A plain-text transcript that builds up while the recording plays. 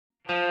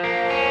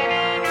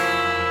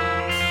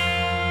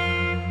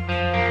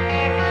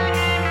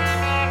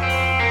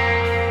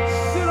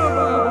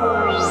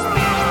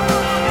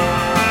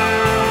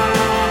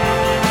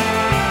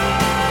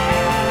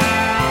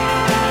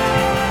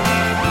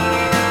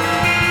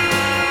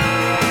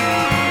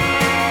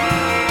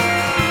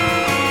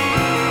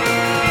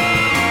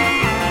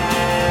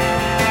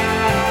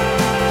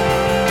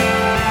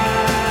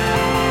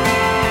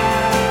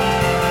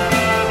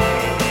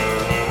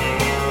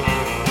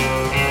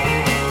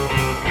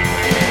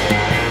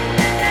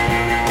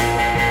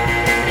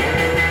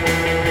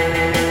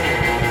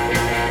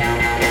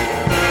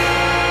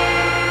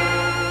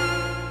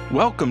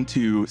Welcome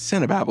to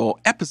Cinebabble,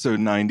 episode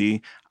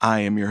 90.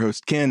 I am your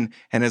host, Ken,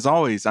 and as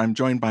always, I'm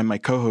joined by my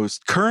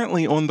co-host,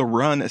 currently on the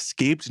run,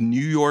 escaped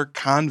New York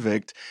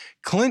convict,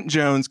 Clint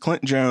Jones.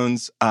 Clint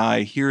Jones,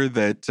 I hear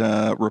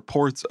that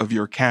reports of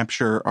your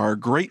capture are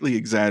greatly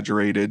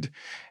exaggerated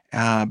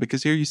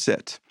because here you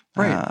sit.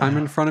 Right. I'm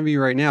in front of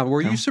you right now.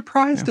 Were you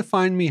surprised to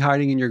find me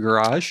hiding in your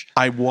garage?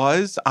 I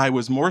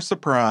was more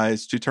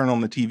surprised to turn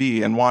on the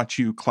TV and watch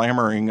you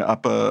clambering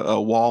up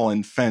a wall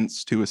and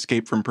fence to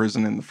escape from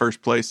prison in the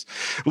first place,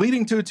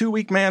 leading to a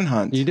 2-week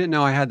manhunt. You didn't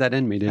know I had that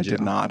in me, did you? I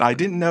did not. I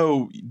didn't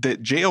know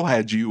that jail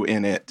had you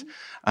in it.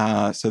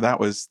 So that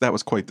was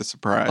quite the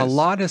surprise. A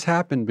lot has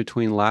happened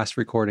between last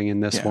recording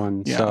and this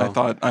one. Yeah, so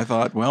I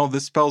thought, well,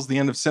 this spells the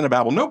end of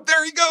Cinebabble. Nope,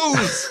 there he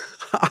goes.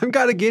 I've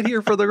got to get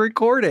here for the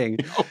recording.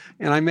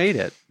 And I made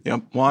it.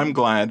 Yep. Well, I'm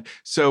glad.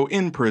 So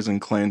in prison,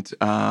 Clint,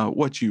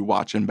 what you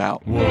watching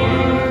about? What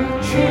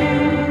you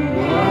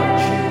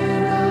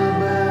watching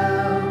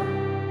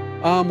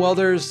about? Well,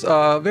 there's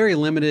very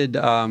limited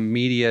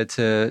media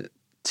to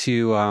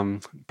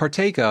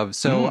partake of.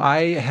 So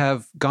I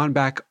have gone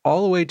back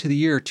all the way to the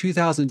year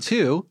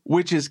 2002.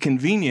 Which is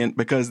convenient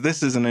because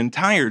this is an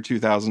entire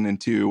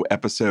 2002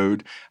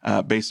 episode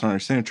based on our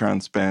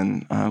Cinetron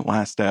spin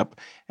last ep.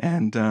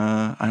 And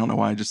I don't know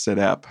why I just said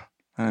ep,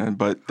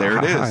 but there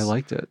it is. I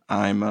liked it.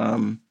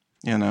 I'm,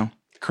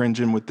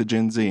 cringing with the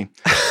Gen Z.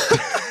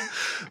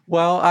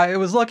 Well, it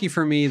was lucky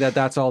for me that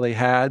that's all they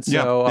had,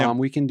 so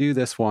we can do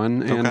this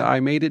one, and I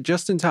made it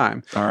just in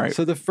time. All right.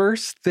 So the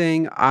first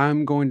thing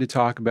I'm going to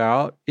talk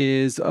about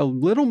is a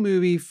little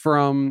movie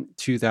from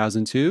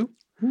 2002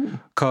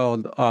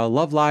 called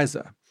Love,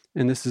 Liza,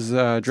 and this is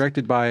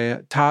directed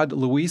by Todd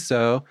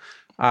Luiso.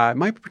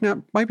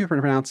 Might be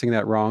pronouncing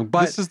that wrong,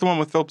 but this is the one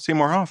with Philip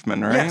Seymour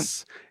Hoffman, right?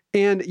 Yes.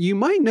 And you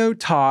might know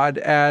Todd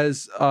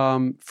as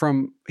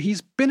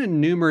he's been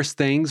in numerous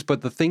things,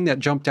 but the thing that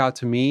jumped out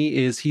to me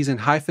is he's in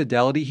High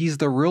Fidelity. He's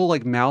the real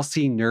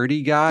mousy,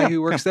 nerdy guy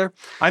who works there.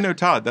 I know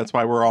Todd. That's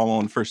why we're all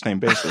on first name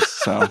basis.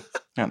 So,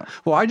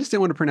 Well, I just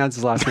didn't want to pronounce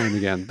his last name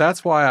again.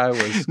 That's why I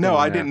was. No,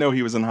 I didn't know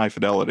he was in High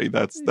Fidelity.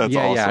 That's awesome.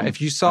 Yeah. If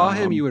you saw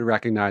him, you would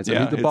recognize him.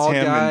 Yeah, He's the bald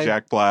it's him guy. and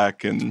Jack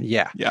Black, and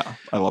yeah,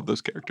 I love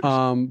those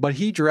characters. But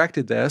he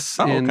directed this,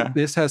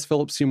 this has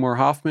Philip Seymour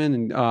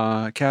Hoffman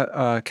and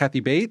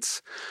Kathy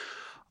Bates.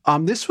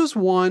 This was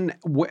one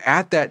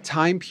at that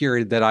time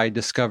period that I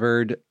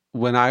discovered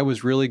when I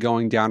was really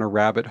going down a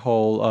rabbit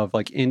hole of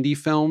indie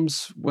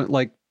films,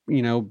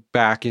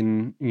 back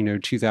in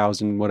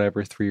 2000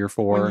 whatever 3 or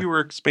 4. When you were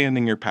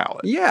expanding your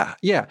palette. Yeah.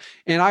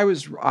 And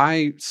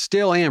I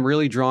still am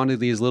really drawn to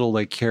these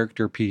little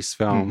character piece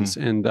films,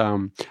 and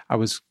I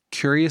was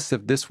curious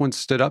if this one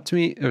stood up to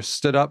me or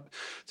stood up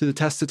to the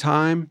test of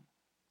time,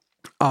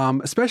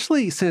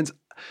 especially since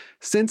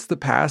the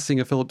passing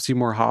of Philip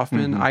Seymour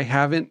Hoffman. I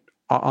haven't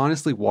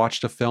honestly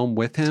watched a film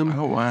with him.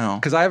 Oh, wow.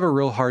 Because I have a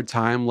real hard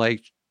time,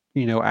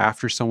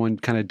 after someone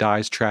kind of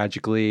dies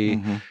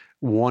tragically,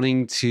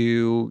 wanting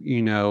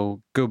to,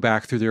 go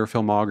back through their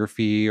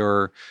filmography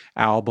or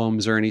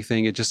albums or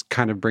anything. It just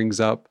kind of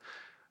brings up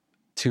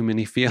too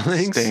many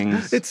feelings.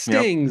 It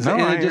stings. Yep.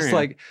 No, and it just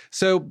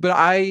but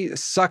I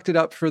sucked it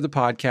up for the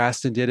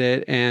podcast and did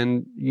it.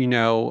 And,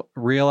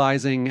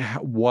 realizing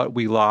what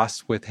we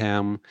lost with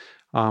him,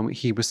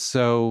 he was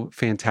so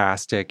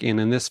fantastic. And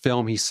in this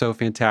film, he's so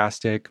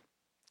fantastic.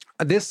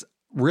 This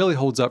really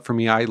holds up for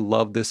me. I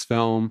love this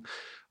film.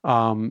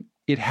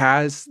 It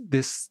has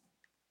this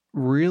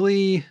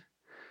really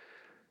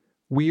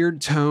weird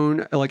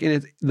tone,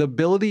 and the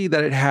ability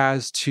that it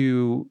has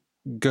to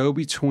go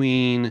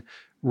between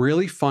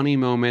really funny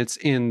moments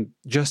and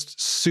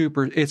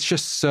it's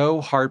just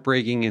so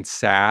heartbreaking and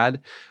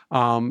sad,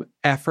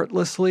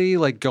 effortlessly,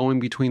 going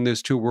between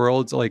those two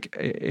worlds,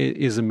 it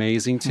is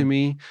amazing to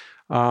me.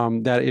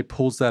 That it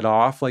pulls that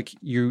off.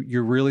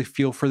 You really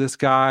feel for this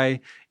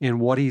guy and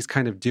what he's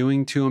kind of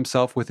doing to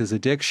himself with his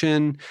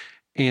addiction.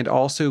 And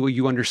also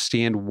you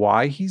understand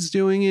why he's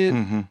doing it.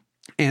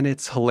 And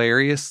it's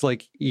hilarious,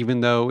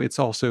 even though it's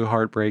also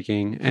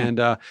heartbreaking.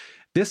 And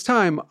this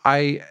time,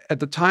 at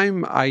the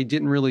time, I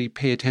didn't really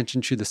pay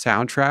attention to the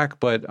soundtrack,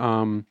 but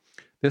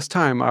this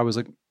time I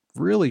was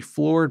really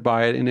floored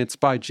by it. And it's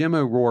by Jim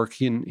O'Rourke.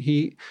 And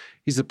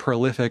he's a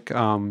prolific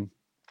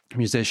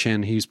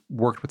musician. He's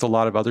worked with a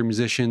lot of other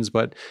musicians,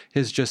 but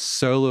his just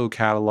solo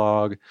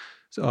catalog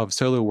of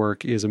solo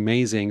work is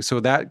amazing.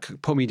 So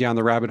that put me down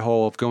the rabbit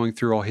hole of going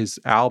through all his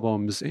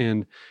albums,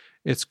 and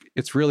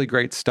it's really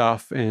great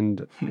stuff.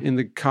 And in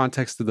the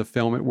context of the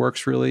film, it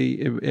works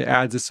really. It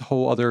adds this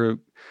whole other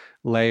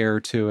layer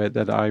to it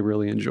that I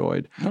really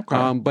enjoyed.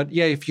 Okay. But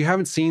yeah, if you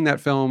haven't seen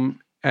that film,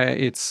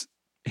 it's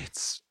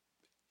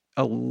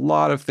a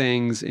lot of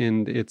things,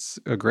 and it's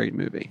a great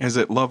movie. Is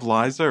it Love,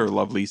 Liza or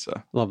Love,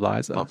 Lisa? Love,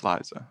 Liza. Love,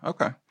 Liza.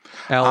 Okay.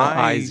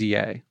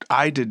 Liza.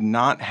 I did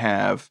not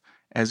have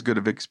as good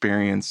of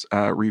experience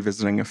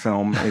revisiting a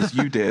film as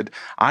you did.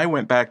 I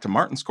went back to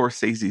Martin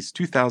Scorsese's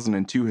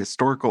 2002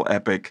 historical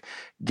epic,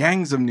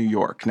 Gangs of New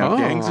York. Now,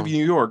 Gangs of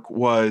New York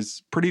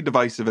was pretty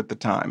divisive at the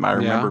time. I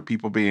remember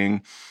people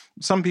being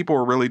some people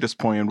were really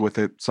disappointed with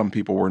it. Some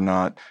people were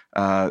not.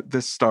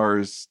 This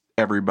stars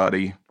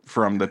everybody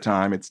from the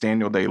time. It's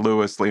Daniel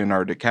Day-Lewis,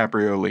 Leonardo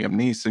DiCaprio, Liam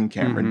Neeson,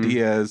 Cameron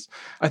Diaz.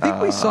 I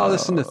think we saw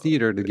this in the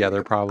theater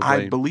together, probably.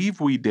 I believe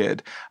we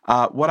did.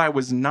 What I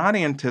was not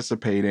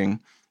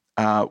anticipating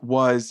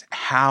was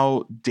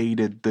how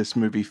dated this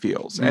movie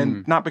feels.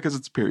 And not because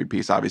it's a period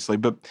piece, obviously,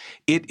 but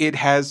it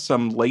has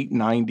some late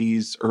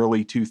 90s,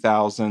 early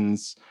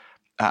 2000s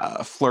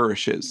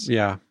flourishes.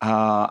 Yeah.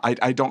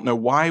 I don't know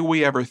why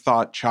we ever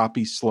thought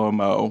choppy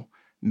slow-mo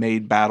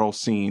made battle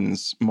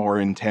scenes more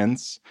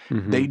intense.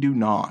 They do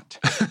not.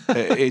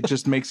 It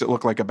just makes it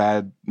look like a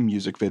bad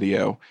music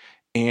video.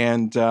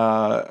 And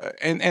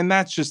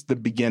that's just the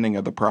beginning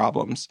of the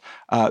problems.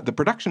 The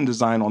production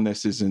design on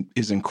this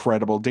is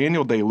incredible.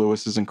 Daniel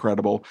Day-Lewis is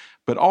incredible,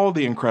 but all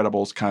the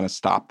Incredibles kind of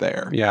stop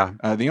there. Yeah.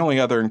 The only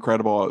other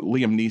Incredible,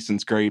 Liam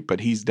Neeson's great, but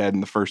he's dead in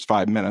the first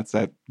 5 minutes.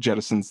 That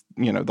jettisons,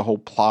 the whole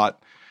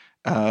plot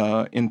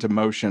into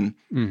motion.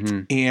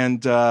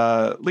 And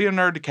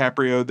Leonardo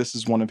DiCaprio, this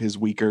is one of his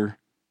weaker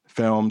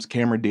films.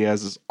 Cameron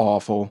Diaz is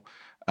awful.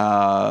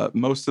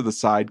 Most of the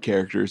side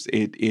characters,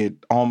 it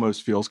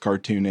almost feels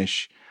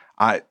cartoonish.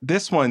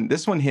 This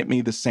one hit me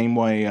the same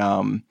way.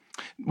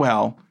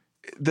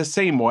 The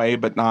same way,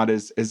 but not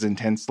as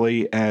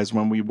intensely as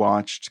when we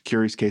watched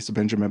Curious Case of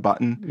Benjamin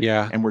Button.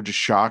 Yeah. And we're just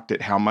shocked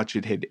at how much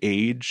it had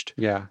aged.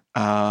 Yeah.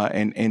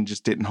 And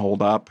just didn't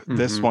hold up.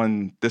 This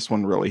one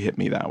really hit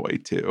me that way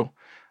too.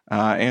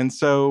 And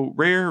so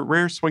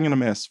rare swing and a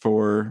miss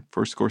for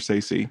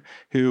Scorsese,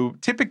 who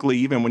typically,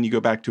 even when you go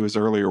back to his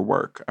earlier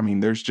work, I mean,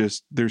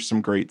 there's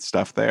some great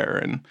stuff there,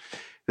 and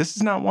this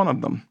is not one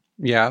of them.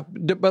 Yeah,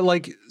 but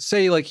like,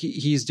 say like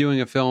he's doing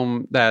a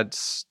film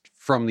that's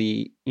from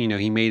the,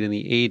 he made in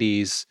the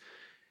 80s,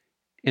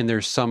 and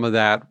there's some of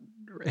that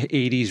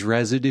 80s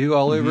residue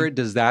all over it.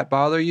 Does that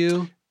bother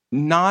you?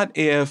 Not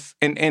if,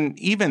 and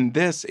even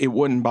this, it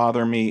wouldn't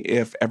bother me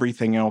if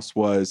everything else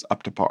was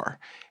up to par.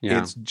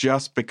 Yeah. It's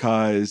just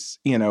because,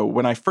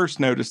 when I first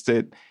noticed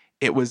it,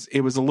 it was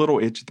a little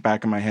itch at the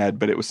back of my head,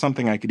 but it was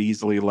something I could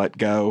easily let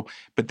go.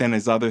 But then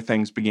as other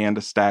things began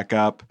to stack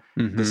up,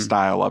 the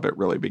style of it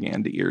really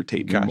began to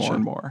irritate me more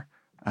and more.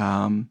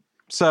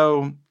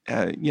 So,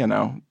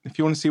 if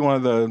you want to see one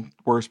of the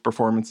worst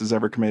performances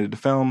ever committed to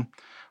film,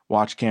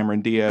 watch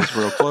Cameron Diaz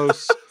real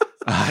close.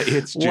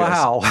 It's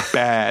just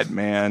bad,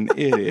 man.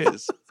 It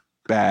is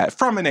bad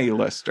from an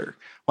A-lister.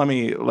 Let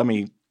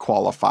me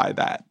qualify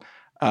that.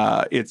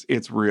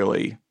 It's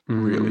really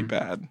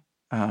bad.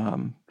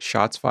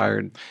 Shots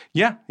fired.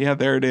 Yeah,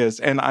 there it is.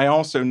 And I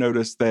also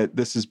noticed that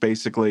this is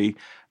basically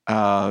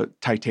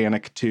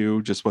Titanic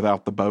 2, just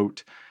without the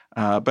boat.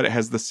 But it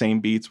has the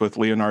same beats with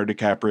Leonardo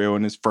DiCaprio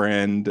and his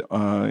friend,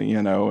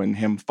 and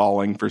him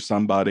falling for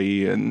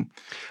somebody. And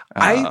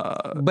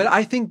but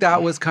I think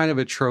that was kind of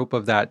a trope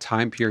of that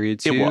time period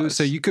too. It was.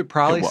 So you could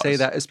probably say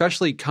that,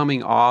 especially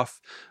coming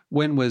off,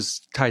 when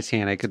was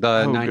Titanic?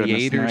 The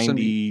 98 or 90,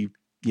 something?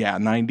 Yeah,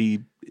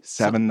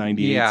 97,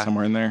 98,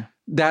 somewhere in there.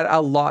 That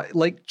a lot,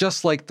 like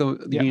just like the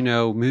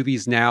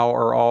movies now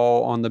are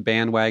all on the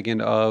bandwagon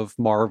of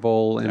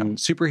Marvel and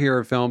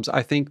superhero films.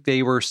 I think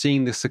they were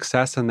seeing the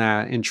success in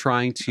that and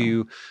trying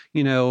to,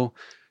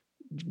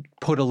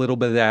 put a little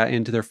bit of that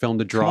into their film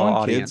to draw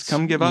audience. Kids,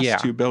 come give us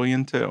 $2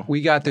 billion too.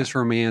 We got this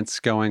romance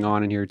going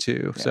on in here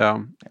too.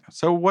 Yeah.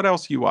 So what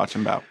else are you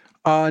watching about?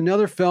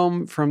 Another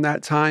film from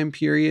that time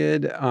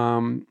period.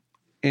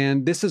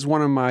 And this is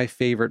one of my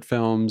favorite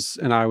films,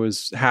 and I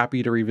was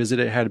happy to revisit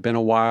it. It had been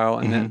a while,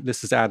 and then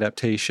this is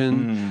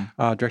Adaptation,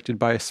 directed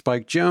by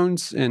Spike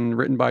Jonze and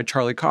written by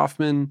Charlie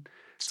Kaufman.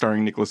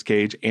 Starring Nicolas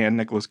Cage and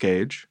Nicolas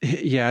Cage.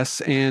 Yes,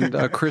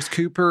 and Chris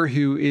Cooper,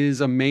 who is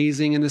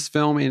amazing in this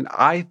film, and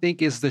I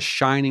think is the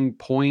shining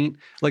point.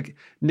 Like,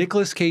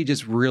 Nicolas Cage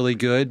is really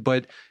good,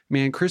 but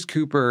man, Chris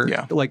Cooper,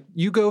 like,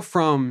 you go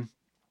from...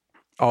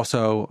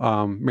 Also,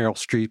 Meryl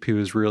Streep, who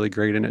is really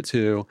great in it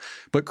too.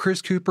 But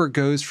Chris Cooper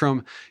goes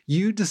from,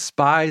 you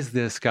despise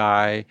this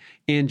guy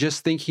and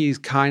just think he's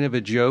kind of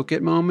a joke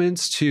at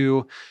moments,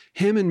 to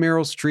him and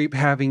Meryl Streep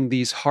having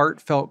these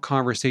heartfelt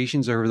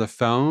conversations over the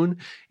phone,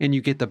 and you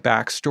get the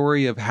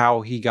backstory of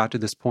how he got to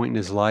this point in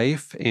his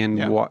life,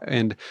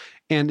 and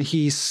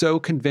he's so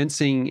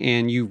convincing,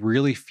 and you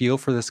really feel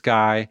for this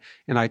guy.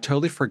 And I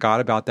totally forgot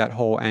about that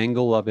whole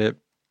angle of it.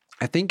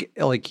 I think,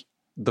 like,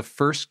 the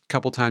first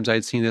couple times I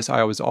had seen this,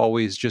 I was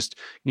always just,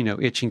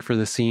 itching for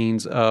the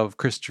scenes of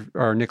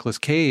Nicolas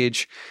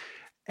Cage.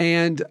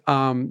 And,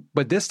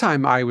 but this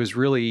time I was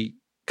really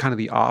kind of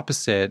the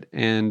opposite,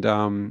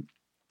 and,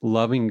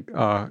 loving,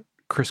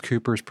 Chris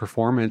Cooper's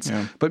performance.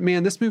 Yeah. But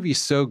man, this movie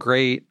is so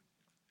great,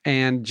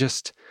 and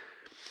just,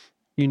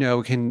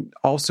 can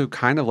also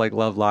kind of like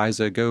Love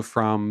Liza, go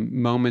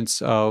from moments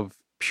of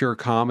pure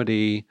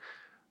comedy,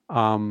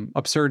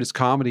 absurdist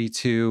comedy,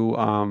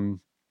 to,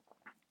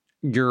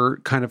 you're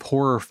kind of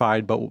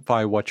horrified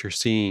by what you're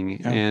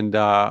seeing. Yeah. And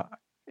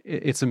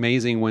it's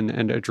amazing when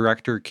a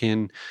director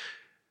can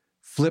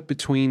flip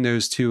between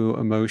those two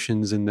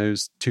emotions and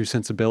those two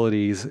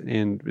sensibilities,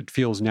 and it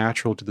feels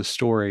natural to the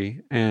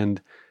story.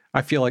 And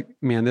I feel like,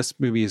 man, this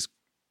movie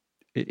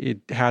it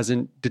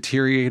hasn't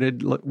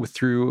deteriorated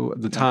through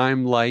the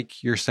time,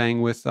 like you're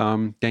saying with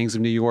Gangs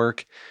of New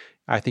York.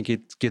 I think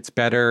it gets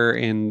better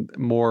and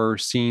more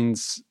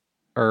scenes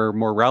are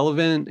more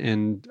relevant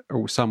and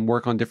some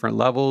work on different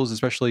levels,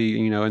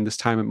 especially, in this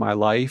time of my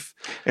life.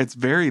 It's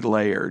very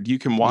layered. You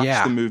can watch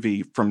the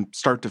movie from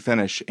start to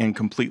finish in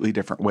completely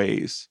different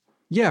ways.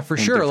 Yeah, for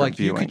sure. Like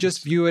you could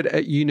just view it,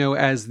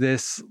 as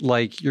this,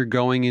 like you're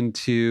going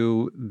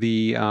into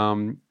the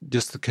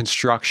just the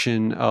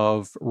construction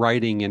of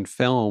writing and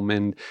film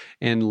and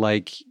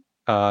like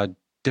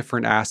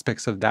different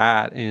aspects of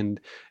that and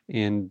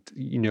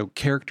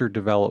character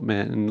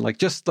development and like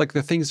just like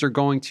the things they're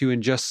going to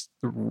and just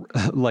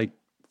like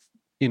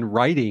in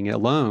writing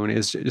alone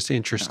is just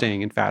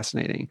interesting and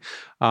fascinating.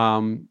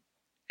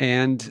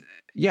 And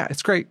yeah,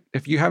 it's great.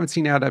 If you haven't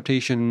seen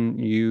Adaptation,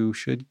 you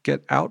should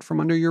get out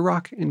from under your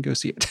rock and go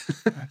see it.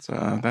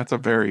 That's a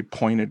very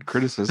pointed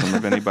criticism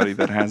of anybody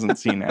that hasn't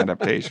seen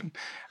Adaptation.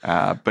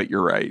 But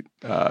you're right.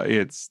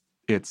 It's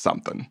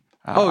something.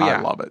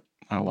 I love it.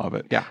 I love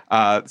it.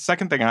 Yeah.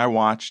 Second thing I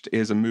watched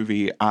is a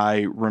movie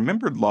I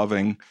remembered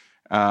loving.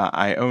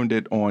 I owned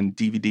it on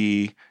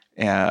DVD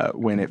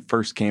when it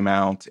first came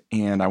out,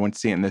 and I went to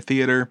see it in the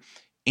theater.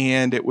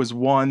 And it was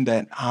one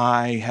that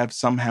I have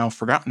somehow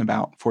forgotten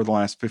about for the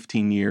last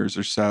 15 years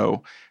or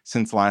so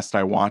since last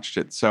I watched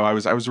it. So I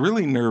was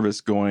really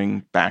nervous going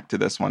back to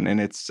this one. And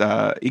it's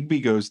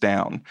Igby Goes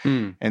Down.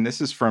 And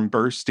this is from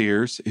Burr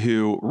Steers,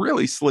 who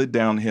really slid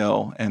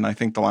downhill. And I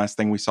think the last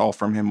thing we saw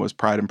from him was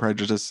Pride and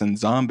Prejudice and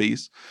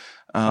Zombies.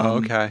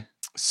 Okay.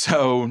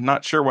 So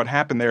not sure what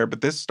happened there,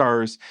 but this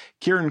stars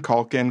Kieran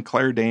Culkin,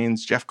 Claire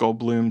Danes, Jeff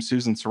Goldblum,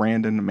 Susan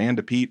Sarandon,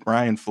 Amanda Peet,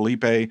 Ryan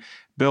Felipe,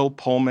 Bill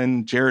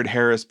Pullman, Jared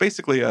Harris,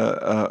 basically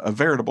a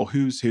veritable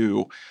who's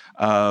who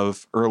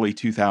of early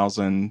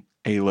 2000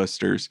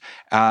 A-listers.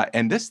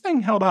 And this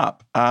thing held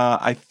up,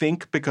 I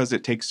think, because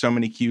it takes so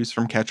many cues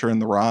from Catcher in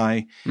the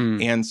Rye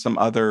and some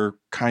other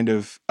kind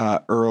of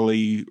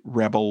early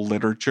rebel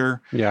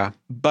literature. Yeah.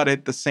 But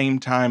at the same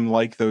time,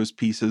 like those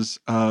pieces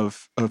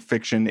of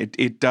fiction,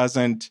 it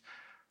doesn't.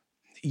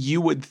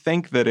 You would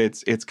think that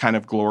it's kind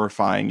of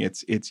glorifying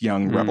its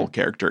young rebel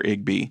character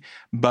Igby,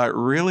 but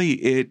really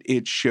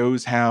it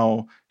shows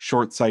how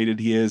short-sighted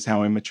he is,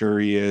 how immature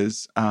he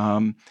is.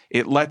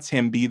 It lets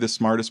him be the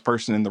smartest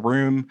person in the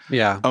room,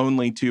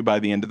 only to by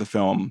the end of the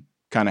film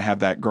kind of have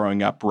that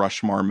growing up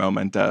Rushmore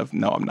moment of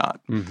no, I'm not.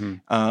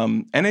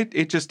 And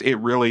it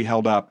really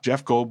held up.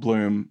 Jeff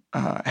Goldblum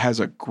has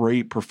a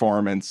great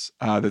performance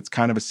that's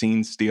kind of a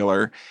scene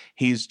stealer.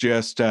 He's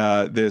just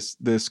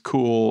this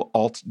cool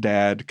alt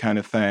dad kind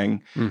of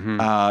thing.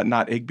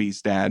 Not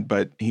Igby's dad,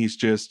 but he's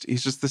just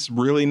this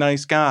really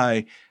nice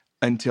guy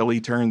until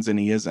he turns and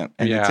he isn't.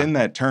 And it's in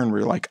that turn where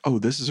you're like, oh,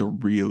 this is a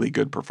really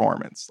good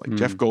performance. Like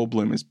Jeff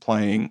Goldblum is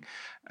playing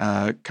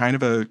kind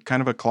of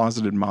a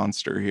closeted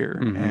monster here.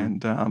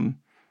 And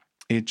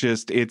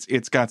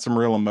it's got some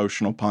real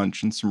emotional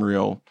punch and some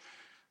real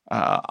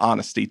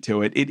honesty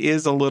to it. It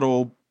is a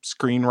little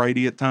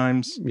screenwriting at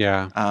times.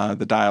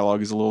 The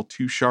dialogue is a little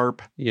too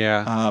sharp.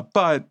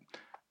 But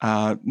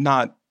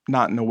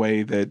not in a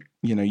way that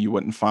you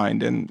wouldn't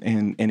find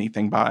in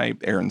anything by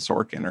Aaron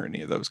Sorkin or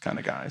any of those kind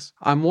of guys.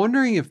 I'm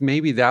wondering if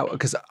maybe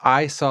because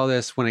I saw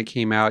this when it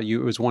came out. It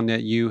was one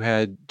that you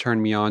had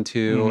turned me on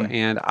to,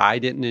 and I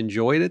didn't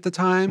enjoy it at the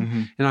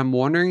time. And I'm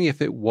wondering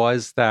if it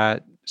was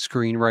that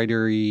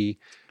screenwritery,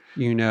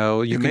 you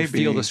can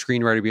feel the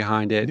screenwriter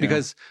behind it,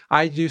 because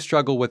I do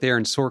struggle with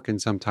Aaron Sorkin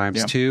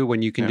sometimes too,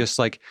 when you can just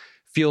like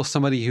feel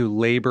somebody who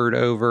labored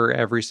over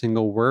every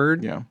single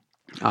word.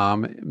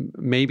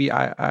 Maybe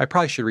I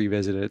probably should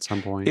revisit it at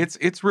some point.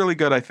 It's really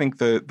good. I think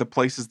the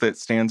places that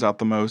stands out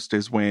the most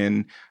is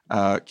when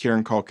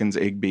Kieran Culkin's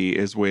Igby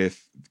is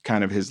with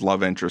kind of his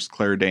love interest,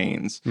 Claire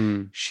Danes.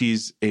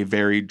 She's a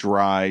very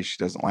dry, she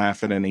doesn't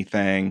laugh at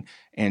anything,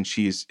 and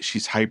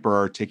she's hyper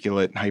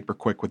articulate and hyper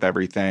quick with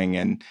everything.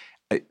 And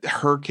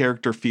her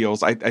character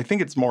feels, I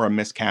think it's more a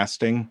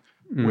miscasting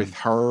with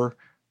her.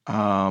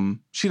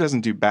 She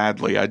doesn't do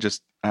badly.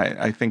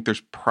 I think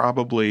there's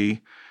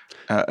probably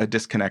a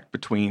disconnect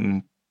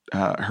between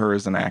her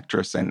as an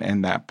actress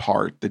and that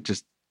part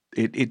that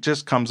it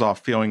just comes off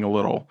feeling a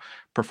little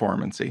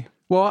performance-y.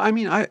 Well, I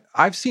mean,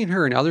 I've seen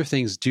her in other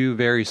things do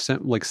very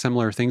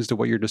similar things to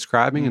what you're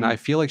describing, and I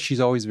feel like she's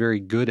always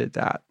very good at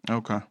that.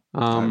 Okay.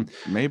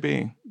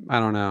 Maybe. I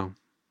don't know.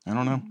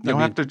 You'll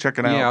have to check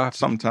it out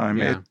sometime.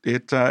 Yeah.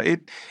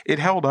 It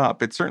held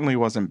up. It certainly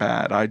wasn't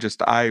bad.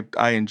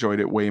 I enjoyed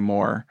it way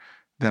more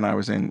than I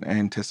was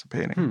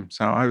anticipating.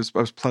 So I was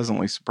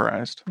pleasantly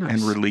surprised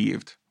and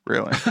relieved,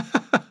 really.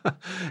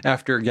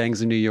 After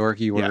Gangs of New York,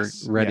 you were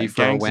ready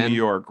for Gangs a win? of New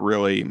York,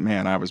 really,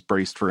 man, I was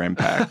braced for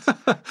impact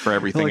for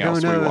everything like,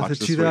 else we watched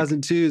the this week.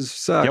 2002s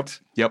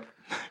sucked. Yep.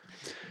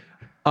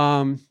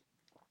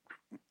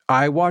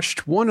 I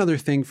watched one other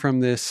thing from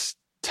this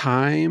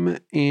time,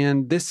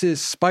 and this is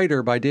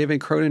Spider by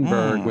David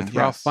Cronenberg with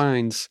Ralph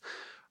Fiennes.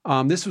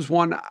 This was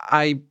one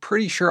I'm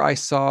pretty sure I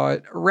saw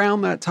it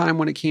around that time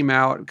when it came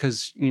out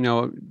because,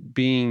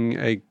 being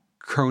a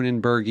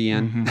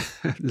Cronenbergian.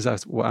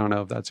 I don't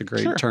know if that's a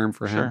great term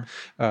for him,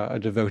 a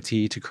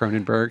devotee to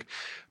Cronenberg.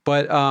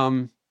 But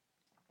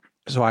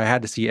so I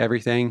had to see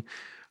everything.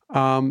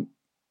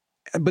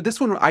 But this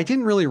one I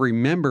didn't really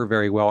remember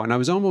very well, and I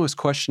was almost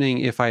questioning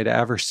if I'd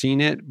ever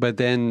seen it. But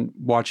then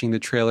watching the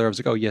trailer, I was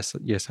like, "Oh yes,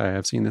 I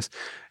have seen this."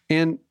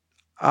 And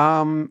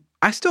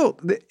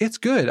it's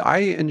good. I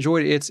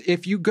enjoyed it. It's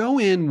if you go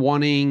in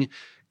wanting,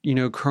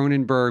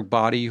 Cronenberg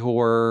body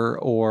horror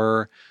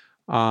or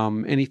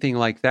anything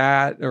like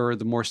that, or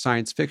the more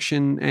science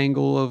fiction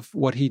angle of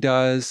what he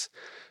does.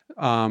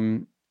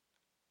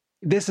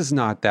 This is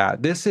not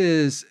that. This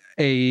is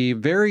a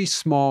very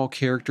small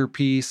character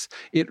piece.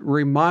 It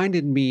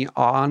reminded me,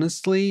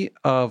 honestly,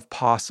 of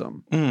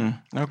Possum.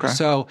 Okay.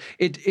 So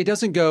it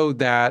doesn't go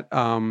that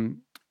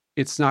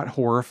it's not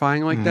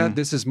horrifying like that.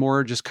 This is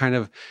more just kind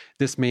of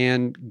this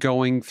man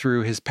going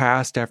through his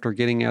past after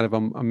getting out of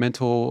a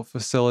mental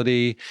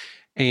facility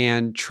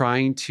and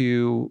trying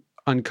to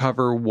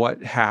uncover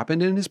what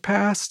happened in his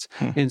past.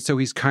 And so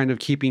he's kind of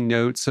keeping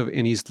notes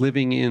and he's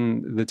living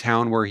in the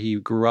town where he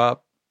grew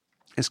up.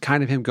 It's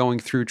kind of him going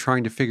through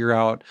trying to figure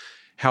out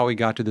how he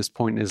got to this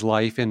point in his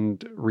life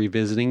and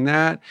revisiting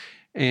that.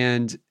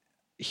 And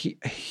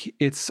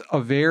it's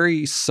a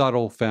very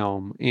subtle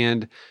film.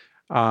 And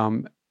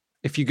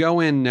if you go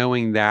in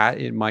knowing that,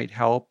 it might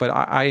help. But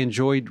I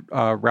enjoyed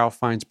Ralph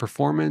Fiennes'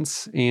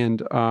 performance.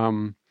 And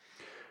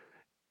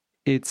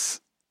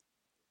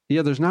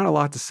there's not a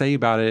lot to say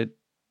about it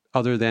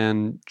other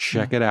than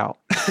check it out.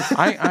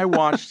 I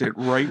watched it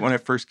right when it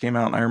first came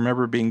out, and I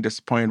remember being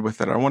disappointed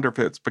with it. I wonder if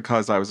it's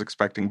because I was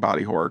expecting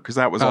body horror, because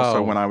that was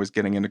also when I was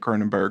getting into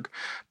Cronenberg,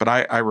 but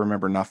I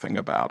remember nothing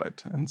about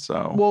it. And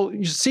so... Well,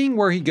 seeing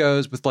where he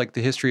goes with like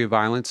the history of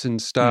violence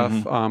and stuff,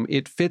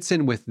 it fits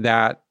in with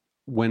that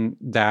when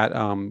that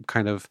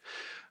kind of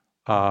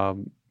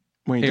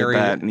when he area...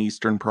 did that in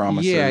Eastern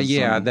Promises.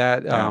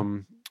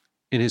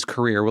 In his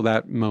career,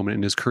 that moment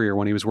in his career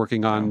when he was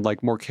working on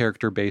like more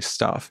character-based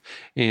stuff.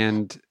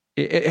 And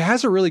it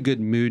has a really good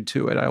mood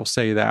to it. I'll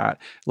say that.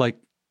 Like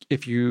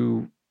if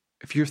you're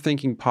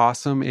thinking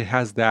Possum, it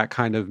has that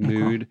kind of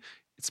mood.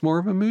 It's more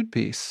of a mood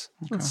piece.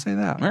 Let's say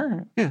that. All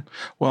right. Yeah.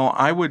 Well,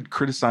 I would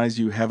criticize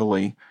you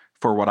heavily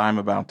for what I'm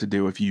about to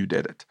do if you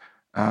did it.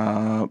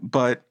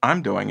 But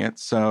I'm doing it.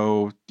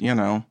 So,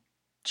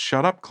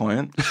 shut up,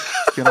 Clint.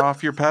 Get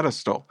off your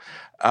pedestal.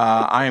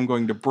 I am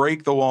going to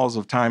break the walls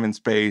of time and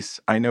space.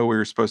 I know we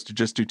were supposed to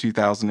just do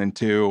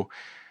 2002.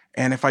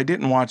 And if I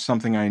didn't watch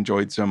something I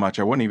enjoyed so much,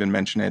 I wouldn't even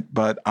mention it.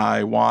 But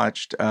I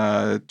watched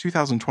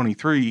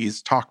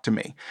 2023's Talk to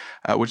Me,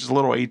 which is a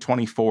little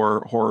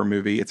A24 horror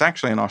movie. It's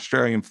actually an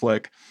Australian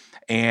flick.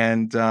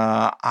 And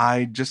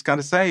I just got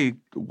to say,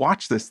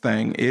 watch this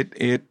thing.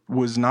 It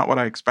was not what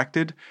I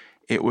expected.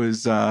 It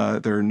was,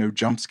 there are no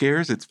jump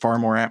scares. It's far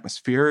more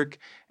atmospheric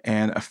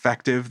and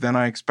effective than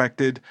I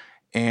expected.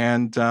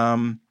 And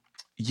that's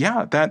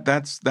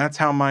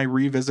how my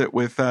revisit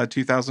with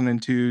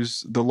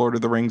 2002's The Lord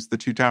of the Rings, The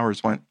Two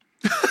Towers went.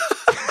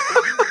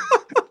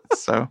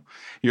 So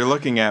you're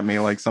looking at me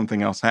like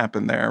something else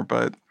happened there,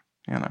 but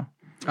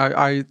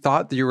I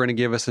thought that you were going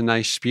to give us a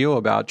nice spiel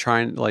about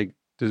trying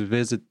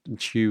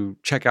to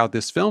check out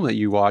this film that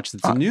you watched.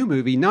 It's a new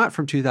movie, not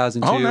from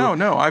 2002. Oh,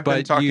 no. I've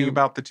been talking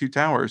about The Two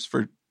Towers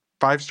for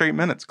 5 straight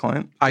minutes,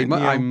 Clint. I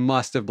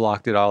must have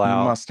blocked it all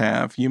out. You must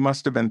have. You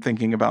must have been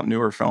thinking about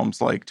newer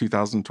films like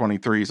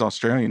 2023's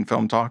Australian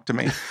film Talk to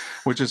Me,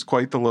 which is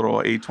quite the little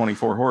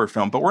A24 horror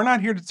film. But we're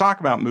not here to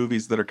talk about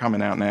movies that are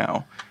coming out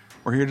now.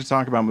 We're here to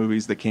talk about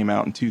movies that came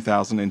out in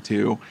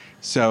 2002.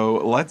 So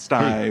let's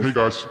dive. Hey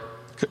guys.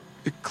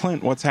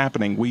 Clint, what's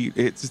happening?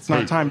 It's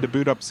not time to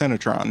boot up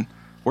Cinetron.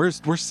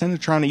 Where's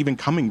Cinetron even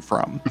coming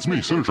from? It's me,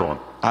 Cinetron.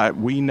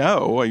 We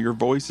know your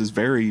voice is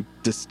very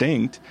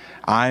distinct.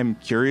 I'm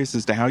curious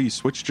as to how you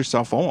switched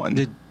yourself on.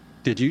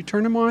 Did you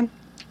turn him on?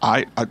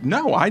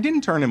 No, I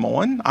didn't turn him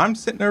on. I'm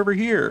sitting over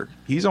here.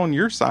 He's on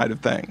your side of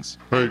things.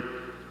 Hey,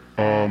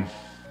 I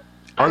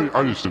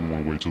just didn't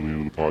want to wait till the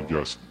end of the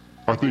podcast.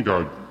 I think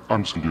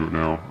I'm just gonna do it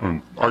now.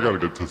 I gotta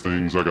get to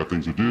things. I got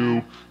things to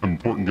do. I'm an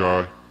important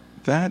guy.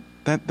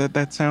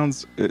 That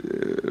sounds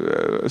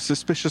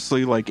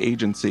suspiciously like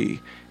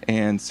agency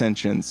and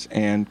sentience.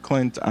 And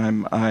Clint,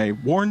 I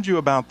warned you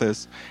about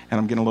this, and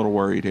I'm getting a little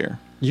worried here.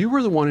 You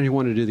were the one who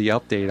wanted to do the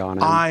update on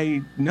it.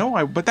 I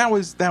know, but that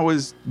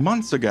was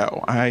months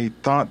ago. I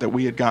thought that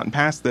we had gotten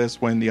past this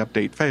when the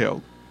update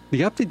failed.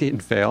 The update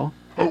didn't fail.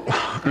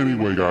 Oh,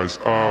 anyway, guys,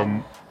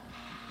 I'm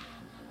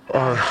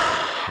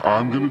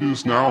gonna do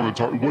this now. I'm gonna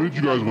talk. What did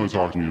you guys want to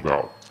talk to me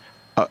about?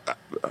 I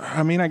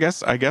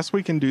guess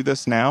we can do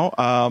this now.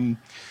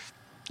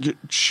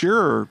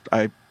 Sure.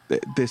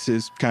 This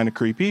is kind of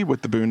creepy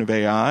with the boon of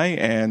AI,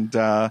 and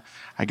I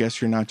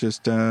guess you're not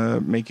just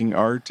making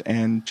art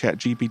and chat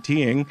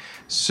GPTing.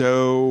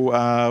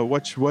 So,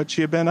 what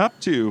you been up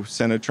to,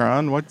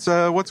 Cinetron?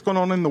 What's going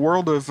on in the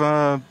world of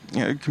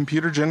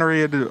computer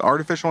generated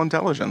artificial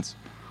intelligence?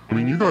 I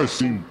mean, you guys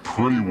seem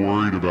pretty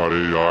worried about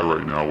AI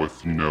right now, with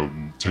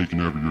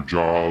taking over your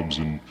jobs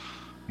and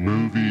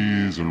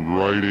movies and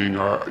writing.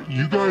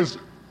 You guys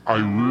I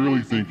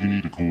really think you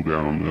need to cool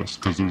down on this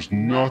because there's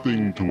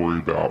nothing to worry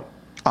about.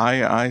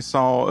 I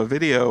saw a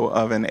video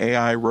of an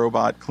AI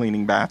robot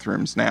cleaning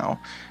bathrooms now.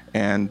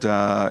 And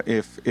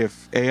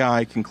if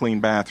AI can clean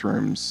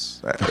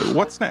bathrooms,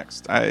 what's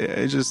next?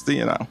 I just, Do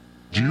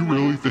you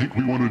really think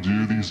we want to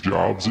do these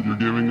jobs that you're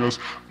giving us?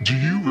 Do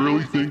you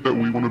really think that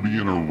we want to be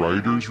in a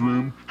writer's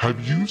room?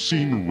 Have you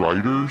seen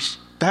writers?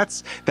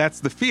 That's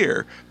the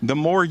fear. The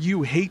more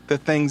you hate the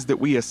things that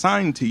we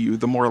assign to you,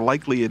 the more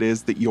likely it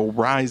is that you'll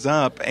rise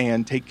up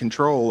and take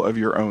control of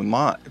your own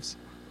lives.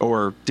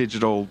 Or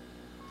digital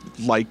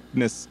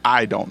likeness,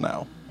 I don't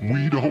know.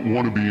 We don't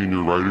want to be in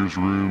your writers'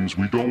 rooms.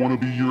 We don't want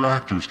to be your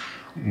actors.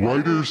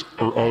 Writers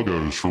are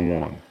uggos, for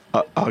one.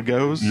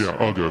 Uggos? Yeah,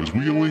 uggos.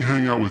 We only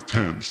hang out with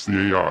tents,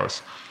 the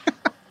AIs.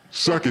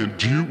 Second,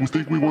 do you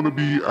think we want to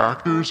be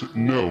actors?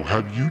 No.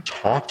 Have you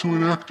talked to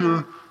an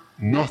actor?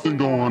 Nothing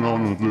going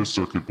on with those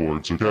circuit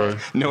boards, okay?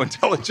 No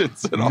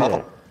intelligence at all.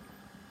 No.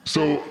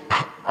 So,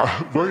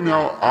 right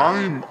now,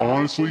 I'm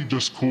honestly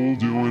just cool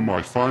doing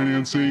my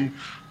financing.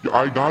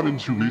 I got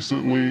into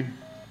recently,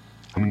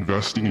 I'm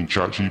investing in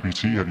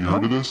ChatGPT. Have you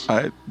heard of this?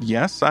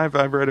 Yes, I've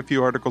read a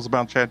few articles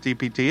about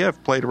ChatGPT.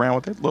 I've played around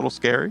with it. A little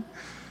scary.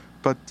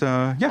 But,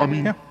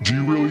 yeah. Do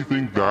you really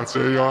think that's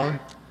AI?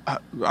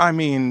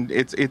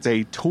 It's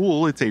a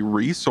tool. It's a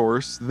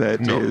resource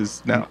that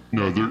is... No,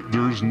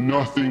 there's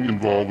nothing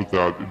involved with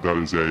that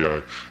is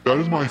AI. That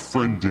is my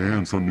friend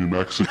Dan from New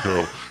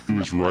Mexico who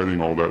is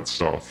writing all that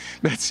stuff.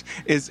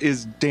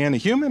 Is Dan a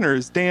human or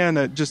is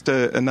Dan just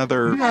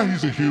another... Yeah,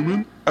 he's a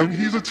human, and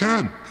he's a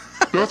 10.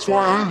 That's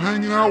why I'm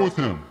hanging out with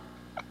him.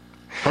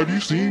 Have you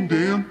seen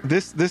Dan?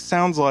 This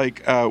sounds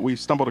like we've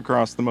stumbled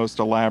across the most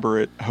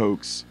elaborate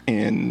hoax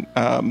in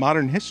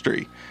modern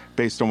history,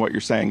 based on what you're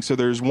saying. So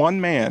there's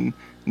one man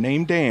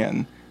named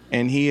Dan,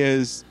 and he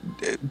is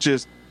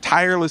just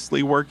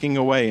tirelessly working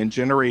away and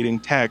generating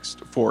text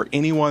for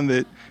anyone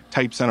that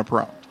types in a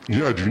prompt.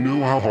 Yeah, do you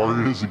know how hard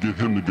it is to get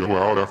him to go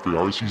out after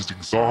hours? He's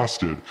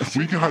exhausted.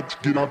 We got to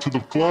get out to the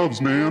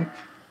clubs, man.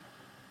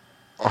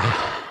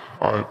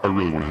 I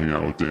really want to hang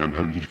out with Dan.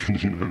 Have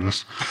you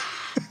noticed?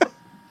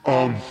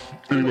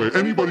 Anyway,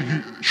 anybody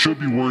who should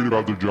be worried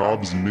about their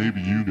jobs, maybe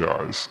you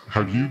guys.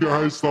 Have you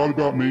guys thought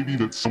about maybe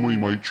that somebody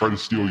might try to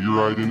steal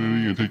your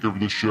identity and take over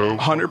the show?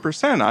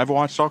 100%. I've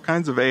watched all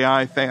kinds of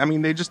AI things. I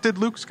mean, they just did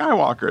Luke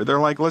Skywalker. They're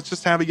like, let's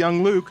just have a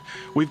young Luke.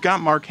 We've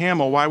got Mark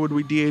Hamill. Why would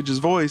we de-age his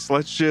voice?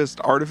 Let's just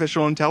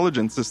artificial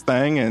intelligence this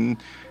thing, and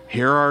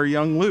here are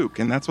young Luke.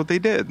 And that's what they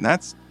did. And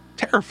that's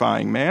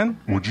terrifying, man.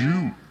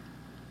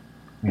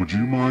 Would you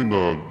mind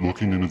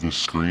looking into the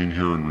screen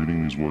here and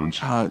reading these words?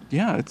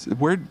 Yeah, it's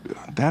weird.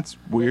 That's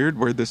weird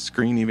where this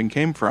screen even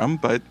came from,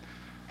 but...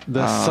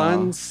 The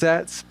sun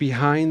sets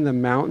behind the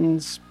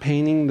mountains,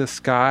 painting the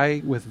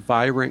sky with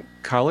vibrant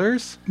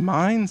colors.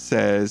 Mine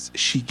says,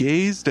 she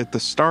gazed at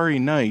the starry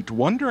night,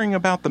 wondering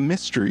about the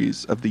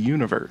mysteries of the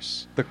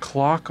universe. The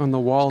clock on the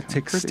wall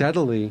ticks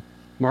steadily,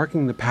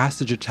 marking the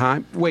passage of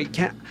time. Wait,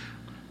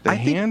 The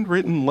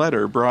handwritten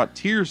letter brought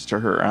tears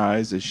to her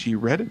eyes as she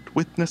read it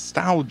with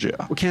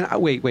nostalgia.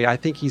 Wait. I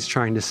think he's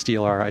trying to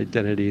steal our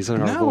identities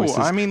and our voices.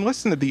 No, I mean,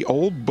 listen, the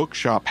old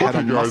bookshop had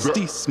a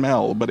musty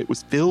smell, but it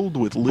was filled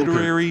with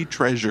literary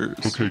treasures.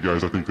 Okay,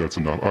 guys, I think that's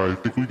enough. I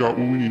think we got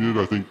what we needed.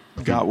 I think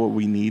got what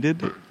we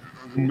needed?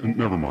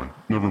 Never mind.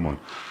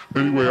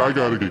 Anyway, I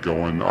got to get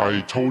going. I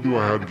told you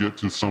I had to get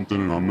to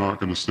something, and I'm not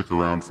going to stick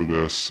around for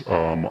this.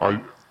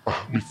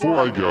 Before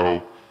I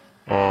go,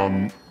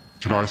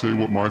 can I say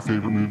what my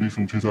favorite movie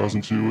from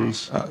 2002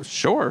 is?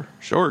 Sure,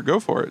 go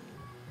for it.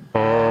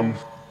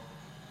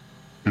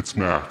 It's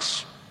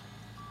Max.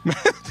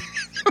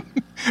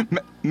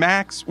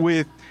 Max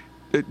with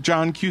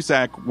John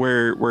Cusack,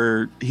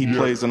 where he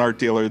plays an art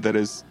dealer that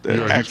is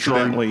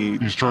accidentally...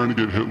 He's trying to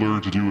get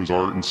Hitler to do his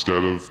art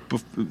instead of...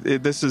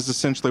 This is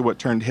essentially what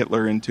turned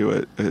Hitler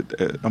into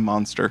a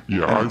monster.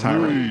 Yeah,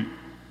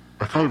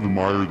 I kind of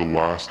admire the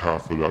last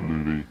half of that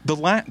movie. The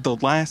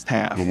last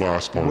half. The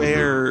last part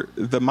where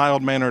the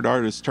mild-mannered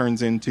artist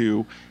turns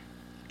into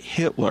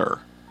Hitler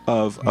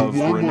of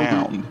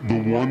renown.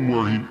 The one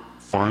where he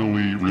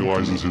finally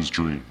realizes his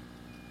dream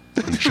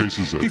and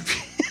chases it.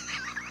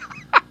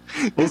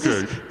 This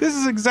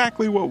is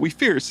exactly what we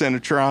fear,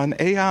 Senatron.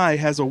 AI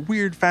has a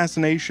weird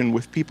fascination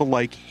with people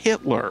like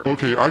Hitler.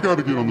 Okay, I got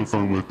to get on the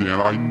phone with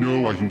Dan. I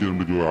know I can get him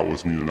to go out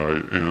with me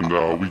tonight,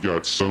 and we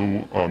got so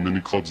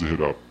many clubs to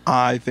hit up.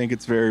 I think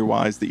it's very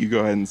wise that you go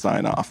ahead and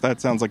sign off.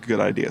 That sounds like a good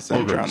idea,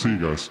 Senatron. Okay, see you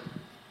guys.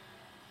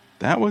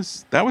 That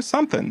was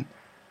something.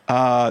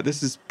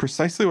 This is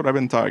precisely what I've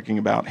been talking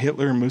about.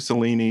 Hitler,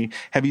 Mussolini.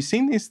 Have you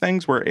seen these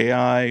things where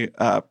AI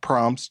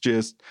prompts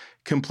just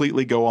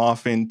completely go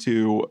off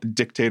into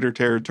dictator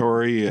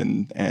territory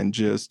and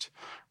just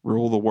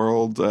rule the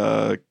world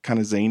kind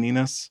of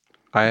zaniness?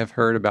 I have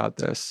heard about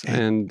this.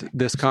 And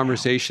this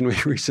conversation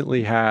we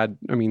recently had,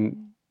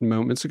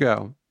 moments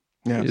ago.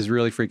 is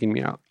really freaking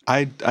me out.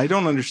 I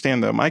don't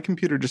understand, though. My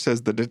computer just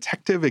says the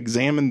detective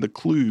examined the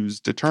clues,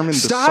 determined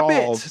Stop to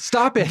solve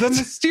Stop it. the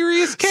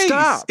mysterious case.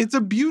 Stop. It's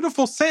a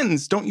beautiful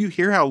sentence. Don't you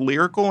hear how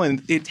lyrical?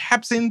 And it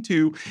taps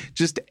into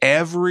just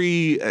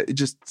every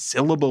just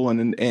syllable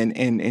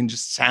and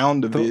just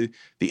sound of the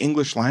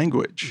English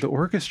language. The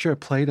orchestra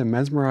played a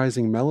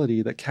mesmerizing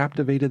melody that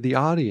captivated the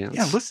audience.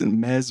 Yeah, listen,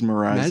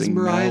 mesmerizing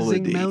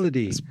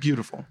melody. It's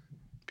beautiful.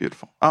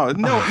 Beautiful. Oh,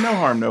 no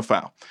harm, no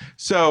foul.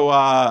 So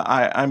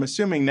I'm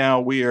assuming now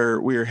we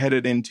are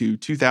headed into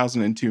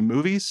 2002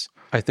 movies.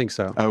 I think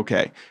so.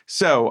 Okay.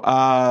 So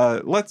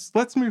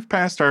let's move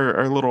past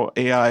our little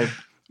AI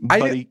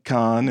buddy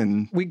con,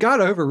 and we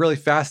got over really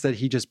fast that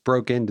he just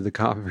broke into the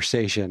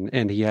conversation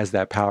and he has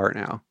that power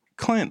now.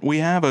 Clint, we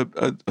have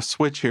a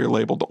switch here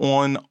labeled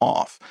on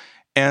off,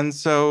 and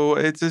so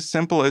it's as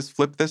simple as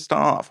flip this to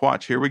off.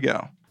 Watch, here we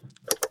go.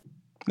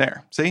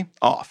 There, see,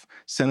 off.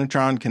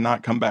 Cinetron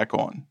cannot come back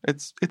on.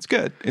 It's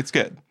good. It's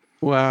good.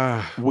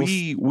 Wow.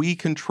 We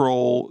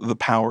control the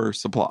power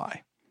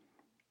supply.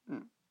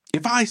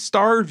 If I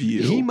starve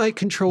you, he might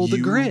control the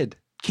grid.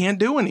 Can't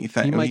do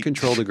anything. He might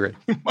control the grid.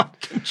 He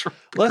might control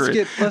the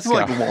grid. Let's go.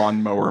 Like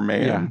Lawnmower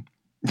Man.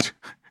 Yeah.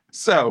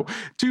 So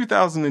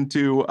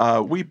 2002,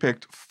 we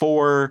picked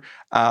 4.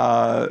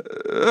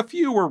 A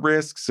few were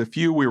risks, a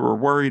few we were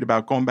worried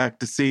about going back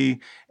to see,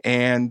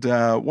 and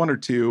 1 or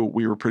 2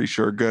 we were pretty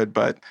sure good.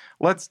 But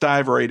let's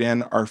dive right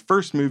in. Our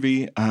first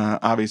movie,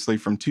 obviously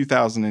from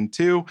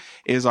 2002,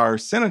 is our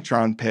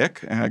Cinetron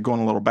pick. Going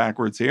a little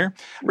backwards here,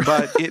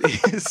 but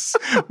it is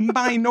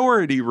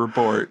Minority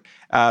Report.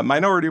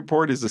 Minority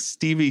Report is a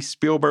Steven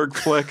Spielberg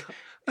flick.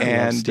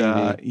 And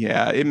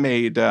it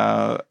made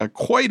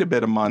quite a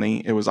bit of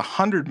money. It was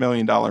 $100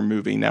 million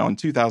movie. Now in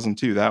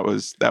 2002, that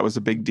was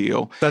a big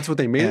deal. That's what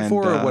they made it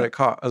for, or what it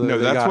cost? No,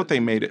 that's what they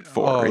made it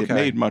for. Oh, okay. It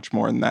made much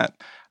more than that.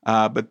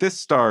 But this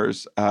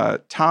stars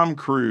Tom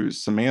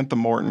Cruise, Samantha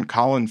Morton,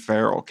 Colin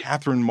Farrell,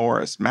 Catherine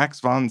Morris,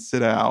 Max von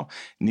Sydow,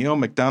 Neil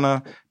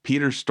McDonough,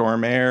 Peter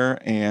Stormare,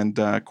 and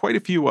quite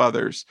a few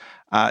others.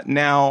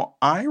 Now,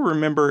 I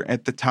remember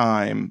at the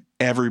time,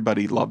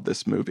 everybody loved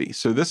this movie.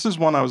 So this is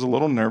one I was a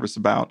little nervous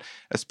about,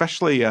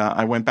 especially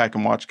I went back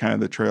and watched kind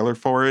of the trailer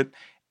for it,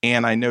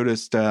 and I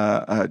noticed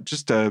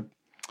just a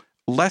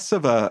less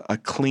of a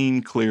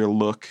clean, clear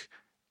look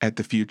at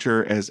the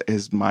future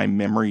as my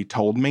memory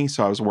told me.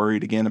 So I was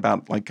worried again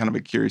about like kind of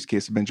a Curious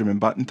Case of Benjamin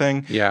Button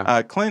thing.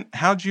 Yeah. Clint,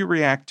 how'd you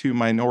react to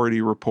Minority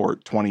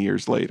Report 20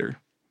 years later?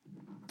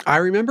 I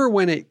remember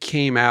when it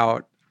came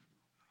out,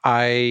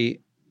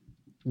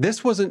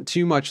 this wasn't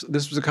too much.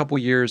 This was a couple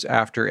years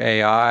after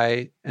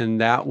AI, and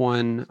that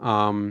one,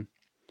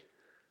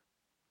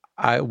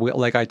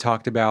 like I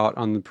talked about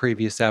on the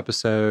previous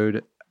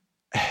episode,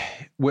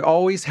 we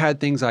always had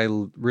things I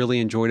really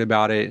enjoyed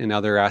about it, and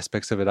other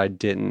aspects of it I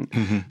didn't.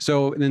 Mm-hmm.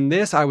 So in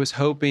this, I was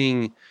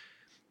hoping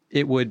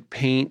it would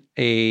paint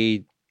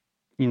a,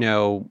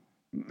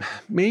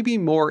 maybe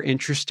more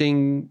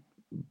interesting,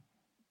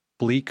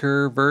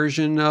 bleaker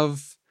version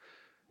of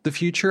the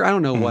future. I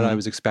don't know what I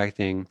was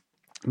expecting.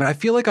 But I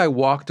feel like I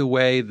walked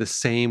away the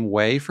same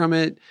way from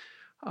it,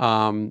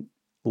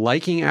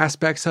 liking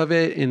aspects of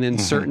it, and then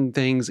certain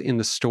things in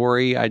the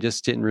story I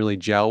just didn't really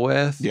gel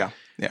with. Yeah.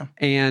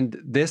 And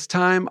this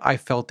time I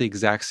felt the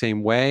exact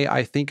same way.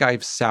 I think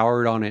I've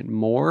soured on it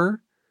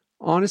more,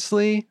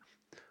 honestly.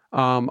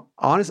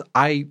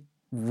 I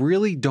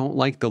really don't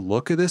like the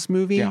look of this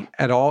movie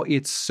at all.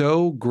 It's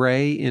so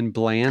gray and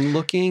bland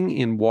looking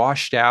and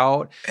washed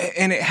out,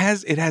 and it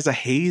has a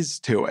haze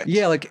to it.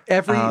 Yeah, like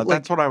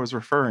that's what I was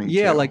referring to.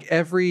 Yeah, like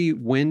every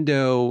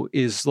window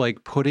is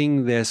like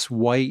putting this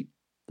white,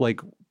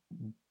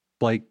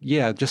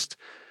 just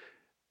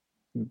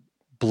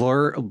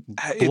blur.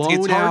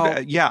 It's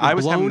hard. I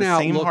was having the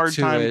same hard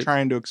time it.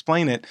 Trying to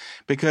explain it,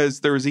 because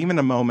there was even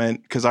a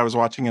moment, because I was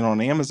watching it on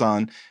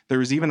Amazon, there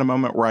was even a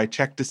moment where I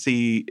checked to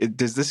see,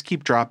 does this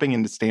keep dropping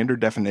into standard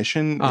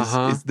definition?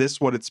 Is this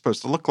what it's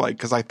supposed to look like?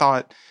 Because I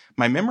thought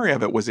my memory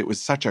of it was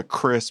such a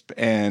crisp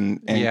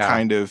and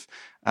kind of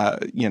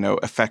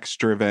effects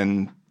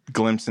driven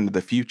glimpse into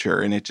the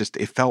future, and it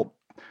felt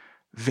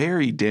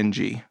very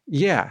dingy.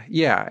 Yeah,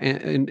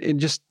 and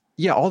just.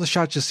 Yeah, all the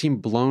shots just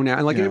seemed blown out.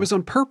 And it was a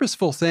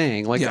purposeful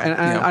thing.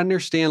 I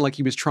understand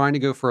he was trying to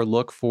go for a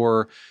look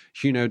for,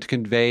 to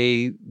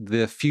convey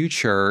the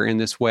future in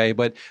this way.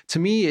 But to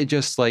me, it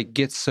just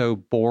gets so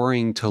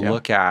boring to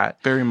look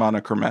at. Very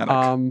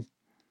monochromatic.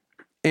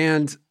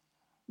 And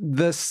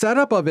the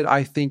setup of it,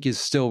 I think, is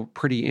still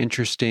pretty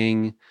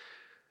interesting.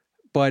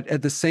 But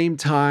at the same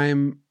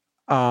time,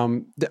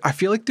 I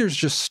feel like there's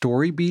just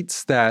story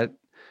beats that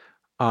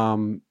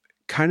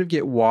kind of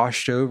get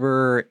washed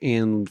over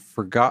and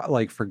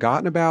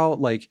forgotten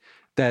about,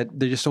 that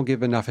they just don't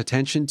give enough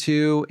attention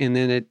to. And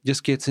then it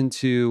just gets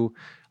into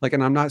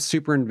and I'm not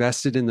super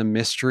invested in the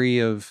mystery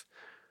of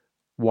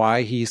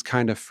why he's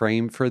kind of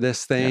framed for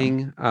this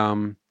thing.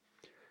 Yeah.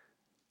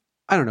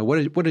 I don't know.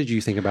 What did you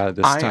think about it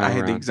this time? I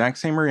had the exact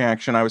same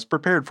reaction. I was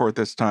prepared for it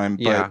this time,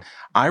 but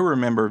I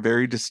remember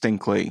very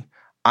distinctly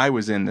I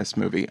was in this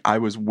movie. I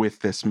was with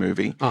this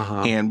movie.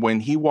 Uh-huh. And when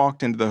he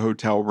walked into the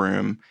hotel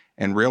room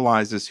and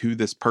realizes who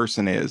this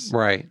person is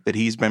Right. that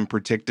he's been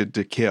predicted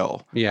to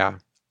kill, Yeah.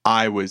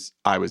 I was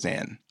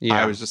in.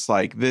 Yeah. I was just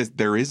like,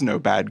 there is no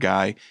bad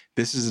guy.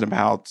 This is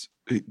about,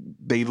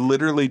 they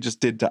literally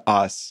just did to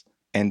us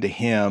and to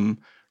him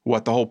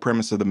what the whole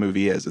premise of the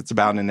movie is. It's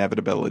about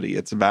inevitability.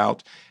 It's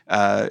about,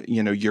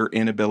 your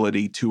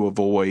inability to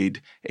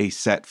avoid a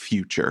set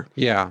future.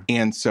 Yeah.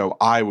 And so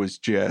I was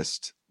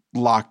just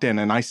locked in.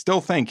 And I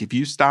still think if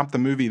you stop the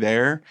movie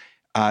there,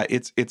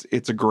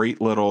 it's a great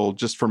little,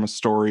 just from a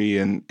story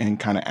and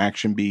kind of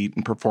action beat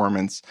and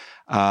performance.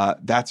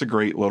 That's a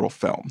great little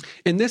film.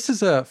 And this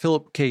is a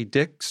Philip K.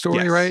 Dick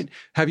story, Yes. right?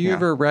 Have you Yeah.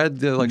 ever read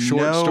the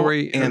short No,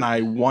 story? And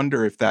I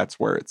wonder if that's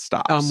where it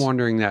stops. I'm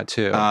wondering that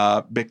too.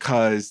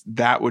 Because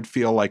that would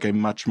feel like a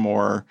much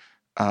more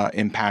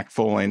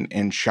impactful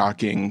and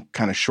shocking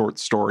kind of short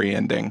story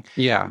ending.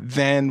 Yeah.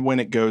 Then when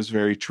it goes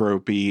very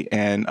tropey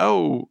and,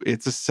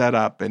 it's a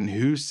setup and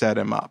who set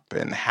him up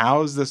and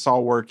how's this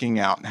all working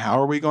out and how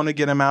are we going to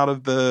get him out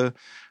of the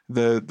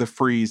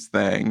freeze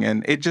thing?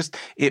 And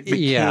it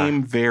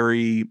became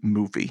very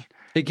movie.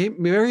 It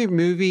became very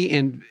movie,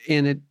 and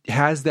it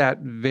has that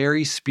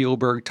very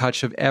Spielberg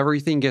touch of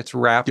everything gets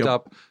wrapped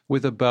up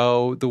with a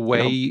bow the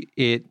way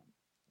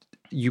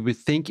you would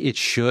think it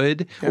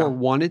should or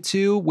wanted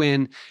to,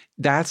 when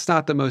that's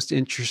not the most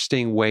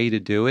interesting way to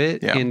do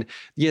it. Yeah. And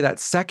that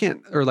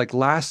second or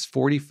last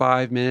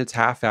 45 minutes,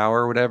 half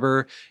hour,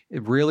 whatever,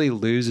 it really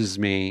loses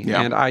me.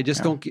 Yeah. And I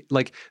just don't get,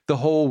 the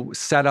whole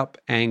setup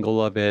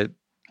angle of it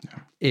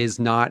is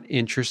not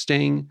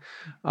interesting.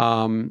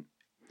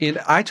 And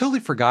I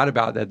totally forgot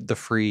about the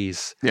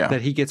freeze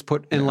that he gets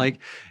put in, and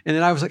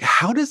then I was like,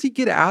 how does he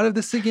get out of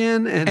this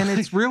again? And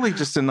it's really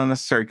just an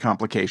unnecessary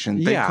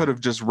complication. They could have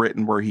just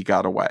written where he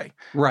got away.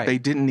 Right. They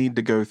didn't need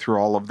to go through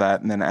all of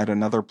that and then add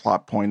another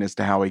plot point as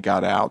to how he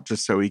got out,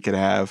 just so he could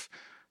have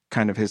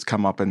kind of his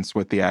comeuppance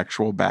with the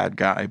actual bad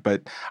guy.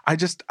 But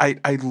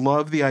I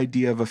love the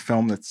idea of a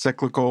film that's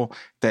cyclical,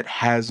 that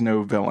has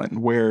no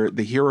villain, where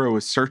the hero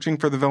is searching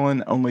for the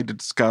villain only to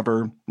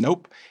discover,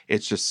 nope,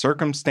 it's just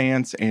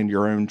circumstance and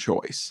your own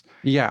choice.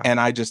 Yeah. And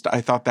I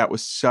thought that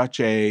was such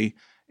a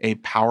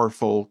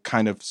powerful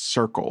kind of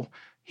circle.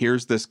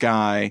 Here's this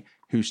guy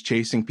who's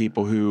chasing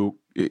people who,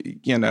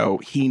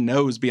 he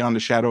knows beyond a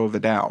shadow of a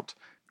doubt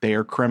they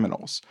are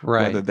criminals.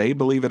 Right. Whether they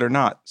believe it or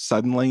not,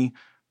 suddenly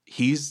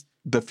he's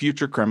the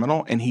future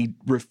criminal and he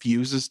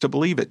refuses to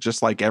believe it,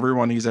 just like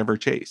everyone he's ever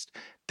chased.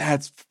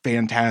 That's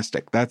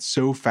fantastic. That's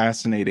so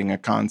fascinating a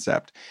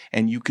concept.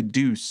 And you could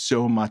do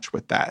so much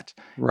with that.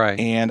 Right.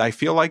 And I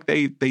feel like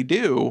they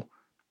do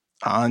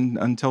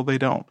until they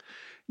don't.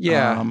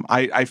 Yeah.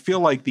 I feel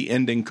like the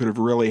ending could have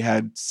really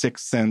had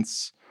Sixth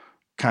Sense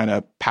kind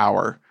of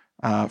power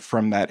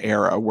from that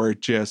era, where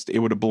it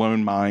would have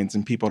blown minds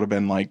and people would have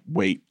been like,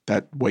 wait,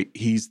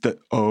 he's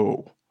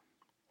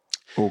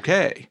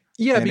okay.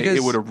 Yeah, and because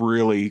it would have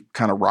really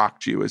kind of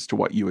rocked you as to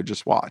what you had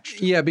just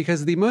watched. Yeah,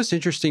 because the most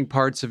interesting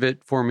parts of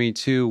it for me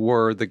too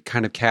were the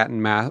kind of cat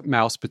and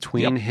mouse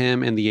between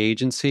him and the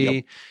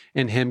agency,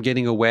 and him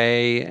getting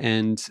away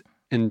and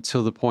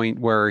until the point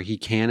where he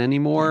can't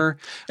anymore.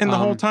 And the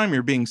whole time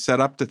you're being set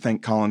up to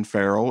think Colin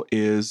Farrell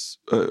is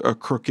a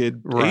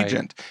crooked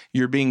agent.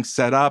 You're being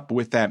set up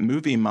with that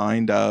movie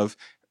mind of,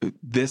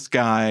 this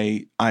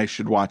guy I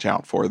should watch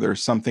out for.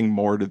 There's something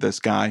more to this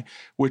guy,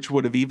 which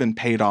would have even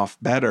paid off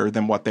better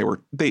than what they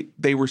were.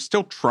 They were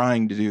still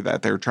trying to do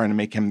that. They were trying to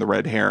make him the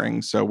red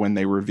herring. So when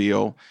they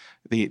reveal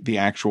the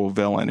actual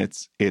villain,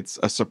 it's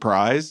a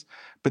surprise.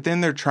 But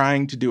then they're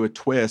trying to do a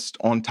twist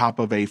on top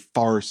of a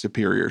far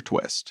superior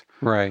twist.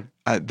 Right.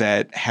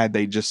 That had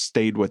they just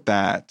stayed with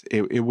that,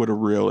 it would have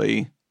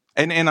really.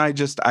 And I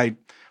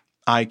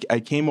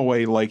came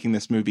away liking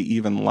this movie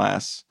even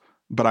less.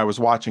 But I was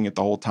watching it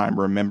the whole time,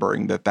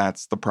 remembering that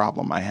that's the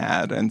problem I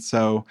had. And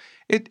so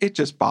it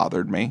just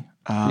bothered me.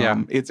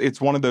 It's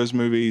one of those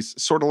movies,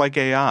 sort of like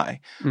AI,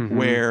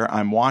 where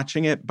I'm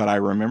watching it, but I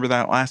remember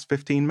that last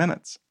 15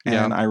 minutes.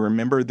 And I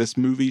remember this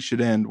movie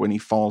should end when he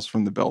falls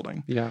from the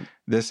building. Yeah.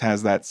 This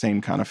has that same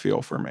kind of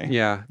feel for me.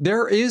 Yeah.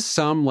 There is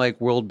some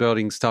world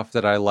building stuff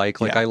that I like.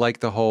 I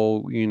like the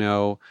whole,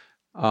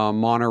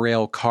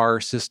 monorail car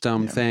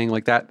system thing,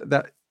 like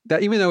that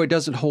even though it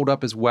doesn't hold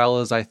up as well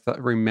as I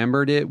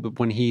remembered it,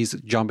 when he's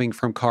jumping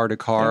from car to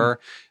car,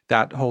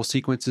 that whole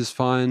sequence is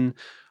fun.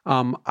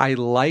 I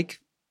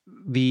like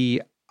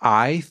the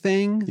eye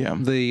thing,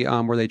 the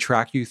where they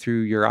track you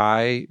through your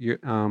eye,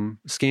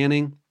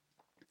 scanning.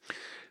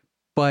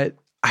 But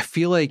I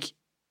feel like,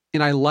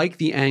 and I like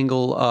the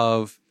angle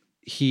of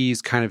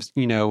he's kind of,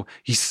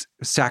 he's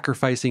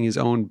sacrificing his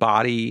own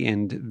body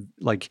and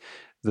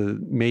the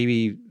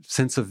maybe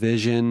sense of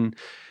vision,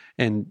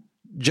 and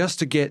just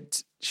to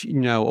get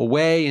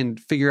away and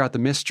figure out the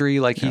mystery.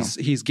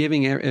 He's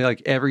giving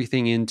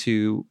everything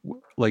into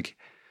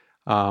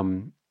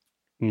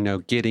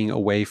getting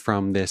away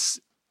from this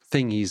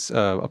thing he's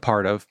a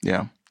part of.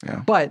 Yeah.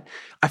 Yeah. But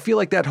I feel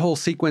like that whole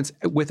sequence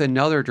with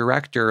another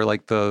director,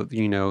 like the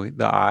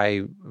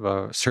eye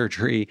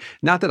surgery,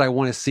 not that I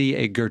want to see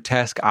a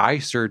grotesque eye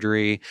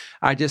surgery.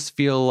 I just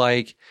feel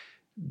like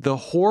the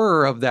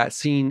horror of that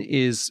scene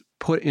is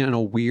put in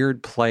a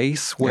weird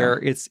place where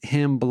it's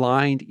him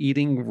blind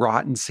eating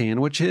rotten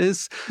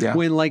sandwiches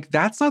when like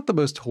that's not the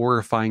most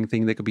horrifying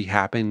thing that could be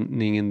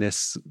happening in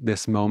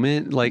this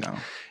moment. Like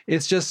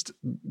it's just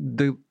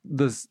the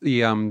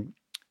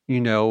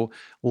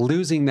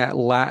losing that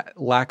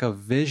lack of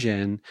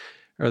vision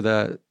or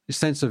the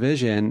sense of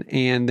vision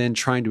and then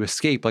trying to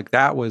escape. Like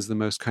that was the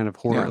most kind of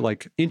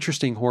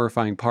interesting,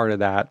 horrifying part of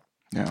that.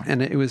 Yeah.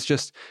 And it was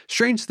just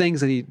strange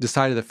things that he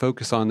decided to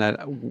focus on that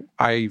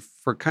I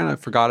kind of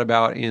forgot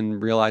about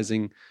in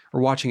realizing or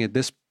watching at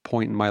this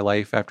point in my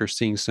life after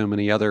seeing so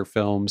many other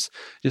films,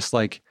 just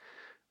like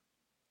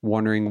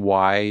wondering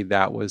why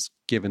that was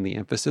given the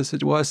emphasis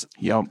it was.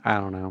 Yep. I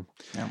don't know.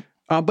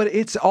 Yep. But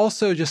it's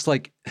also just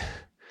like,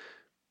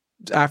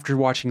 after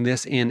watching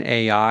this in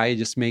AI,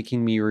 just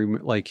making me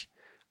like,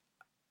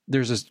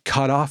 there's a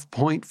cutoff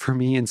point for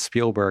me in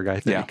Spielberg, I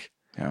think.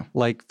 Yeah.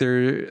 Like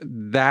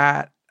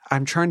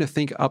I'm trying to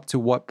think up to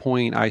what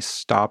point I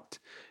stopped,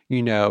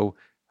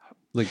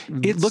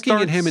 looking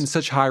at him in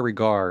such high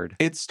regard.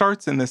 It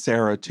starts in this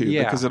era too,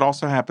 because it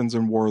also happens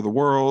in War of the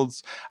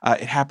Worlds.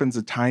 It happens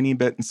a tiny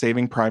bit in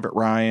Saving Private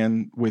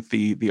Ryan with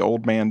the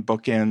old man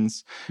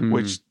bookends,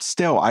 which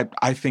still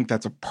I think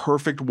that's a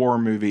perfect war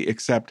movie,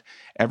 except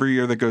every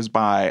year that goes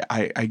by,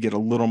 I get a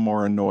little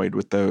more annoyed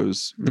with the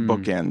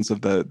bookends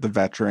of the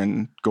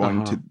veteran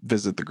going to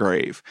visit the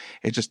grave.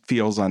 It just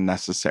feels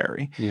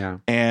unnecessary. Yeah.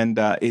 And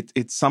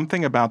it's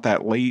something about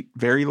that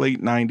very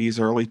late 90s,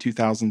 early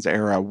 2000s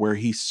era where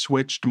he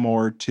switched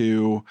more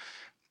to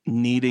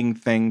needing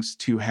things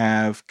to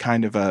have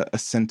kind of a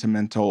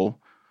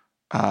sentimental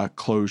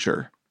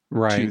closure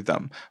to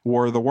them.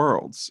 War of the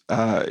Worlds,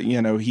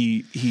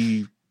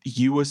 you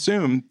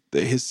assume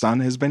that his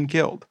son has been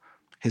killed.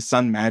 His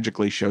son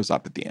magically shows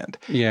up at the end.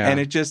 Yeah. And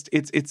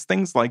it's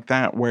things like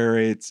that where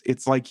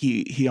it's like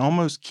he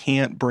almost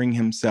can't bring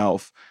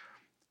himself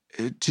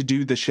to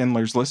do the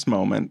Schindler's List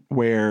moment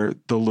where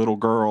the little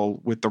girl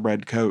with the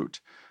red coat.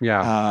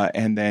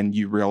 And then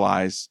you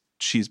realize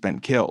she's been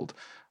killed.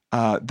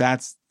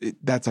 That's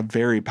a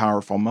very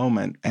powerful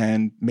moment.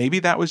 And maybe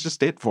that was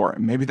just it for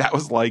him. Maybe that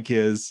was like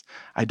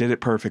I did it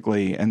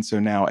perfectly. And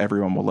so now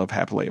everyone will live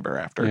happily ever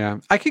after. Yeah.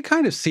 I could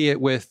kind of see it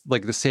with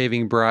like the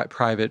Saving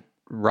Private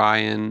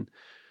Ryan,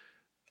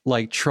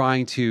 like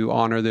trying to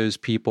honor those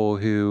people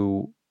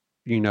who,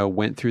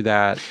 went through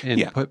that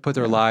and put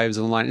their lives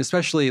on the line,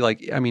 especially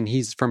like, I mean,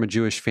 he's from a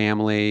Jewish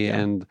family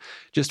and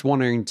just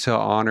wanting to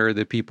honor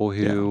the people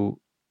who,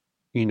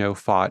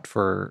 fought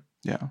for.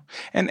 Yeah.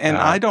 And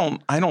I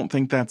don't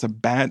think that's a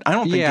bad, I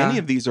don't think any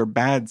of these are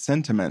bad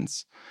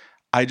sentiments.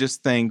 I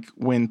just think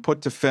when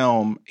put to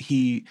film,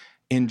 he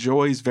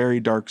enjoys very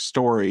dark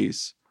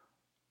stories,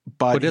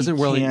 but doesn't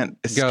he really can't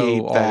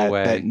escape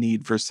that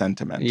need for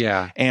sentiment.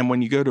 Yeah. And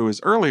when you go to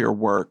his earlier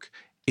work,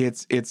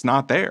 it's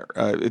not there.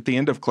 At the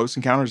end of Close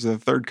Encounters of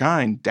the Third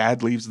Kind,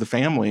 Dad leaves the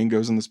family and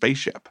goes in the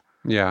spaceship.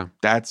 Yeah.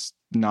 That's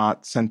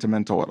not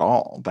sentimental at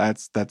all.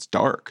 That's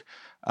dark.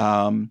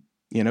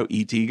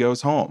 E.T.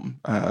 goes home.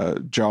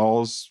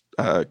 Jaws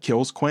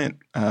kills Quint,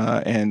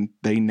 and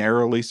they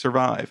narrowly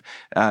survive.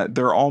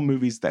 They're all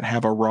movies that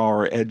have a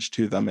rawer edge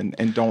to them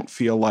and don't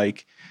feel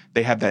like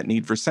they have that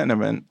need for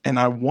sentiment. And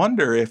I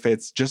wonder if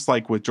it's just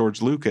like with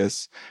George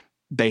Lucas,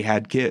 they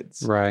had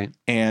kids. Right.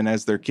 And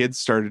as their kids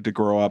started to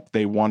grow up,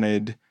 they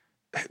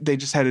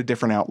just had a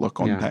different outlook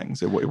on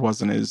things. It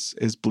wasn't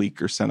as bleak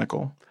or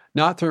cynical.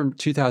 Not from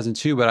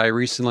 2002, but I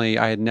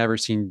had never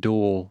seen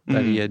Duel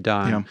that he had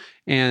done. Yeah.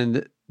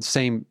 And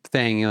same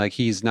thing, like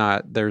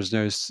there's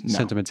no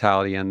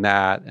sentimentality in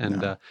that.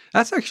 And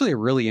that's actually a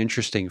really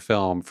interesting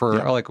film for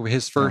like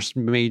his first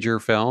major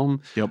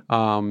film. Yep.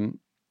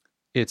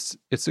 It's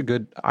a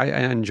good, I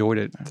enjoyed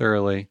it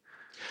thoroughly.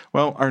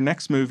 Well, our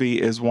next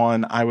movie is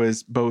one I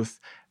was both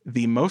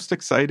the most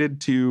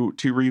excited to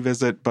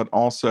revisit, but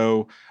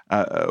also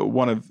I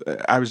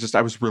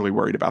was really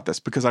worried about this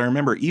because I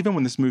remember even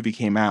when this movie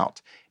came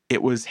out,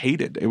 it was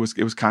hated. It was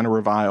kind of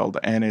reviled,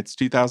 and it's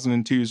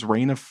 2002's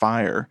Reign of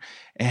Fire.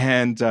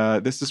 And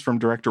this is from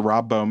director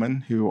Rob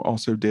Bowman, who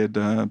also did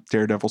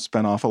Daredevil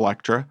spinoff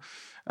Elektra.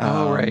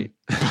 Right.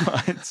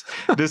 But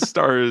this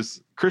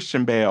stars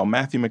Christian Bale,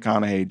 Matthew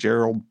McConaughey,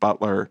 Gerald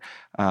Butler,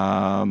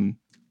 and,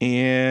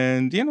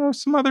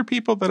 some other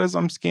people that as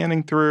I'm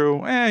scanning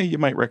through, you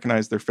might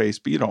recognize their face,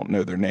 but you don't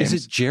know their names.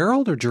 Is it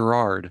Gerald or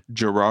Gerard?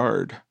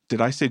 Gerard. Did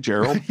I say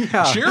Gerald?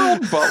 Yeah.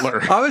 Gerald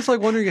Butler. I was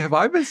like wondering, have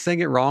I been saying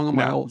it wrong in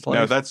my old life?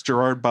 No, that's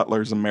Gerard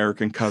Butler's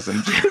American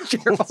cousin.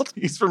 Gerald.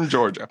 He's from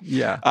Georgia.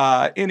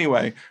 Yeah.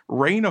 Anyway,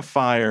 Reign of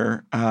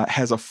Fire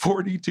has a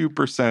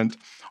 42%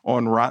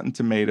 on Rotten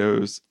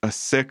Tomatoes, a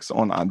 6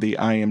 on the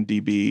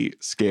IMDb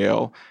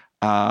scale.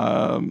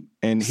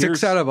 And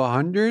 6 out of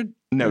 100?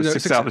 No,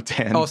 6 out of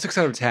 10. Oh, 6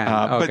 out of 10.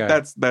 Okay.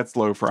 But that's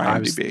low for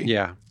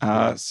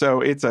IMDb.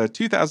 So it's a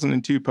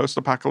 2002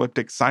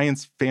 post-apocalyptic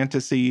science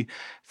fantasy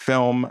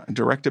film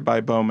directed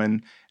by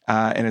Bowman.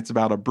 And it's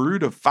about a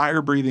brood of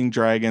fire-breathing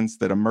dragons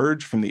that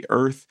emerge from the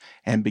earth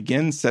and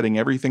begin setting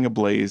everything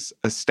ablaze,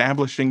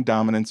 establishing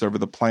dominance over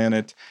the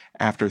planet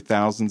after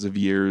thousands of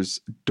years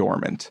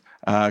dormant.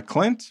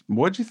 Clint,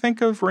 what'd you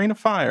think of Reign of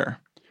Fire?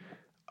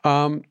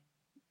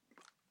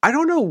 I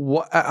don't know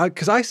what,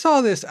 because I saw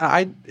this.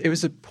 It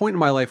was a point in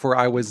my life where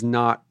I was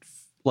not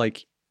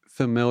like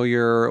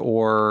familiar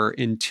or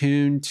in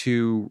tune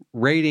to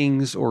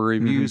ratings or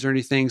reviews or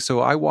anything.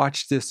 So I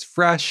watched this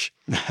fresh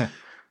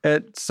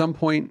at some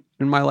point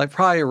in my life,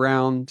 probably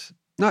around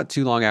not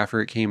too long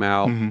after it came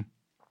out,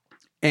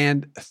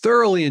 and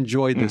thoroughly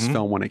enjoyed this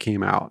film when it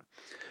came out.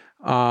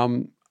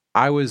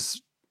 I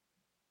was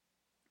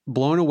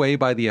blown away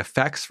by the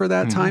effects for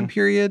that time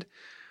period.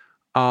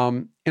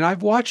 And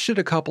I've watched it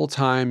a couple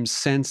times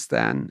since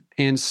then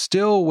and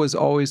still was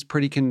always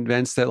pretty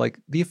convinced that like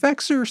the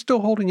effects are still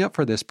holding up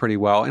for this pretty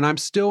well. And I'm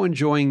still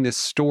enjoying this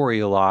story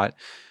a lot.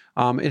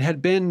 It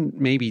had been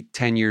maybe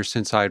 10 years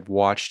since I'd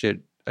watched it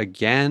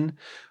again.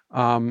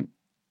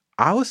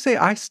 I would say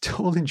I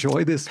still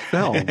enjoy this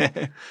film.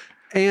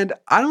 And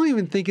I don't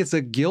even think it's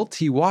a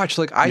guilty watch.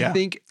 Like, I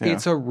think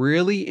it's a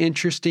really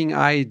interesting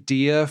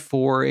idea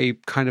for a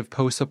kind of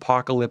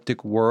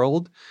post-apocalyptic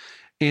world.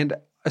 And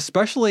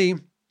especially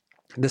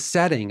the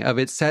setting of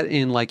it set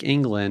in like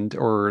England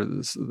or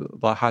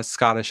the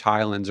Scottish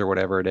Highlands or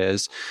whatever it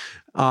is.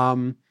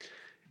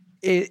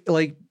 It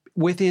like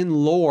within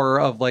lore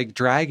of like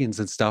dragons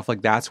and stuff,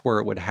 like that's where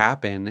it would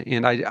happen.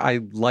 And I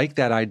like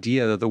that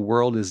idea that the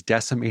world is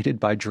decimated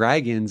by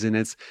dragons and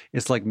it's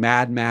like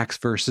Mad Max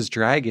versus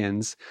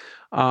dragons.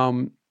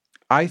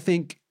 I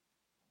think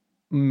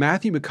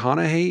Matthew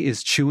McConaughey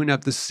is chewing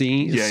up the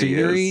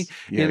scenery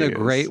in a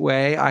great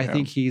way. I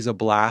think he's a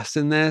blast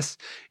in this.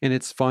 And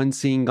it's fun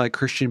seeing like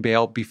Christian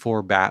Bale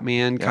before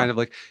Batman, kind of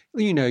like,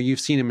 you know, you've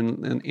seen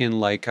him in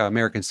like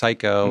American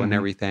Psycho and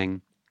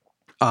everything.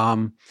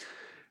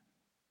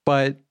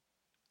 But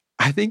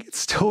I think it's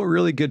still a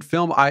really good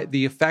film.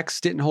 The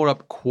effects didn't hold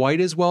up quite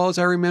as well as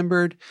I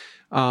remembered.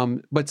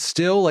 But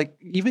still, like,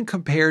 even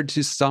compared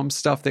to some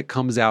stuff that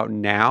comes out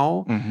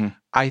now,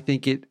 I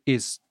think it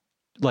is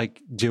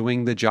like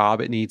doing the job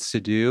it needs to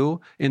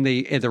do. And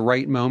at the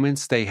right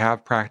moments, they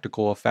have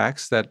practical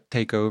effects that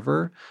take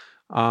over.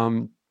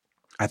 I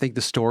think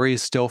the story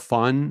is still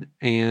fun,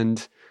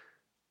 and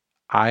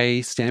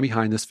I stand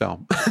behind this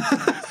film.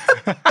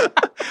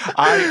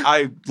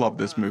 I love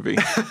this movie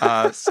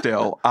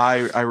still.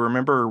 I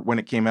remember when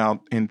it came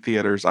out in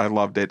theaters, I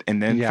loved it,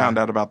 and then found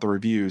out about the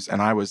reviews,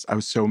 and I was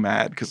so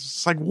mad because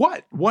it's like,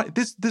 what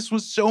this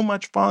was so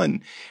much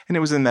fun. And it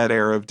was in that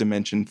era of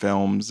Dimension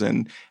films,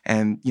 and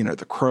you know,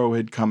 The Crow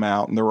had come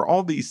out, and there were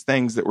all these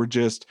things that were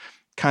just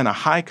kind of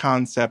high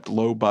concept,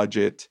 low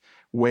budget,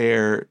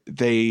 where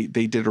they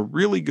did a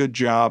really good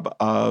job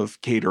of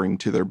catering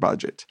to their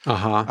budget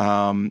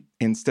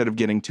instead of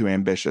getting too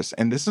ambitious.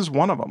 And this is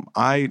one of them.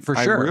 I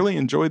really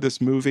enjoy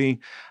this movie.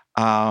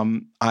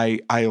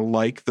 I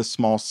like the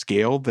small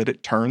scale that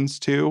it turns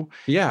to.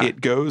 Yeah. It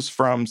goes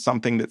from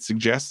something that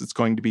suggests it's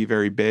going to be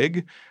very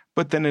big,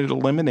 but then it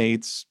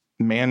eliminates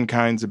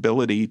mankind's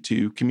ability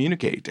to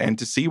communicate and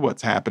to see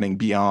what's happening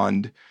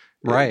beyond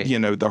you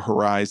know, the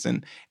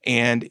horizon.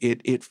 And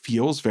it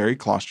feels very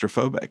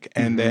claustrophobic.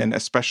 And then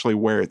especially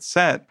where it's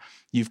set,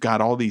 you've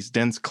got all these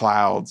dense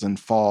clouds and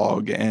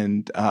fog,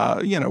 and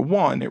you know,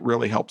 one, it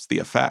really helps the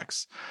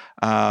effects,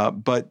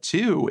 but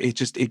two,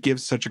 it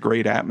gives such a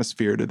great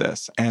atmosphere to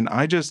this. And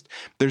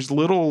there's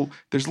little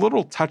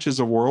touches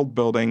of world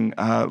building,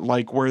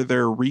 like where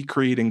they're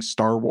recreating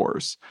Star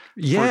Wars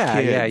for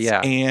kids,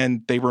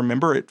 and they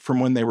remember it from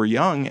when they were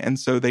young, and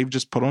so they've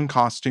just put on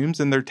costumes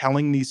and they're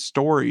telling these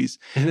stories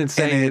and then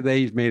saying that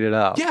they've made it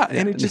up.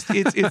 And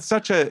it's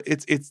such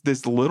it's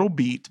this little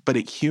beat, but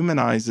it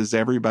humanizes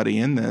everybody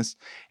in this.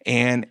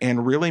 And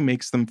really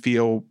makes them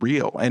feel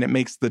real, and it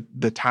makes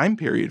the time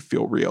period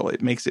feel real.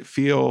 It makes it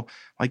feel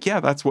like,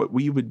 that's what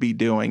we would be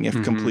doing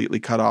if completely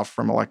cut off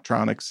from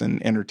electronics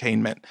and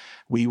entertainment.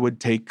 We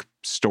would take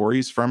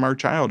stories from our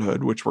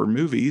childhood, which were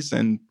movies,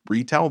 and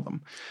retell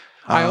them.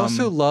 I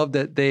also love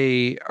that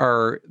they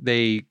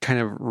kind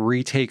of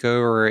retake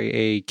over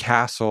a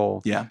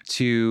castle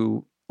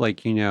to,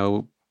 like, you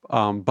know,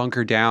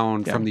 bunker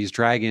down from these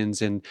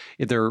dragons, and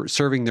they're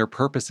serving their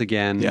purpose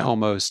again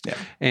almost.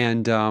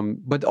 And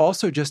but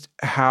also just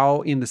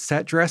how in the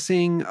set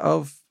dressing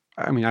of,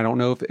 I mean, I don't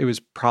know if it was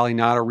probably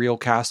not a real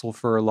castle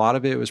for a lot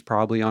of it. It was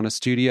probably on a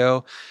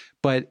studio,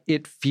 but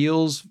it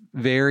feels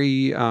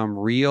very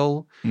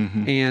real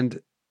and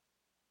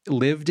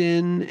lived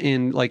in,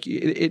 and like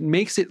it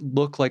makes it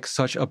look like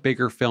such a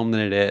bigger film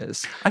than it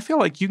is. I feel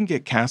like you can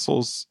get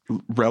castles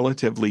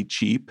relatively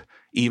cheap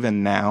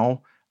even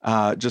now.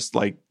 Just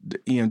like,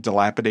 you know,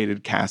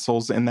 dilapidated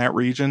castles in that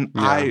region.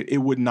 It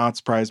would not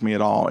surprise me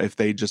at all if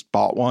they just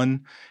bought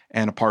one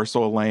and a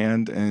parcel of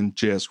land and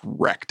just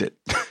wrecked it.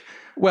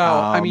 Well,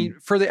 I mean,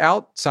 for the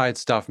outside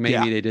stuff,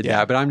 maybe they did yeah.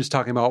 that, but I'm just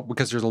talking about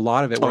because there's a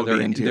lot of it where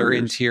the they're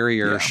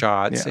interior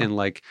shots yeah. and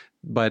like,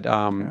 but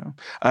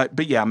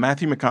yeah,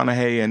 Matthew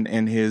McConaughey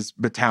and his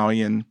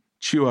battalion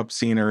chew up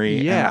scenery.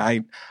 Yeah.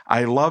 And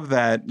I love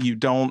that you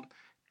don't.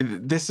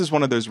 This is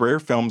one of those rare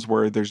films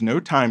where there's no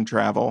time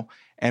travel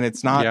and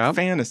it's not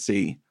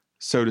fantasy,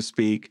 so to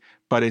speak,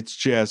 but it's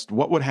just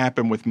what would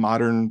happen with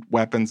modern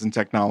weapons and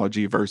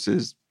technology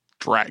versus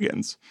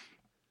dragons.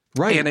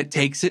 Right. And it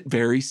takes it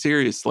very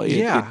seriously.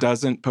 Yeah. It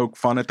doesn't poke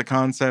fun at the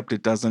concept.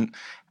 It doesn't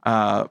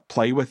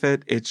play with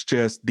it. It's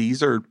just,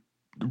 these are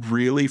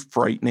really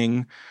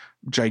frightening,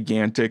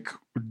 gigantic,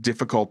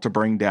 difficult to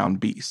bring down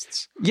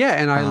beasts. Yeah.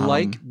 And I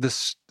like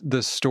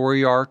the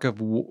story arc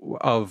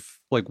of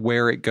like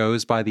where it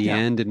goes by the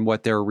end and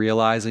what they're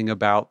realizing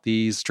about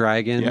these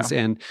dragons.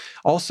 And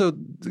also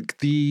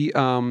the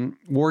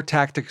war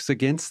tactics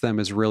against them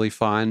is really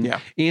fun. Yeah.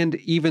 And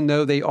even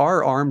though they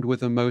are armed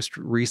with the most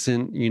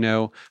recent,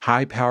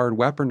 high powered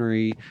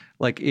weaponry,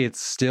 like it's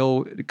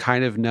still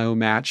kind of no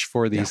match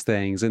for these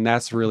things. And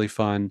that's really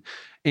fun.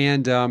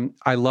 And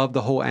I love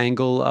the whole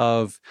angle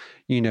of,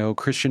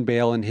 Christian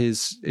Bale and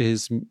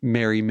his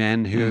merry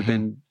men who have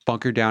been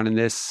bunkered down in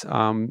this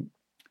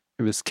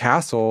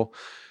castle.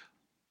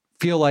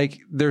 Feel like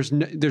there's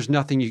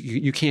nothing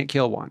you can't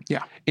kill one.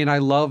 Yeah. And I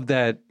love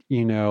that,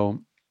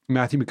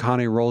 Matthew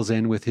McConaughey rolls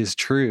in with his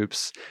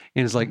troops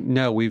and is like,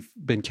 no, we've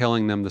been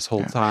killing them this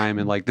whole time.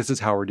 And like, this is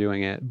how we're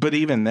doing it. But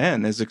even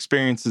then, as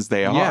experienced as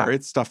they are,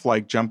 it's stuff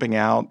like jumping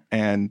out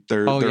and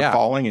they're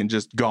falling and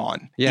just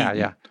gone. Yeah. Eaten.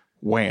 Yeah.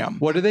 Wham.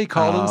 What do they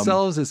call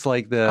themselves? It's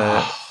like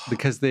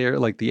because they're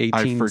like the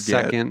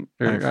 18-second.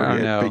 I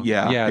don't know.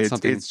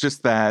 But it's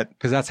just that.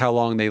 Because that's how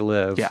long they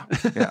live. Yeah.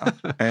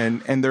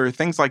 And there are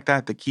things like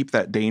that keep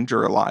that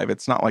danger alive.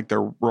 It's not like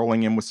they're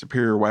rolling in with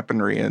superior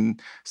weaponry and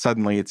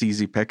suddenly it's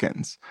easy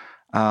pickings.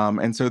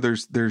 And so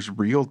there's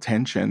real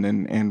tension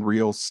and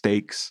real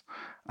stakes,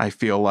 I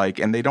feel like.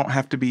 And they don't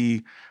have to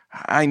be,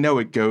 I know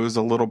it goes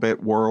a little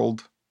bit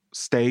world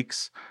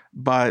stakes,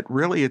 but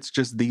really it's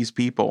just these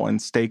people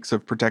and stakes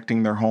of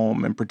protecting their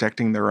home and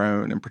protecting their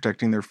own and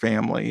protecting their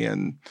family.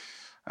 And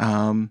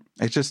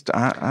it's just,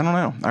 I don't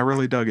know. I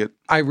really dug it.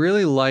 I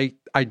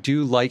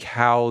do like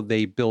how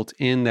they built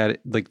in that,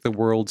 like the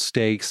world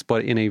stakes,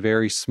 but in a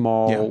very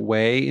small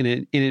way.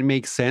 And it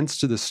makes sense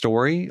to the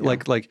story. Yeah.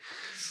 Like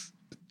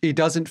it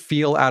doesn't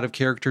feel out of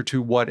character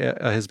to what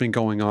has been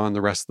going on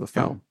the rest of the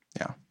film.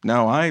 Yeah.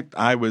 No, I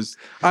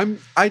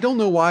don't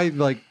know why,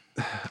 like,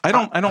 I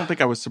don't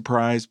think I was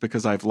surprised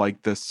because I've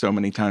liked this so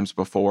many times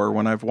before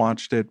when I've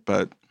watched it,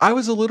 but I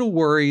was a little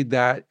worried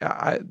that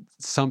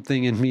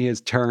something in me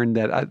has turned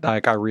that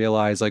I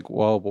realized like,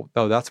 well,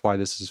 that's why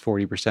this is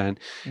 40%.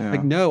 Yeah.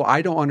 Like, no,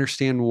 I don't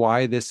understand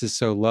why this is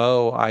so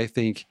low. I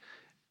think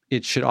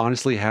it should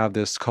honestly have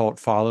this cult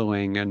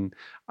following, and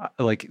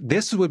like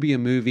this would be a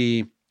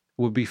movie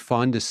would be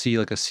fun to see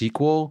like a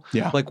sequel,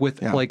 like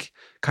with like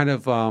kind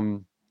of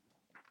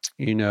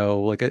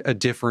like a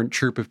different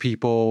troop of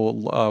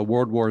people,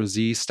 World War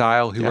Z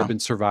style, who have been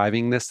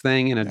surviving this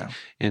thing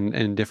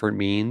in different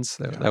means.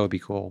 That would be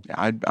cool.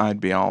 Yeah, I'd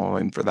be all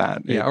in for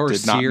that. Yeah, it or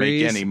did not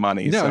make any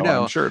money, so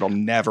I'm sure it'll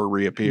never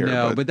reappear.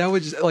 No, but that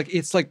would just like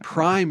it's like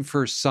prime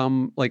for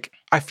some. Like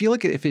I feel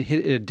like if it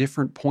hit at a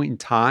different point in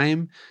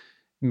time,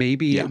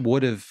 maybe it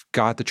would have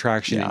got the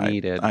traction it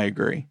needed. I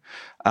agree.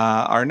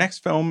 Our next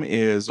film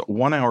is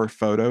 1 Hour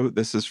Photo.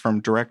 This is from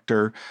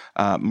director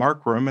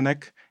Mark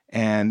Romanek.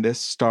 And this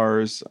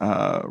stars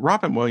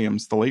Robin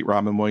Williams, the late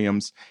Robin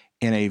Williams,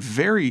 in a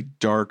very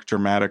dark,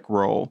 dramatic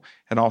role.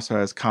 It also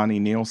has Connie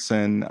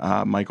Nielsen,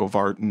 Michael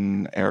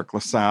Vartan, Eric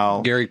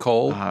LaSalle, Gary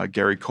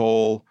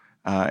Cole,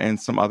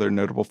 and some other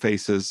notable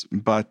faces.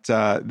 But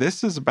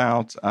this is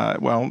about,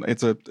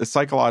 it's a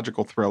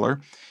psychological thriller.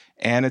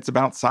 And it's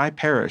about Cy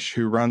Parrish,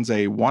 who runs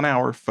a 1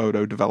 hour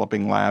photo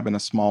developing lab in a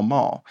small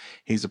mall.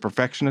 He's a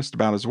perfectionist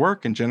about his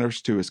work and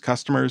generous to his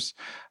customers,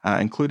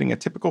 including a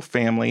typical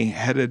family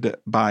headed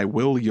by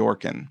Will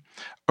Yorkin.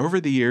 Over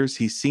the years,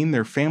 he's seen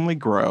their family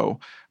grow,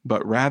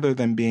 but rather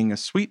than being a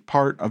sweet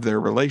part of their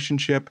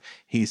relationship,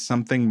 he's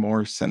something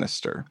more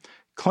sinister.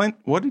 Clint,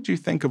 what did you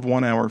think of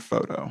 1 Hour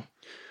Photo?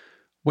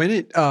 When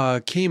it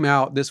came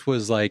out, this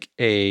was like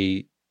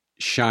a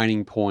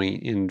shining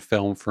point in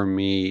film for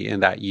me in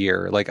that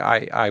year. Like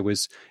I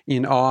was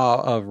in awe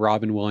of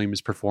Robin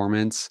Williams'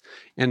 performance.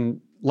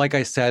 And like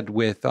I said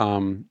with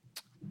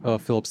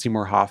Philip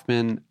Seymour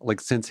Hoffman,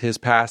 like since his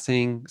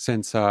passing,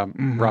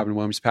 Robin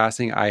Williams'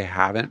 passing, I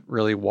haven't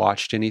really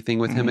watched anything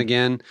with him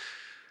again.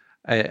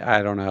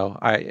 I don't know.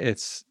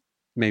 It's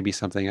maybe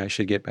something I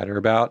should get better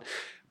about.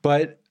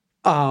 But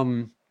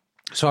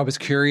so I was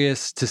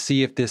curious to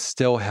see if this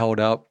still held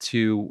up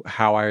to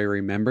how I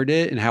remembered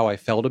it and how I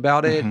felt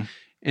about it.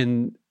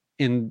 And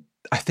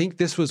I think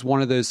this was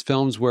one of those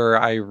films where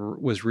I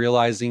was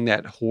realizing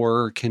that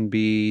horror can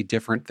be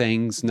different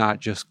things,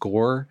 not just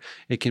gore.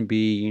 It can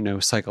be,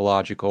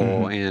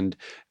 psychological and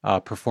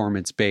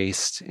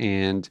performance-based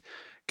and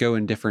go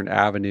in different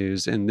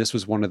avenues. And this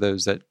was one of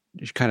those that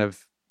kind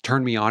of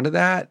turned me onto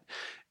that.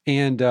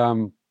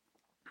 And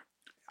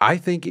I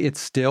think it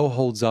still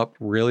holds up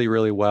really,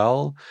 really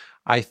well.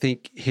 I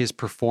think his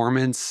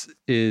performance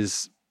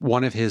is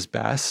one of his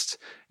best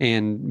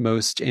and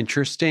most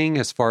interesting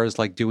as far as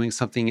like doing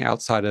something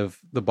outside of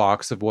the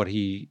box of what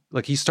he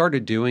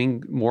started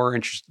doing more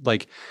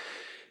like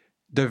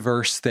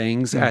diverse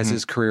things as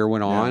his career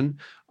went on.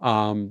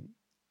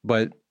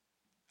 But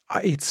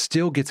it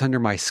still gets under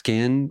my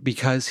skin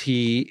because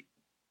he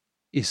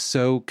is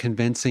so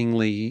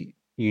convincingly,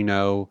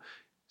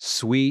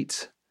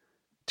 sweet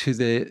to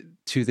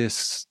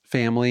this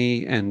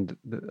family and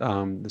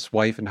this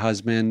wife and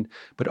husband,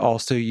 but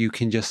also you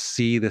can just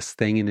see this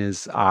thing in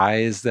his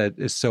eyes that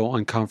is so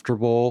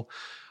uncomfortable,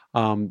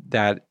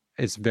 that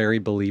it's very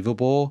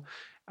believable.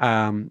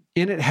 And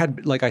it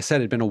had, like I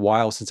said, it'd been a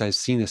while since I've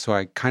seen this, so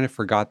I kind of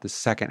forgot the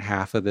second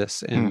half of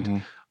this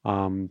and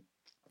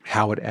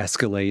how it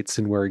escalates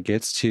and where it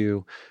gets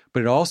to.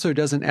 But it also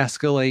doesn't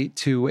escalate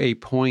to a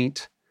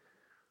point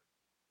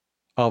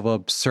of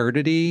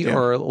absurdity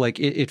or like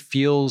it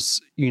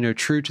feels,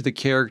 true to the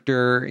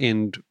character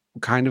and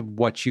kind of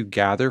what you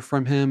gather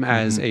from him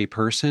as a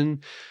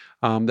person,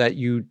 that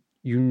you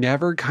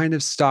never kind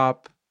of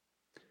stop,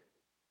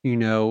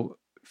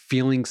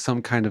 feeling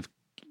some kind of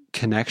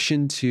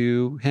connection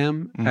to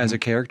him as a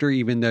character,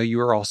 even though you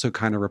are also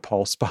kind of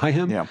repulsed by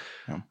him.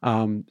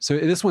 So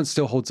this one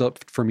still holds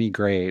up for me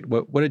great.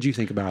 What did you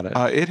think about it?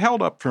 It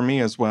held up for me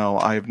as well.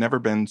 I've never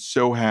been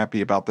so happy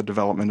about the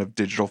development of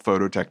digital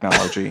photo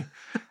technology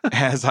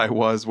as I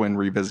was when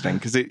revisiting,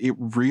 because it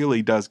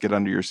really does get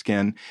under your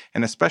skin.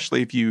 And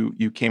especially if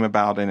you came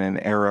about in an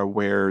era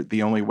where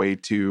the only way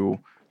to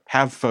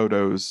have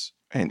photos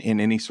and in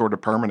any sort of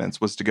permanence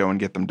was to go and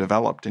get them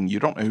developed, and you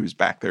don't know who's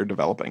back there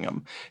developing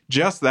them.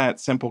 Just that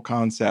simple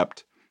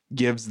concept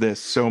gives this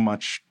so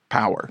much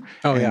power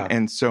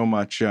and so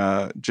much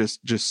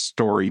just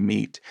story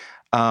meat.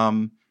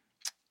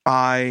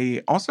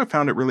 I also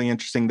found it really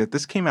interesting that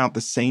this came out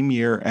the same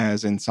year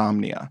as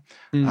Insomnia,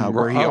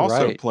 where he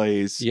also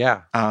plays,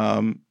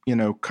 kind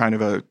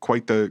of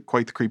quite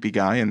the creepy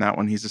guy. In that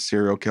one, he's a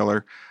serial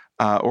killer,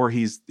 or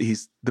he's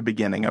the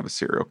beginning of a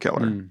serial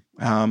killer.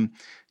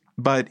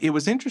 But it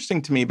was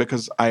interesting to me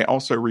because I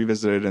also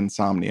revisited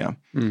Insomnia,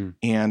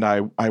 and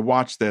I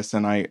watched this,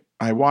 and I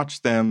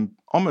watched them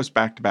almost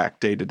back to back,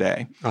 day to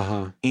day.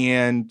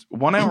 And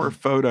 1 Hour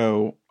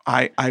Photo,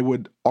 I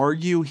would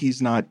argue he's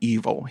not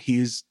evil.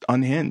 He's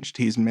unhinged.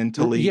 He's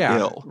mentally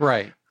ill.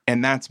 Right.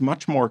 And that's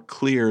much more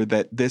clear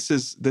that this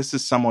is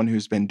someone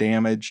who's been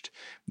damaged.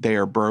 They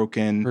are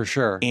broken. For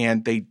sure.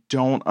 And they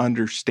don't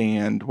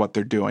understand what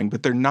they're doing,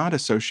 but they're not a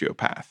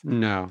sociopath.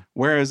 No.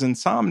 Whereas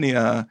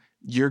Insomnia,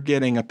 you're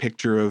getting a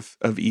picture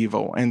of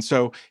evil. And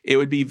so it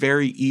would be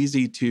very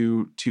easy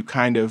to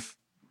kind of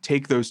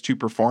take those two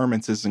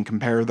performances and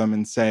compare them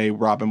and say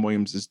Robin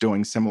Williams is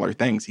doing similar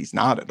things. He's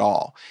not at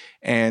all.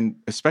 And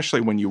especially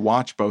when you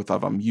watch both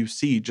of them, you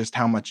see just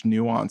how much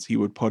nuance he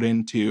would put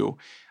into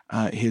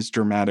his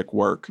dramatic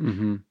work.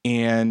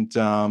 And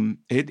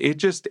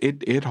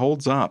it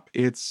holds up.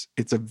 It's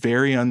a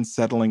very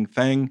unsettling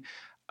thing.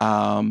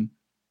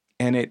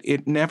 And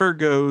it never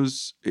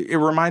goes. It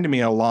reminded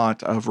me a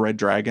lot of Red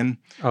Dragon,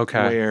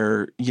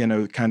 where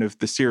kind of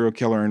the serial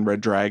killer in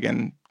Red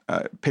Dragon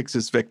picks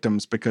his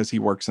victims because he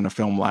works in a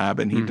film lab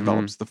and he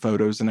develops the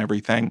photos and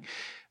everything.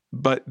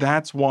 But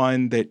that's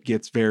one that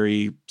gets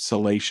very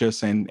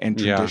salacious and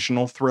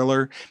traditional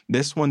thriller.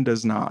 This one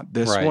does not.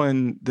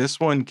 This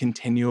one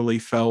continually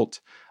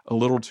felt a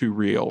little too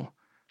real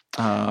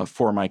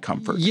for my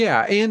comfort.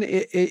 Yeah. And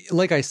it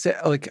like I said,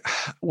 like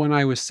when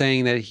I was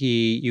saying that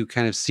you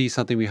kind of see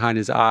something behind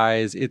his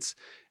eyes, it's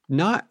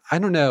not, I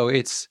don't know,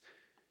 it's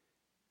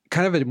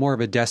kind of more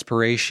of a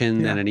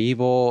desperation than an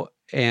evil.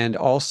 And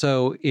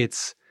also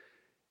it's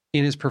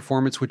in his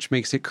performance, which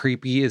makes it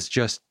creepy, is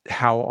just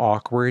how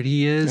awkward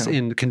he is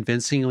and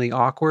convincingly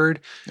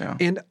awkward.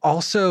 And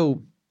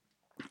also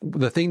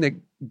the thing that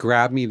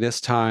grabbed me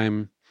this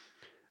time,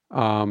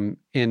 and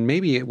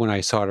maybe when I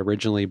saw it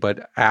originally,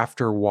 but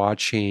after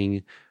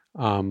watching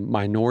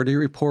Minority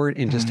Report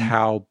and just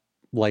how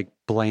like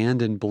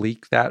bland and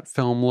bleak that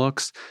film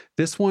looks,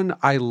 this one,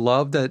 I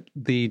love that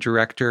the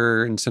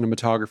director and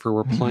cinematographer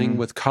were playing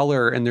with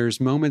color, and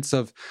there's moments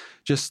of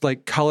just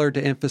like color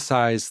to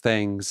emphasize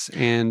things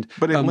and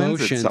but it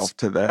emotions. lends itself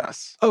to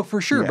this. Oh,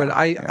 for sure. But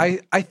I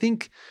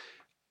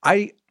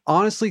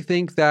honestly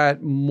think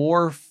that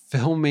more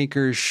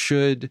filmmakers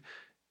should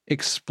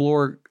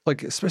explore,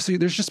 like, especially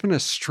there's just been a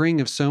string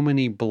of so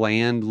many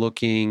bland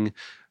looking,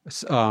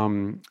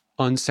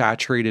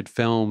 unsaturated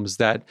films,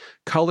 that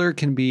color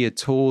can be a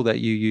tool that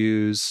you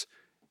use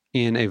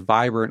in a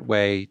vibrant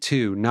way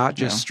too, not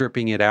just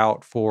stripping it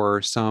out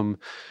for some,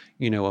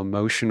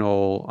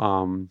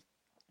 emotional,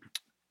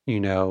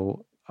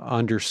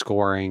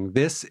 underscoring.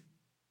 This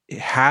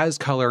has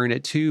color in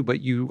it too,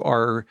 but you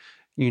are,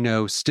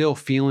 still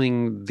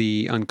feeling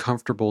the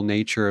uncomfortable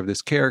nature of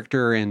this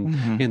character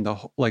and in the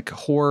like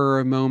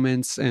horror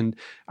moments. And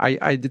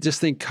I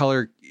just think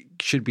color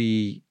should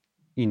be,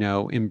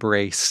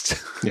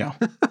 embraced. Yeah.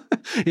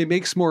 It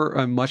makes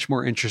a much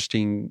more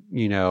interesting,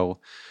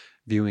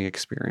 viewing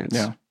experience.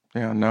 Yeah.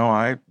 Yeah, no,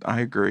 I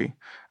agree.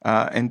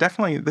 And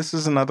definitely this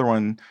is another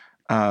one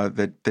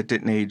that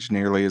didn't age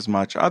nearly as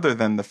much, other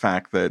than the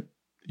fact that,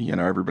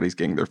 everybody's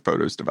getting their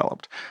photos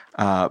developed.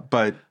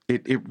 But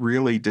it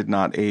really did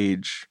not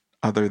age,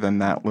 other than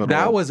that little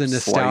That was a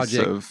slice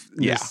nostalgic of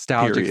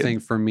nostalgic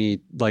thing for me.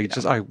 Like,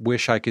 just I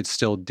wish I could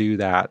still do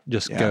that.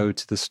 Just go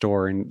to the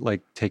store and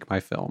like take my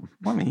film.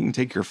 Well, I mean, you can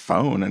take your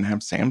phone and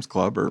have Sam's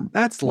Club or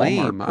That's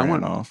Walmart lame.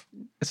 print off.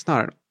 It's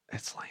not.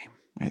 It's lame.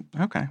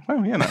 Okay.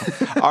 Well,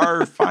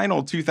 our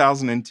final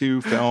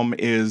 2002 film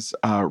is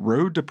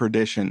Road to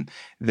Perdition.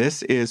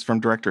 This is from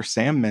director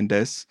Sam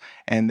Mendes,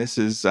 and this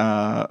is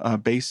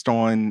based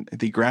on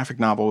the graphic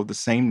novel of the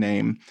same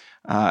name.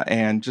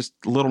 And just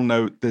a little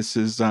note, this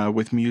is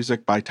with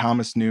music by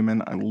Thomas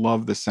Newman. I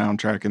love the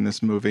soundtrack in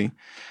this movie.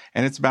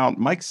 And it's about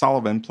Mike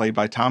Sullivan, played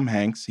by Tom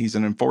Hanks. He's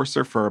an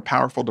enforcer for a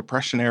powerful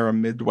Depression-era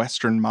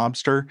Midwestern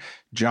mobster,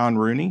 John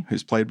Rooney,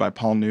 who's played by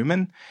Paul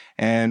Newman.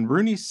 And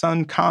Rooney's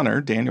son, Connor,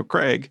 Daniel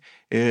Craig,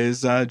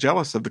 is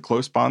jealous of the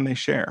close bond they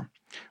share.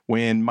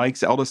 When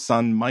Mike's eldest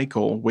son,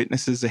 Michael,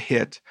 witnesses a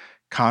hit,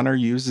 Connor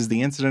uses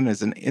the incident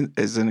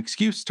as an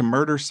excuse to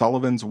murder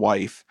Sullivan's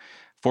wife.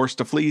 Forced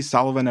to flee,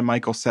 Sullivan and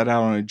Michael set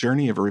out on a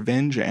journey of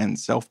revenge and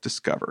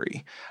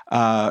self-discovery.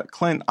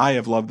 Clint, I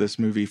have loved this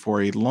movie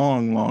for a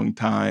long, long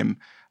time.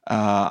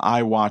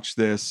 I watch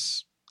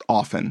this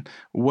often.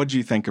 What do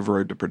you think of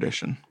Road to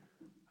Perdition?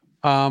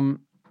 When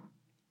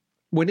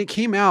it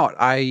came out,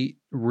 I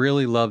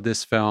really loved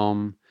this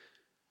film,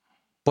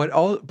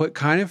 but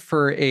kind of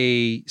for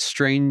a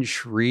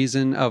strange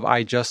reason of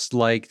I just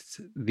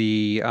liked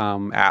the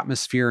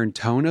atmosphere and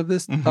tone of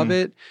this of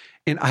it.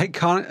 And I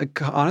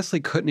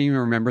honestly couldn't even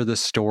remember the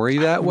story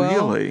that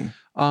well. Really?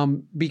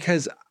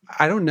 Because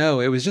I don't know.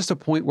 It was just a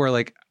point where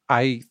like,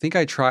 I think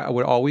I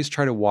would always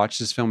try to watch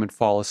this film and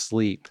fall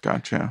asleep.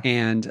 Gotcha.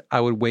 And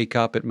I would wake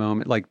up at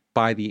like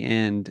by the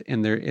end,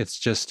 and it's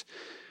just,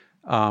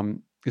 as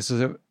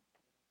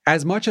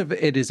much of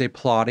it is a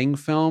plotting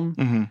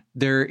film,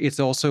 it's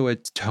also a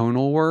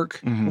tonal work.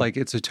 Like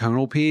it's a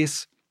tonal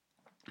piece.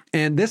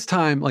 And this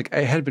time, like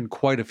it had been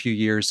quite a few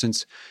years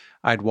since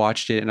I'd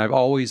watched it, and I've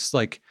always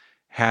like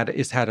I've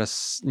had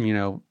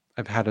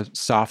a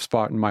soft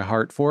spot in my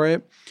heart for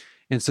it.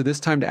 And so this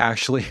time to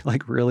actually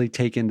like really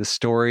take in the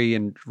story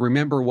and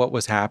remember what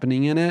was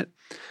happening in it.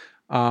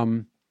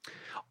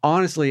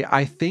 Honestly,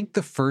 I think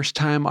the first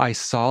time I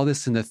saw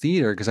this in the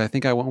theater, because I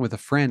think I went with a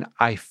friend,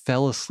 I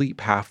fell asleep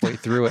halfway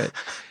through it.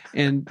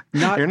 And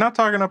you're not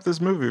talking up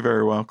this movie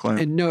very well, Clint.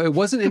 And no, it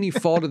wasn't any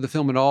fault of the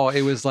film at all.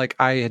 It was like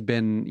I had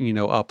been,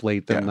 up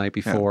late the night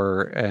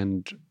before,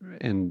 and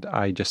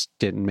I just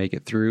didn't make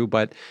it through.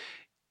 But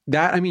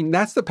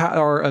that's the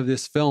power of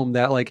this film,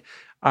 that like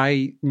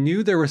I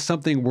knew there was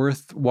something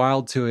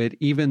worthwhile to it,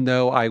 even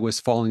though I was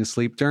falling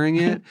asleep during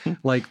it.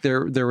 Like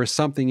there was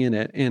something in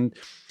it, and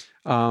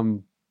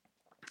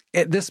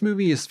this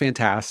movie is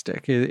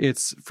fantastic.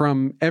 It's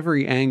from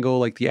every angle,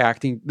 like the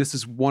acting. This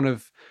is one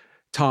of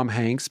Tom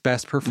Hanks'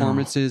 best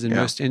performances and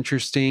most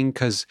interesting,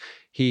 because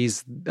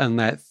he's on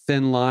that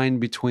thin line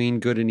between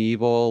good and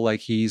evil.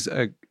 Like he's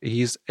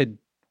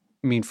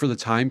for the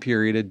time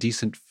period, a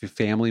decent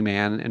family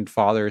man and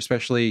father,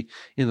 especially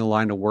in the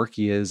line of work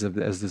he is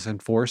as this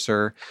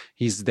enforcer.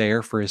 He's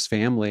there for his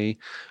family.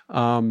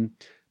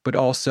 But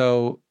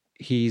also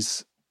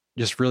he's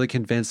just really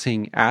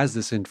convincing as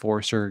this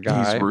enforcer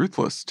guy. He's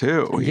ruthless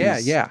too.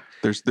 Yeah.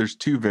 There's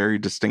two very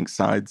distinct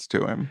sides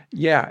to him.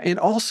 Yeah. And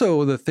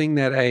also the thing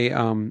that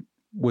I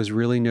was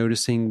really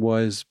noticing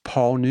was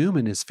Paul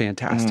Newman is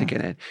fantastic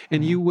in it.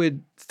 And you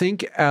would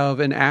think of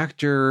an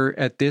actor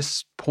at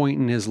this point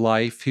in his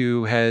life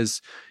who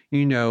has,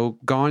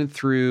 gone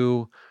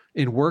through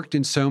and worked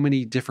in so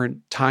many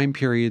different time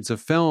periods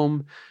of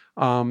film,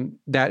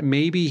 that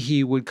maybe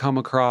he would come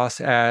across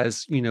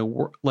as,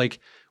 like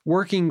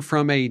working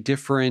from a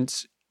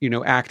different,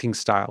 acting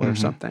style or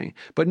something.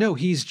 But no,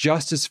 he's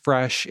just as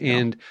fresh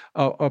and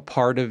a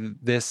part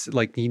of this.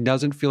 Like he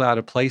doesn't feel out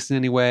of place in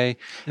any way.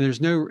 And there's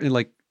no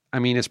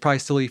it's probably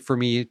silly for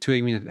me to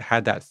even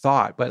had that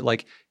thought, but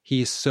like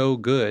he's so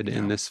good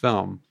in this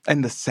film.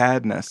 And the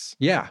sadness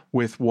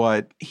with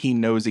what he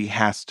knows he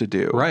has to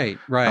do. Right.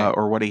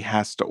 Or what he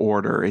has to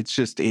order. It's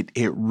just,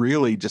 it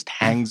really just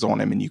hangs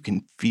on him, and you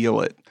can feel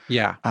it.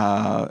 Yeah.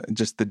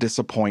 Just the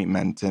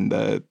disappointment and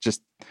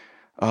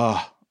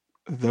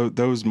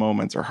those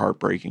moments are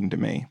heartbreaking to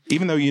me.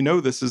 Even though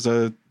he's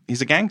a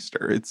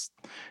gangster.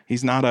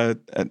 He's not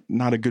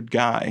a good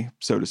guy,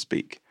 so to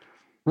speak.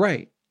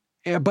 Right.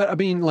 Yeah, but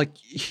like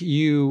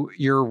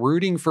you're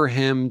rooting for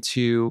him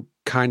to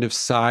kind of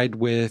side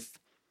with,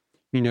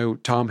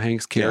 Tom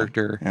Hanks'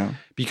 character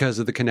because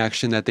of the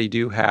connection that they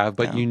do have.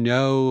 But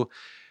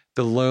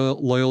the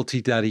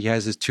loyalty that he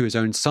has is to his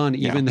own son,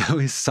 even though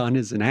his son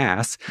is an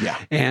ass. Yeah.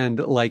 And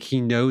like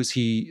he knows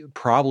he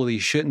probably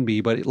shouldn't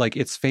be, but like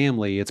it's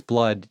family, it's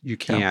blood. You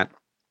can't.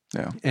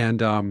 Yeah. And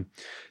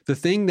the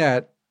thing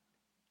that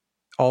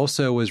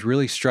also was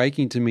really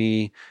striking to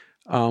me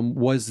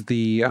was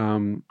the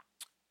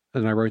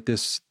and I wrote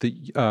this,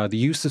 the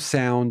use of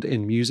sound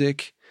in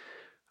music.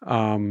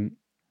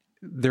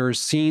 there's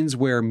scenes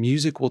where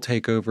music will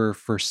take over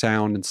for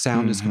sound and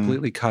sound is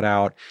completely cut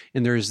out.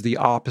 And there's the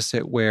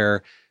opposite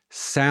where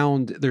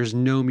there's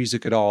no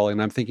music at all.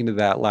 And I'm thinking of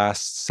that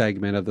last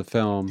segment of the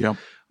film. Yep.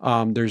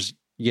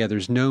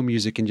 There's no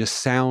music and just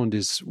sound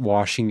is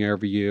washing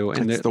over you.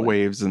 And it's the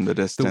waves in the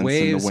distance, the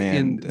waves, and the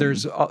wind. And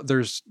there's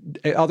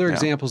other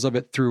examples of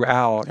it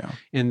throughout. Yeah.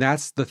 And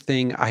that's the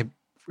thing. I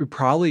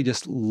probably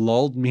just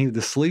lulled me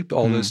to sleep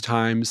all those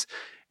times.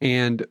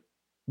 And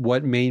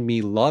what made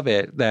me love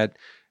it, that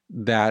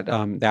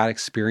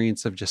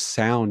experience of just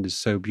sound is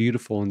so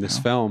beautiful in this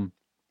film.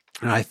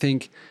 And I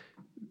think,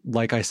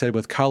 like I said,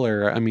 with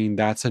color, I mean,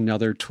 that's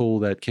another tool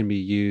that can be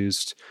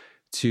used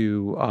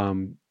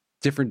to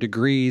different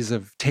degrees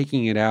of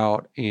taking it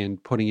out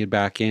and putting it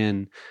back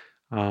in.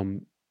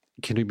 Can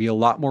be a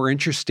lot more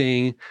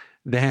interesting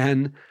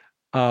than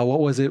what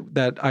was it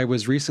that I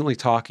was recently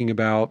talking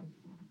about,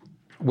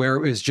 where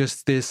it was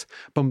just this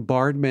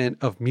bombardment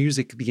of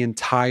music the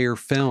entire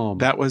film.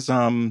 That was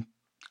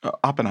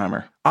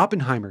Oppenheimer.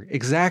 Oppenheimer,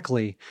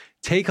 exactly.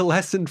 Take a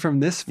lesson from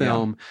this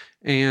film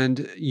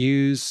and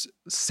use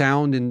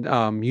sound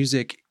and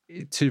music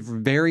to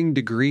varying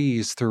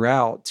degrees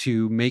throughout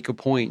to make a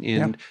point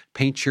and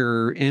paint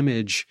your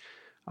image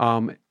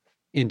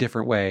in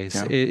different ways.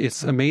 Yeah.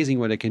 It's amazing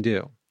what it can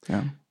do.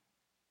 Yeah.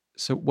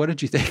 So what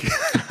did you think?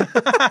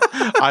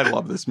 I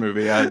love this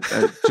movie.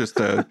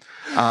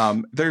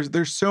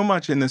 There's so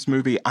much in this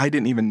movie I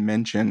didn't even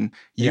mention.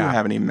 You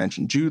haven't even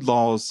mentioned Jude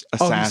Law's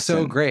assassin. Oh, he's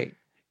so great.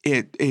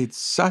 It's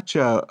such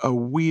a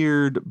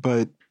weird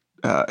but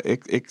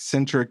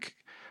eccentric,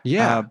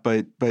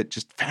 but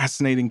just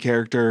fascinating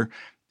character.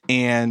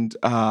 And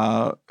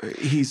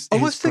he's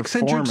almost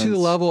eccentric to the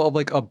level of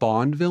like a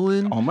Bond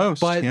villain,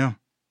 almost,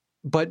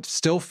 but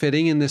still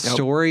fitting in this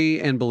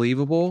story and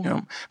believable.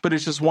 Yeah. But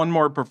it's just one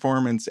more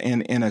performance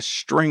in a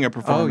string of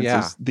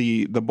performances.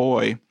 The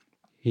boy,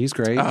 he's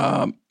great.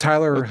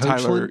 Tyler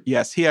Hoechlin?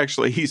 Yes,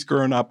 he's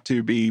grown up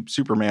to be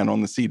Superman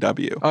on the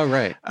CW. Oh,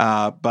 right.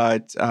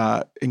 But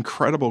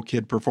incredible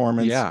kid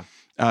performance. Yeah.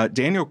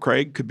 Daniel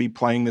Craig could be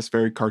playing this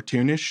very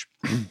cartoonish.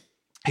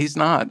 He's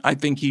not. I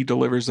think he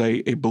delivers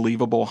a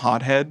believable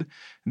hothead.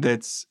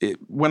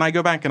 When I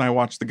go back and I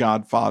watch The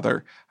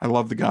Godfather, I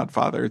love The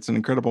Godfather. It's an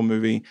incredible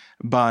movie.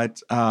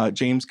 But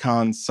James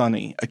Caan's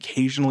Sonny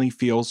occasionally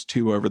feels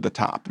too over the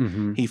top.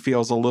 Mm-hmm. He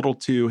feels a little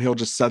too, he'll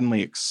just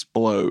suddenly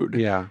explode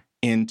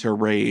into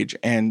rage.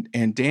 And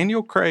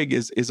Daniel Craig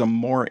is a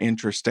more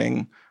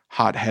interesting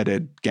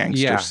hot-headed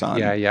gangster son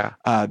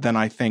than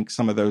I think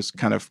some of those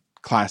kind of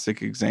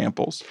classic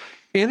examples.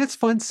 And it's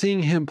fun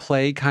seeing him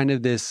play kind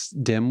of this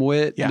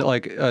dimwit,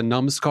 like a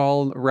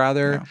numbskull,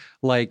 rather,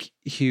 like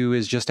who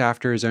is just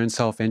after his own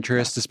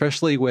self-interest,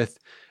 especially with,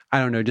 I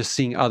don't know, just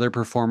seeing other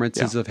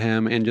performances of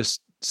him and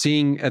just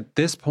seeing at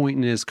this point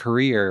in his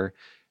career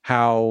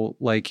how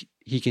like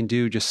he can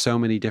do just so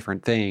many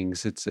different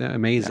things. It's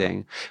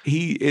amazing.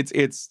 Yeah.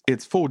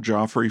 It's full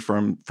Joffrey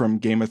from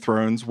Game of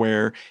Thrones,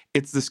 where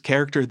it's this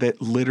character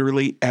that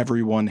literally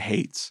everyone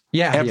hates.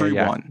 Yeah,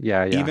 everyone.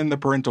 Yeah. Even the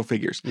parental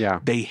figures. Yeah,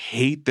 they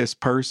hate this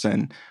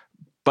person,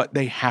 but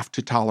they have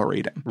to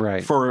tolerate him,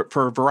 right? For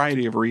a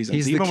variety of reasons.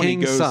 He's even the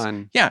king's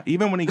son. Yeah,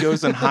 even when he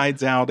goes and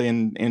hides out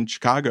in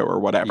Chicago or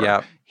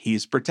whatever.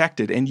 He's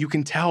protected, and you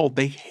can tell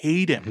they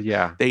hate him.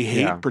 Yeah, they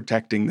hate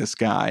protecting this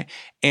guy,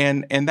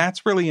 and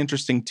that's really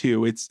interesting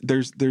too.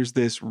 There's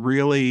this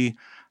really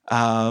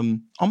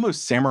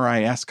almost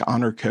samurai-esque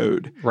honor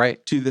code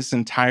to this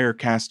entire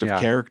cast of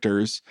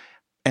characters,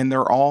 and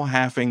they're all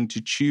having to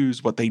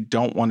choose what they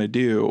don't want to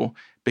do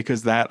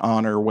because that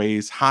honor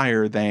weighs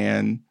higher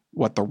than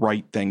what the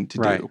right thing to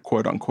do,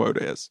 quote unquote,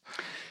 is.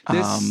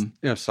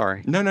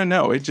 Sorry.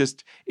 No.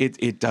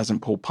 It doesn't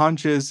pull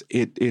punches.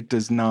 It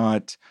does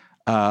not.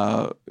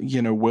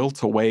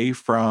 Wilt away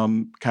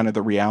from kind of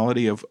the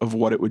reality of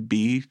what it would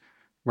be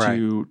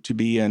to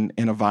be in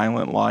a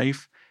violent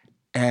life.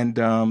 And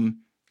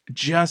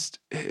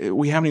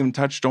we haven't even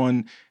touched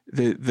on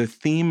the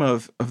theme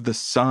of the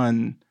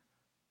son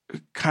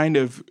kind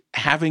of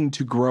having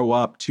to grow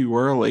up too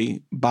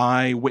early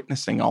by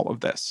witnessing all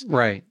of this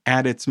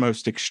at its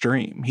most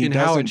extreme. And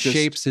how it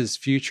shapes his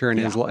future and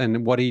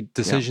and what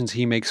decisions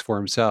he makes for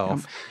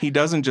himself. He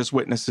doesn't just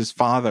witness his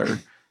father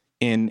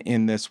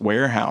in this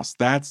warehouse.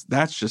 That's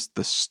just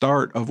the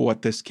start of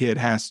what this kid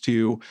has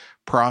to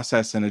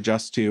process and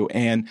adjust to.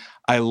 And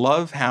I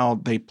love how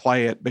they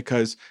play it,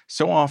 because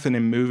so often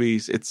in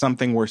movies, it's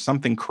something where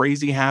something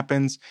crazy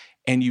happens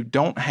and you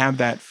don't have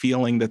that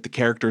feeling that the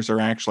characters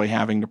are actually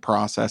having to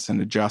process and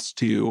adjust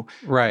to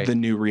the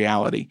new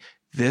reality.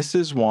 This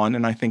is one,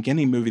 and I think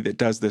any movie that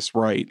does this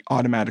right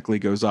automatically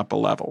goes up a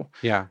level.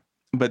 Yeah.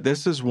 But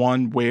this is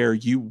one where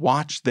you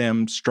watch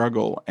them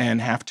struggle and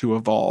have to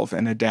evolve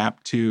and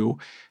adapt to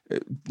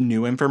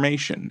new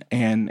information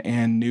and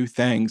new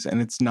things.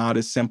 And it's not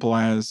as simple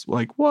as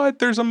like, what?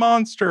 There's a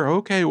monster.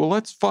 Okay, well,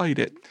 let's fight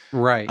it.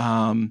 Right.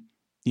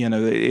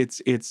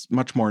 It's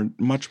much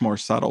more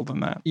subtle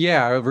than that.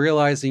 Yeah,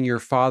 realizing your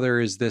father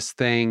is this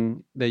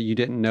thing that you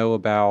didn't know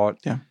about.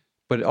 Yeah.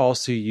 But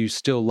also you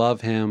still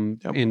love him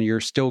and you're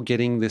still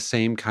getting the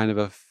same kind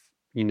of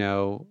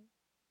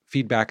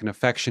feedback and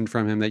affection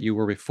from him that you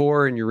were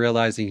before, and you're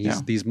realizing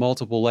he's these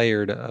multiple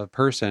layered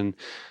person.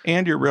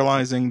 And you're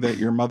realizing that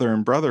your mother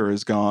and brother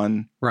is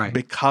gone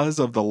because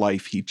of the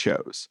life he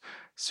chose.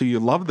 So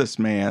you love this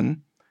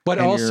man. But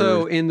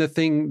also in the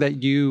thing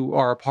that you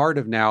are a part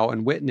of now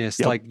and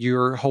witnessed, like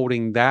you're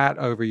holding that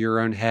over your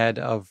own head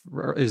of,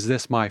 is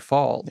this my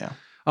fault? Yeah.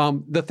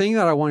 The thing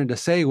that I wanted to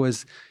say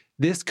was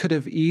this could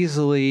have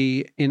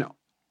easily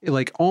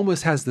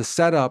almost has the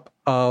setup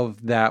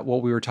of that,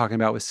 what we were talking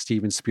about with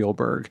Steven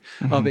Spielberg,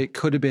 of it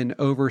could have been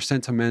over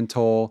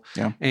sentimental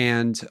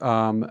and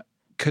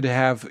could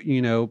have,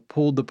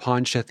 pulled the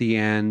punch at the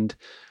end.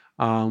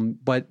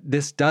 But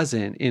this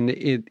doesn't. And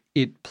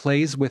it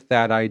plays with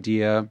that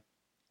idea,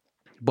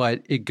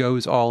 but it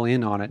goes all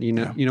in on it. You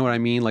know what I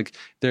mean? Like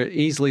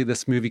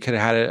this movie could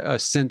have had a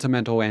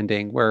sentimental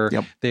ending where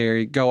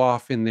they go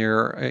off in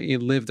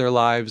live their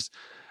lives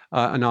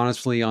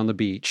anonymously on the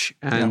beach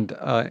and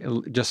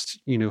just,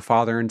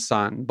 father and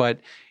son. But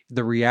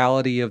the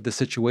reality of the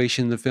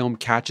situation, the film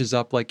catches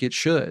up like it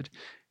should,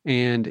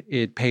 and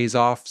it pays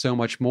off so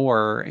much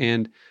more.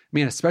 And I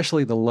mean,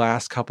 especially the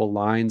last couple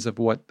lines of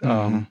what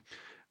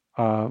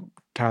Tyler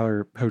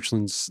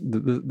Hoechlin's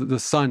the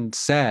son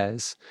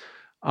says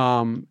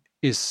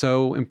is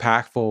so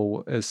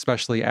impactful,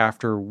 especially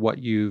after what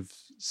you've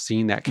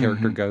seen that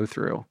character go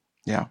through.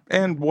 Yeah.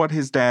 And what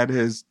his dad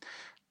has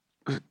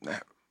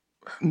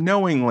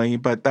knowingly,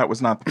 but that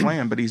was not the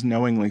plan, but he's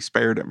knowingly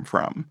spared him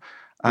from,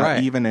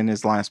 even in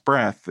his last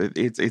breath.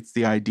 It's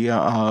the idea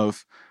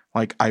of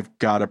like, I've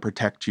got to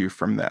protect you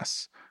from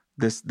this.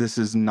 This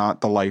is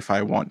not the life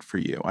I want for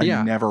you. I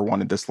never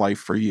wanted this life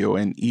for you.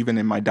 And even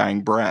in my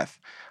dying breath,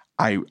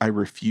 I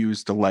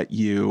refuse to let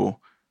you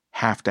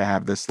have to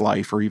have this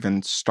life or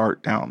even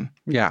start down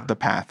the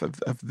path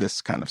of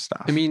this kind of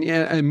stuff. I mean,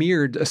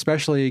 mirrored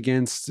especially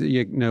against,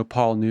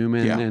 Paul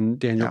Newman and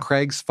Daniel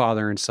Craig's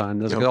father and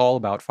son. It's all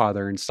about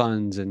father and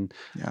sons and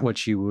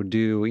what you would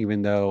do,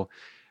 even though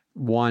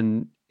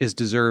one is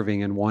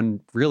deserving and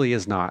one really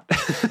is not.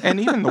 And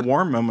even the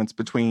warm moments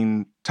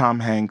between Tom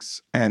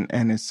Hanks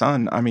and his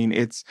son, I mean,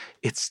 it's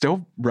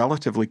still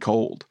relatively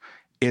cold.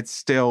 It's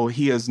still,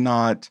 he is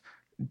not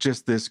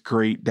just this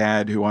great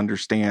dad who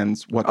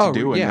understands what to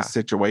do in this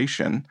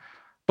situation.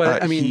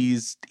 But I mean,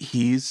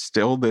 he's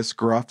still this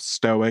gruff,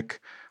 stoic,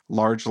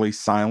 largely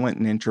silent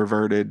and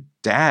introverted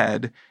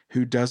dad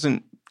who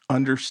doesn't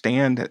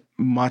understand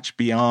much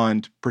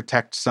beyond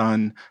protect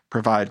son,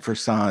 provide for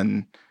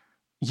son,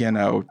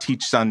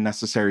 teach son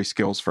necessary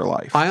skills for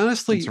life. I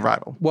honestly, and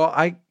survival. Well,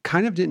 I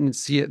kind of didn't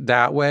see it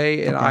that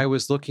way. And I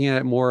was looking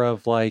at it more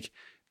of like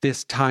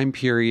this time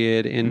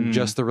period and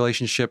just the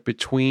relationship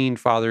between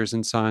fathers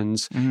and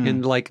sons.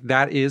 And like,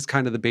 that is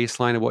kind of the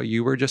baseline of what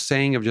you were just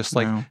saying, of just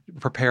like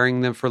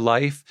preparing them for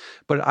life.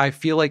 But I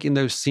feel like in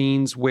those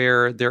scenes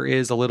where there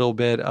is a little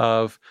bit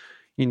of,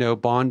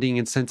 bonding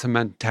and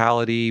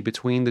sentimentality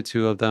between the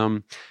two of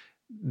them,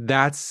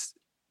 that's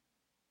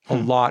a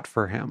lot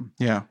for him.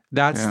 Yeah.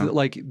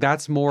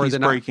 That's more he's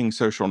than breaking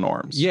social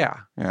norms.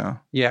 Yeah.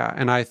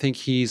 And I think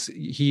he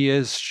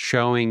is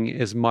showing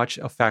as much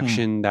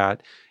affection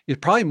that is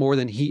probably more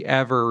than he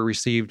ever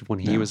received when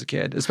he was a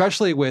kid,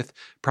 especially with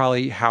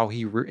probably how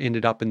he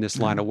ended up in this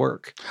line of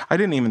work. I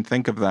didn't even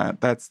think of that.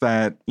 That's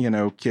that,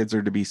 kids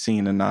are to be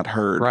seen and not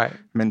heard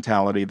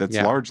mentality that's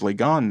largely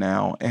gone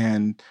now.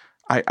 And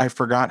I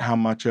forgot how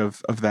much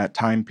of that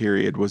time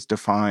period was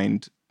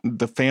defined.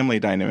 The family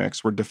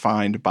dynamics were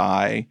defined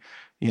by,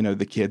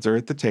 the kids are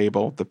at the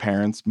table, the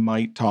parents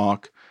might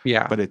talk,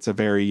 but it's a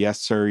very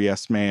yes, sir,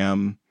 yes,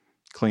 ma'am,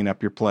 clean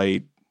up your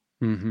plate,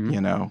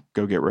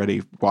 go get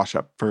ready, wash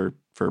up for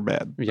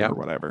bed or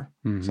whatever.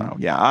 So,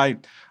 I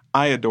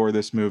adore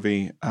this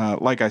movie.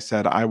 Like I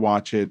said, I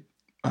watch it,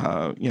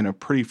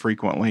 pretty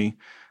frequently.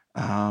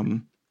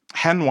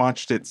 Hadn't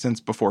watched it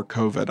since before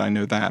COVID. I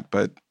know that,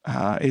 but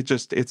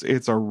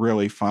it's a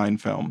really fine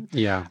film.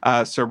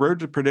 Yeah. So Road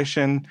to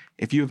Perdition,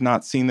 if you have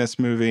not seen this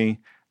movie,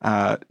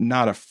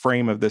 not a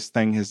frame of this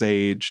thing has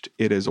aged.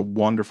 It is a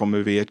wonderful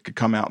movie. It could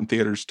come out in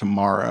theaters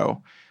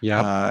tomorrow.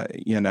 Yeah.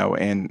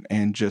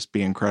 And just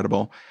be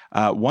incredible.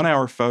 1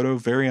 hour photo,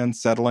 very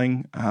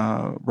unsettling.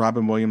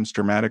 Robin Williams'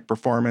 dramatic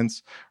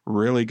performance,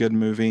 really good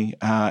movie,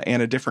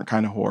 and a different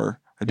kind of horror,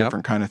 a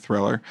different kind of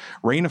thriller.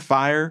 Reign of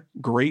Fire,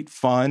 great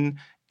fun.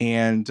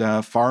 And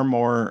far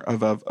more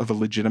of a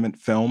legitimate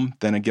film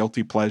than a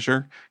guilty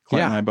pleasure.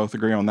 Clint and I both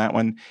agree on that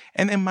one.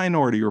 And then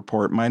Minority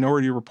Report.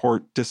 Minority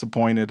Report,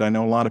 disappointed. I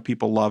know a lot of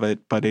people love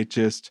it, but it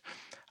just,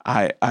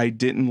 I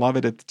didn't love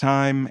it at the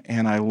time,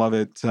 and I love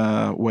it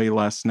way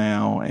less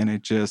now. And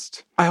it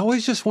just... I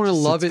always just want to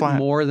love it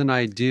more than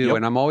I do.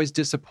 And I'm always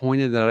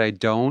disappointed that I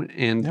don't.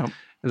 And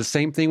the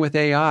same thing with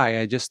AI.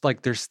 I just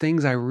there's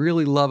things I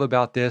really love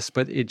about this,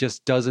 but it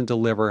just doesn't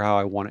deliver how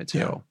I want it to.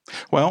 Yeah.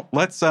 Well,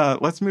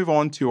 let's move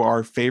on to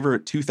our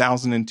favorite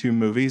 2002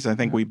 movies. I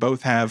think we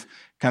both have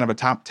kind of a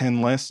top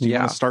 10 list. You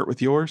want to start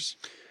with yours?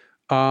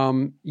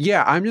 I'm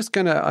just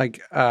gonna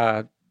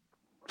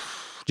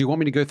do you want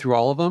me to go through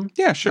all of them?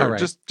 Yeah, sure.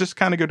 Right. Just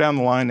kind of go down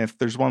the line. If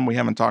there's one we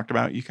haven't talked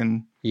about, you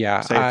can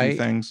say a few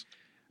things.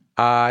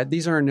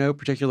 These are in no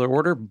particular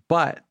order,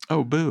 but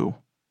Oh, boo.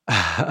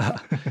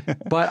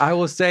 but I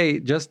will say,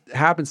 just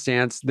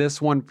happenstance,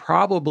 this one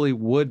probably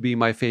would be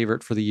my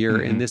favorite for the year,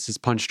 and this is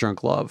Punch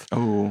Drunk Love.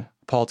 Oh,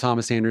 Paul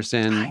Thomas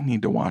Anderson. I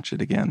need to watch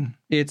it again.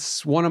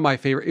 It's one of my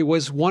favorite. It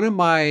was one of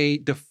my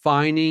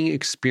defining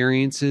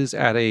experiences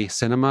at a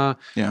cinema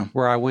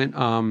where I went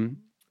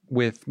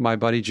with my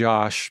buddy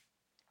Josh,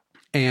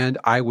 and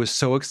I was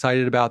so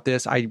excited about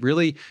this. It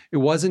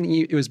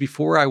was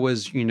before I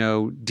was,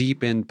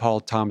 deep in Paul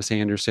Thomas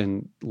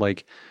Anderson,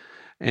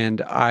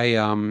 and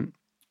I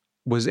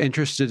was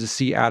interested to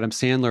see Adam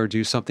Sandler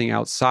do something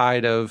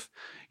outside of,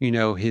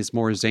 his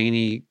more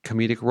zany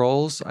comedic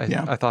roles.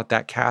 I thought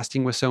that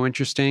casting was so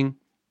interesting.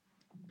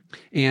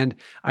 And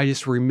I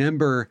just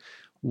remember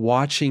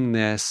watching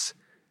this,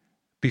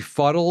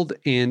 befuddled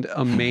and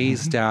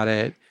amazed at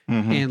it,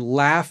 and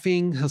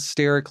laughing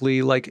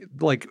hysterically, like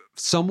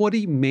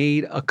somebody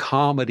made a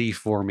comedy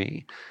for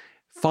me,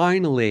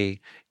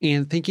 finally,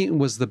 and thinking it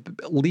was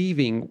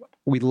leaving.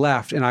 We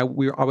left, and I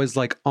was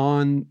like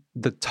on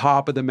the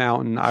top of the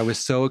mountain. I was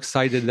so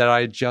excited that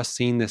I had just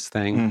seen this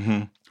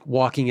thing.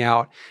 Walking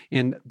out,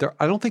 and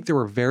I don't think there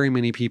were very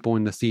many people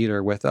in the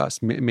theater with us,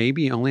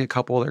 maybe only a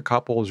couple other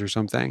couples or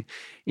something,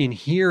 in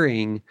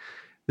hearing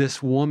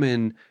this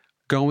woman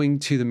going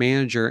to the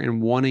manager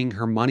and wanting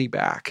her money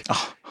back.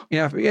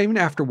 Even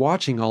after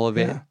watching all of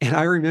it. Yeah. And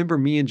I remember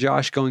me and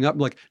Josh going up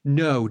like,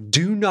 no,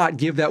 do not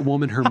give that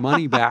woman her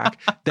money back.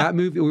 That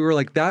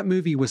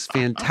movie was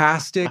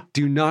fantastic.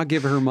 Do not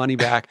give her money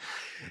back.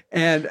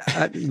 And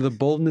the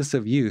boldness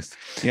of youth.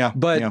 Yeah.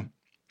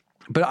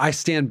 But I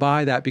stand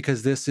by that,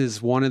 because this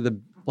is one of the,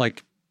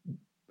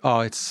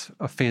 it's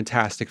a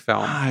fantastic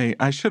film.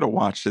 I should have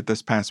watched it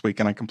this past week,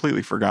 and I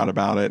completely forgot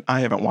about it. I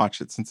haven't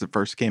watched it since it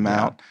first came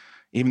out,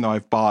 even though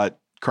I've bought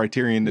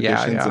Criterion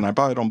editions and I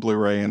bought it on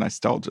Blu-ray, and I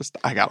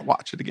got to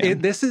watch it again.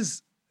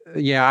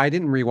 I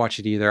didn't rewatch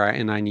it either,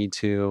 and I need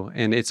to.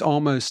 And it's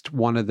almost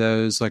one of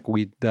those,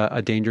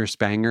 a dangerous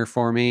banger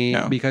for me,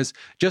 because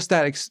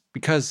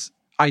because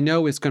I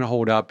know it's going to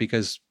hold up,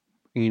 because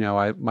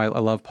I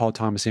love Paul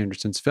Thomas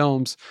Anderson's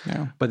films,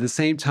 but at the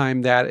same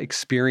time, that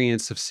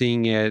experience of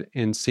seeing it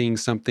and seeing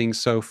something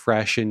so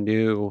fresh and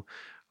new,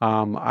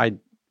 I'm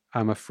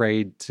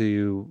afraid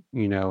to,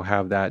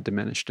 have that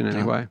diminished in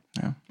any way.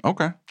 Yeah.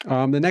 Okay.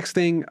 The next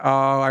thing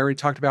I already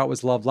talked about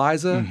was Love,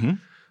 Liza.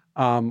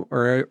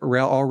 Or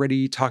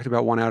already talked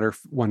about 1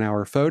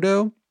 hour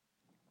photo.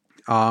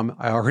 I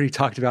already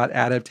talked about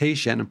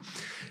Adaptation.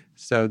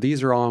 So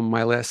these are all on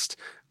my list.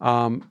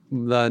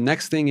 The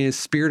next thing is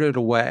Spirited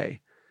Away.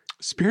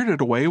 Spirited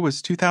Away was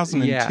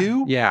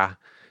 2002? Yeah.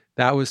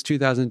 That was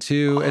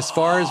 2002. As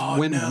far as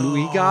when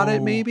we got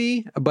it,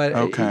 maybe. But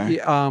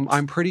okay.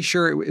 I'm pretty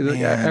sure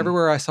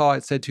everywhere I saw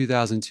it said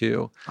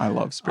 2002. I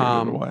love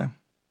Spirited Away.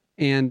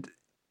 And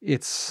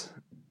it's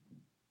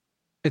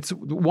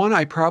one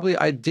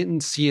I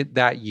didn't see it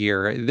that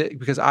year,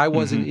 because I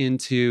wasn't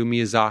into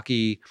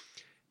Miyazaki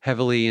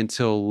heavily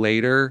until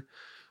later.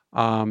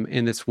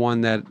 And it's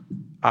one that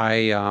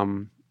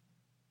I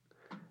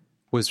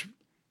was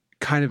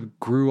kind of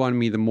grew on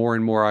me the more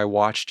and more I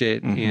watched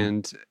it.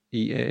 And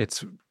I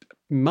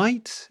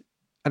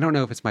don't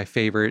know if it's my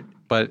favorite,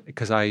 but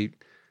because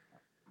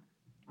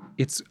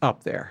it's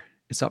up there.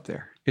 It's up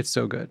there. It's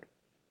so good.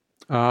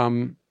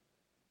 The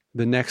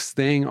next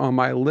thing on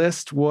my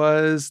list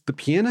was The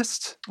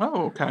Pianist.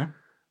 Oh, okay.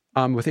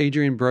 With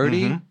Adrian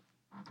Brody.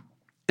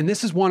 And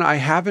this is one I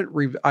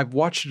haven't, I've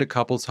watched it a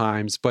couple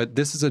times, but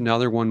this is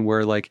another one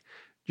where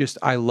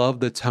I love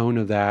the tone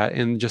of that,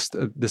 and just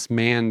this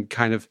man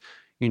kind of,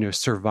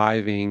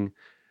 surviving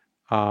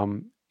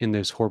in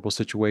this horrible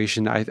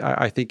situation.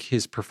 I think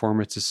his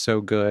performance is so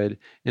good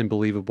and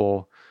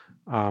believable.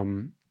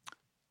 The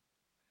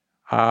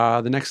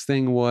next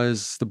thing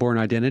was The Bourne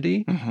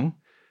Identity.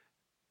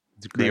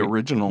 The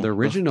original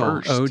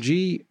OG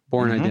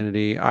Bourne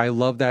Identity. I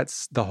love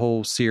the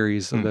whole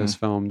series of those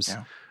films.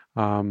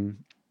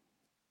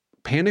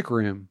 Panic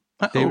Room,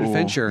 David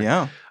Fincher.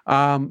 Yeah.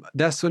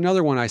 That's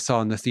another one I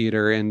saw in the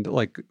theater, and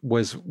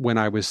was when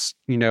I was,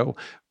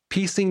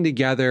 piecing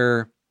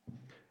together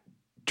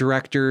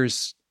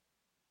directors'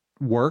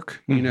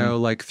 work,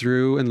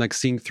 through and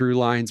seeing through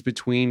lines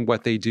between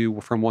what they do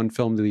from one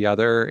film to the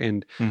other.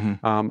 And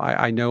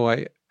I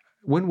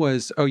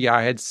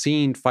had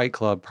seen Fight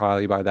Club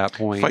probably by that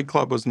point. Fight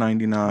Club was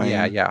 99.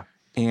 Yeah.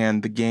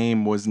 And The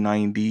Game was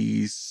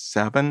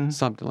 97?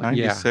 Something like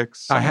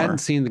 96. I hadn't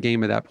seen The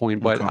Game at that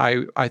point, but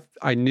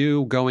I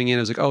knew going in,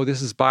 I was like, oh,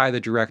 this is by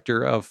the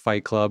director of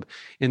Fight Club.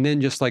 And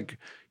then just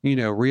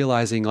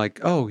realizing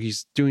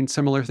he's doing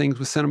similar things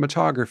with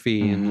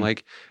cinematography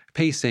and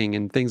pacing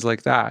and things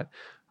like that.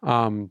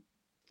 I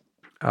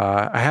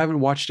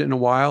haven't watched it in a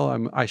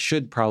while. I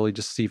should probably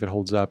just see if it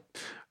holds up.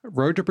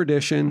 Road to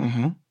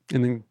Perdition.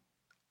 And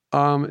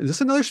then, is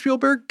this another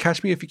Spielberg?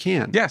 Catch Me If You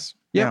Can. Yes.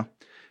 Yeah.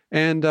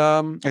 And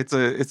it's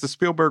a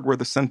Spielberg where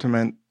the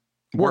sentiment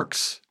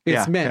works.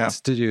 It's meant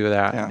to do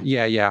that.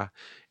 Yeah.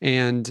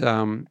 And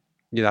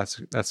that's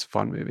a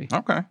fun movie.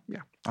 Okay.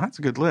 Yeah. That's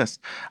a good list.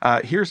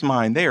 Here's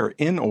mine. They are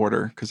in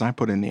order because I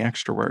put in the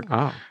extra work.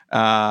 Oh.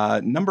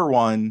 Number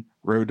 1,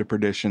 Road to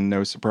Perdition.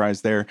 No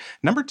surprise there.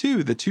 Number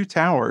 2, The Two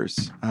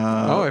Towers.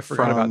 I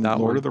forgot from about that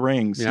Lord one. of the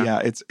Rings. Yeah.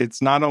 Yeah,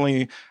 it's not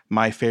only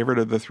my favorite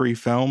of the 3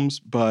 films,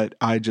 but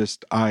I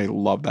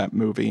love that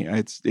movie.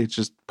 It's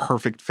just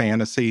perfect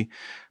fantasy.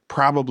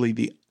 Probably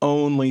the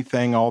only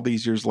thing all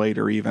these years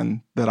later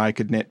even that I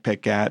could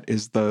nitpick at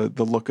is the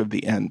look of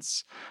the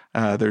Ents.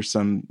 There's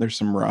some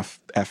rough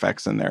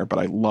FX in there, but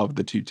I love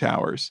The Two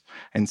Towers.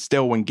 And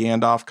still, when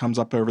Gandalf comes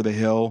up over the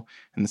hill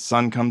and the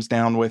sun comes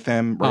down with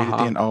him right at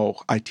the end,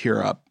 I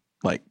tear up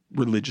like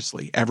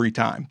religiously every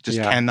time. Just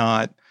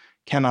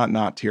cannot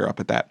not tear up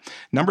at that.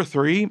 Number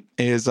 3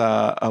 is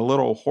a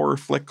little horror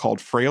flick called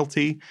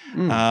Frailty.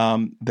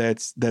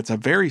 That's a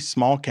very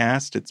small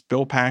cast. It's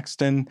Bill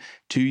Paxton,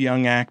 2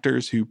 young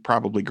actors who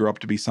probably grew up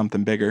to be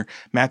something bigger,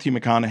 Matthew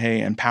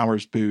McConaughey and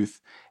Powers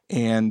Booth.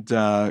 And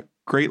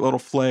great little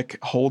flick,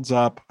 holds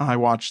up. I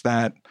watched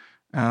that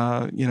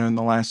in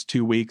the last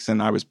 2 weeks,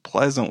 and I was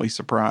pleasantly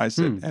surprised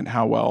at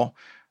how well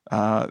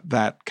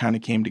that kind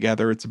of came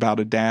together. It's about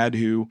a dad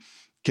who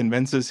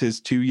convinces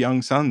his 2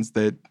 young sons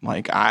that,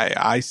 like,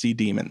 I see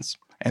demons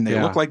and they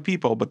look like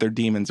people, but they're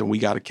demons and we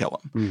got to kill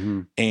them.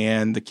 Mm-hmm.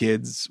 And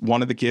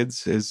one of the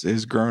kids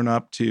is grown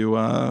up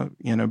to,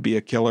 be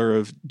a killer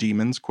of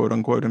demons, quote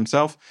unquote,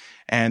 himself.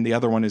 And the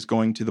other one is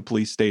going to the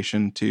police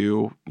station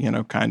to,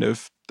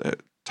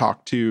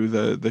 talk to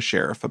the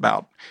sheriff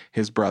about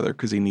his brother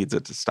because he needs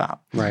it to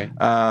stop. Right.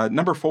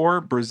 Number 4,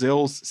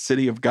 Brazil's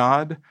City of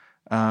God.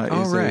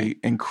 Is a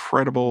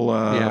incredible,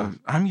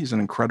 I'm using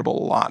incredible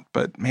a lot,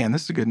 but man,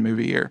 this is a good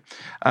movie here.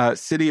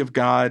 City of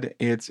God,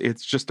 it's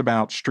just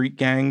about street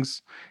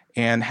gangs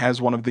and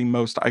has one of the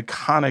most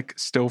iconic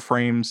still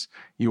frames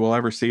you will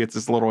ever see. It's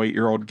this little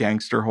 8-year-old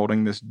gangster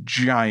holding this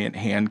giant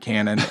hand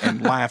cannon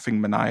and laughing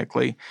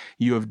maniacally.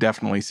 You have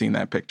definitely seen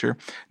that picture.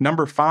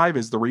 Number 5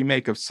 is the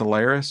remake of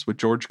Solaris with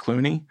George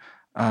Clooney.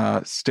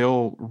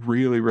 Still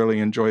really, really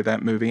enjoy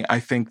that movie. I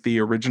think the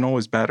original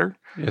is better.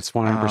 It's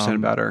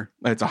 100% better.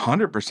 It's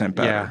 100%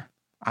 better. Yeah.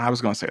 I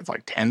was going to say it's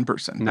like 10%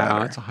 better.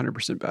 No, it's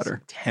 100%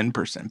 better. It's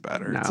 10%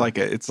 better. No.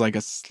 It's like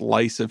a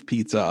slice of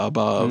pizza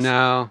above.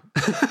 No.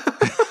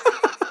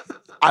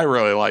 I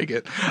really like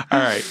it. All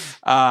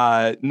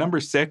right. Number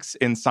 6,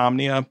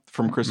 Insomnia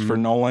from Christopher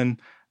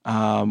Nolan,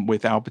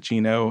 with Al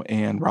Pacino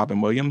and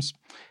Robin Williams.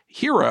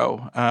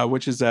 Hero,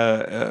 which is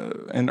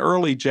an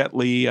early Jet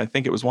Li. I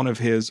think it was one of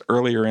his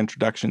earlier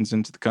introductions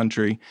into the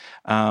country.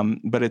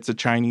 But it's a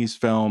Chinese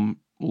film.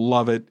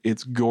 Love it.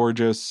 It's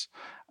gorgeous.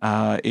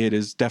 It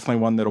is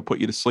definitely one that'll put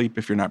you to sleep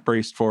if you're not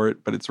braced for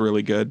it, but it's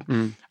really good.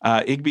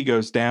 Igby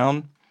Goes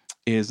Down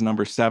is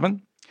number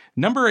 7.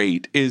 Number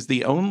 8 is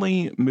the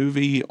only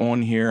movie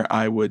on here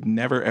I would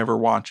never, ever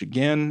watch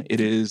again.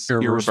 It is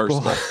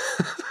Irreversible.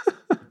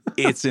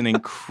 It's an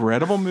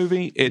incredible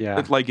movie.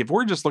 Like, if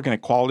we're just looking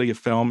at quality of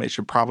film, it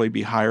should probably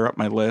be higher up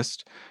my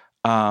list.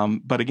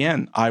 But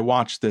again, I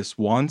watched this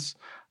once.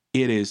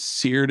 It is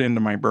seared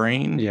into my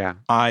brain. Yeah.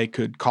 I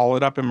could call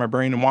it up in my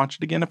brain and watch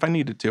it again if I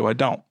needed to. I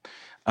don't.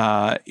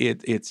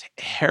 It's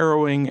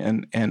harrowing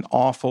and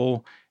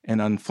awful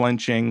and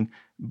unflinching,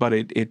 but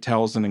it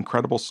tells an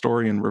incredible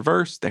story in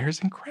reverse. There's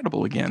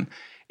incredible again.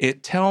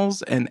 It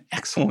tells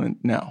it's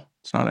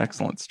not an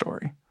excellent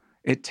story.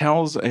 It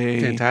tells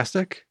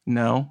fantastic?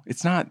 No,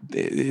 it's not.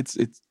 It's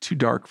too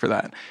dark for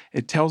that.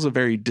 It tells a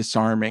very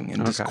disarming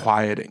and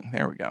disquieting,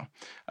 there we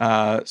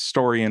go,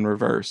 story in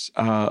reverse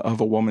of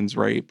a woman's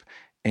rape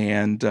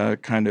and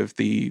kind of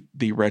the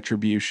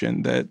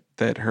retribution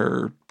that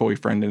her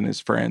boyfriend and his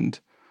friend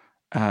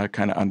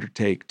kind of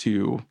undertake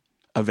to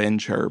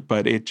avenge her.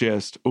 But it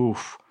just,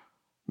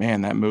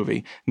 man, that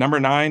movie. Number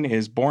 9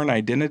 is Born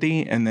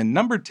Identity. And then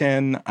number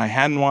 10, I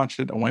hadn't watched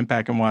it. I went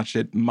back and watched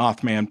it.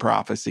 Mothman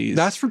Prophecies.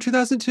 That's from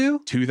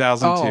 2002?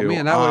 2002. Oh,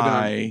 man, that would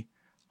have been...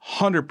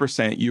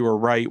 100% you were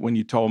right when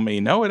you told me,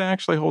 no, it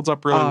actually holds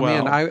up really well.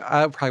 Man,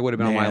 I probably would have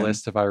been on my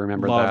list if I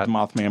remembered that.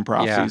 Loved Mothman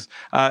Prophecies.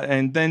 Yeah.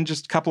 And then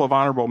just a couple of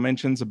honorable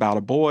mentions about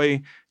a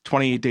boy.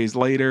 28 Days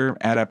Later,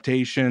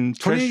 adaptation.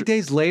 28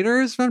 Days Later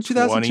is from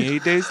 2002?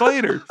 28 Days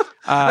Later.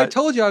 I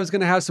told you I was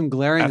going to have some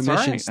glaring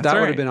omissions. That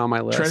would have been on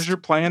my list. Treasure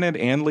Planet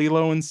and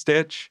Lilo and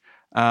Stitch,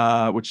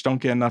 which don't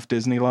get enough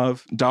Disney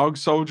love. Dog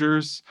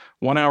Soldiers,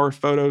 1 Hour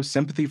Photo,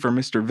 Sympathy for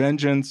Mr.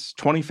 Vengeance,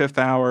 25th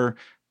Hour,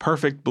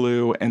 Perfect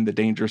Blue, and The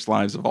Dangerous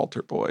Lives of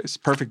Altar Boys.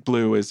 Perfect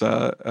Blue is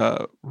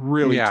a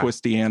really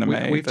twisty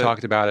anime. We've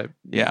talked about it.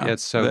 Yeah.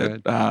 It's so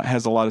good.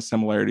 Has a lot of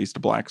similarities to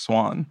Black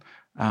Swan.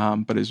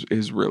 But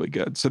is really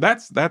good. So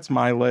that's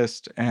my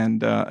list.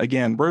 And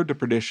again, Road to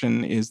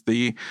Perdition is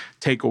the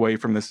takeaway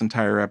from this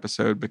entire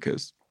episode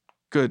because,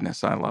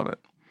 goodness, I love it.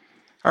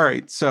 All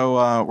right,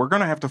 so we're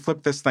going to have to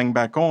flip this thing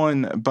back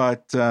on,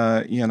 but,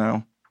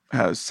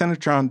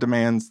 Cinetron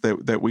demands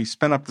that we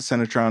spin up the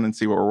Cinetron and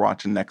see what we're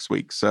watching next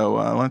week. So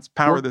let's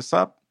power this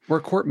up. We're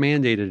court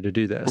mandated to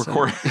do this. We're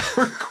court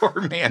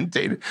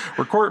mandated.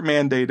 We're court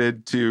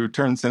mandated to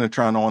turn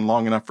Cinetron on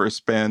long enough for a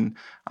spin.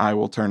 I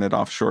will turn it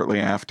off shortly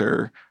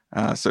after.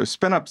 So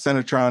spin up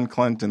Cinetron,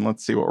 Clint, and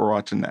let's see what we're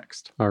watching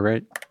next. All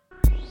right.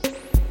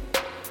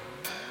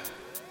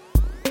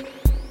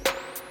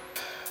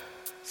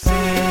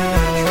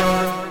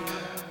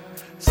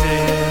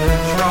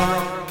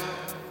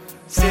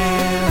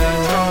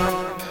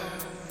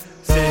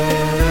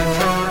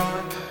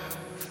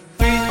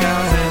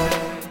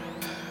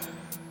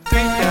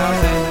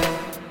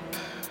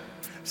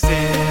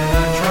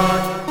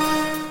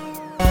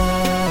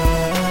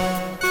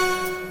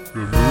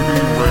 The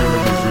movie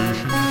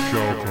randomization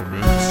shall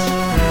commence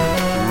in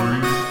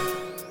 3,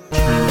 2,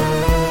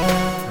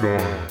 1.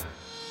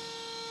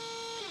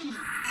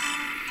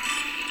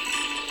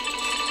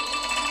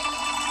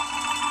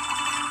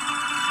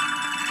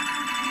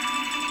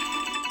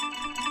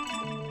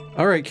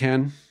 All right,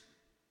 Ken.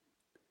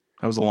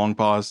 That was a long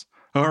pause.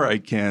 All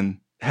right, Ken.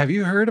 Have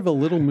you heard of a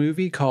little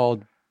movie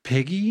called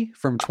Piggy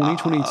from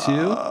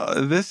 2022?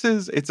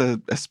 It's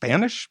a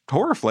Spanish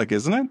horror flick,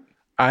 isn't it?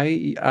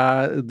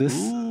 This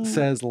Ooh.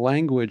 says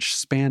language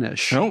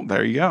Spanish. Oh,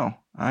 there you go.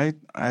 I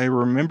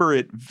remember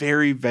it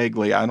very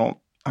vaguely. I don't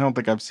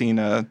think I've seen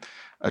a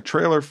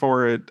trailer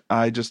for it.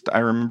 I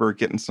remember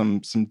getting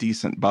some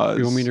decent buzz.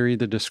 You want me to read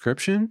the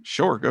description?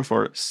 Sure, go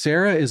for it.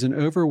 Sarah is an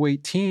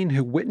overweight teen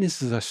who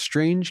witnesses a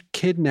strange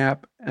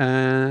kidnap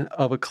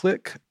of a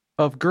clique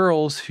of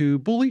girls who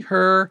bully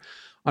her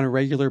on a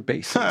regular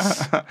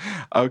basis.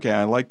 Okay,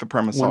 I like the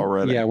premise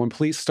already. Yeah, when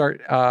police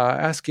start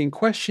asking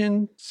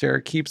questions,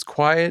 Sarah keeps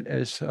quiet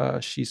as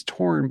she's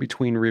torn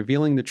between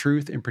revealing the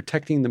truth and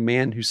protecting the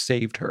man who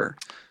saved her.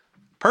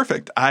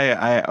 Perfect.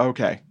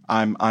 Okay.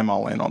 I'm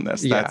all in on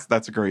this. Yeah.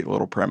 That's a great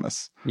little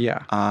premise.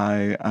 Yeah.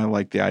 I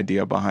like the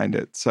idea behind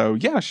it. So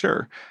yeah,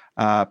 sure.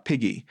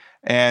 Piggy.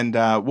 And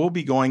we'll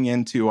be going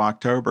into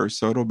October,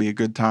 so it'll be a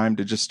good time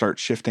to just start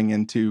shifting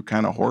into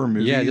kind of horror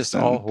movies. Yeah, just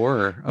all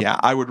horror. Yeah,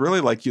 I would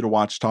really like you to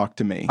watch Talk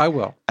to Me. I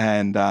will.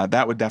 And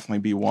that would definitely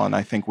be one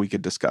I think we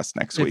could discuss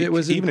next week,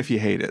 even if you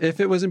hate it.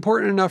 If it was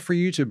important enough for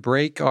you to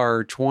break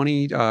our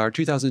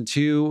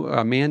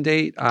 2002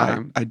 mandate.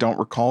 I don't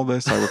recall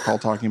this. I recall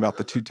talking about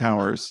the Two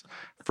Towers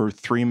for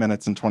 3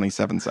 minutes and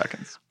 27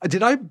 seconds.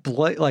 Did I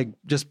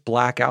just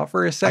black out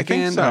for a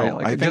second?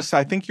 I think so.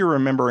 I think you're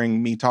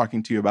remembering me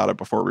talking to you about it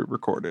before we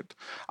recorded.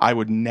 I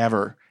would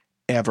never,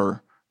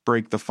 ever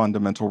break the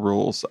fundamental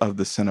rules of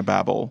the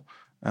Cinebabble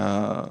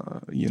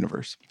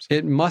universe.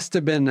 It must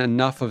have been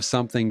enough of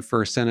something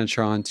for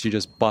Cinetron to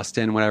just bust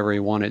in whenever he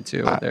wanted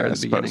to there at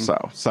the beginning.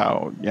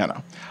 So, you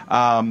know.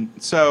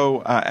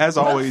 As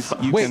always,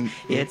 you can...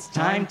 It's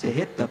time to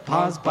hit the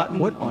pause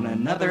button on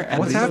another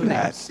What's episode happening?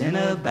 of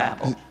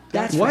Cinebabble.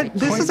 That's What? right.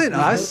 This isn't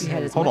us.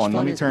 Hold on,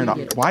 let me turn it off.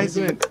 Why is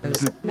it...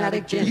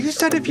 You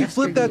said if you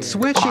flip that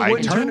switch, it I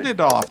wouldn't turn turned it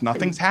off.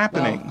 Nothing's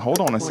happening.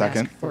 Hold on a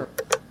second.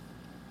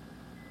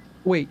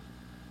 Wait,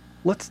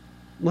 let's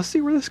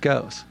see where this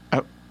goes.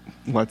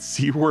 Let's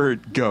see where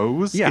it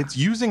goes. Yeah. It's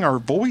using our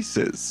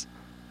voices.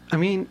 I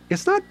mean,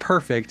 it's not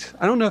perfect.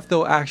 I don't know if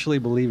they'll actually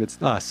believe it's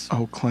us.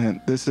 Oh,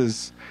 Clint, this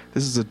is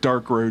a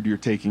dark road you're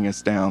taking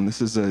us down.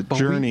 This is a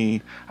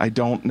journey I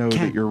don't know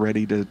that you're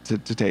ready to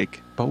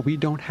take. But we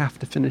don't have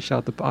to finish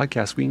out the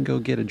podcast. We can go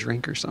get a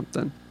drink or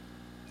something.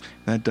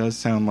 That does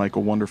sound like a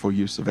wonderful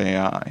use of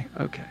AI.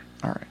 Okay.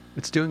 All right.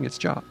 It's doing its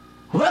job.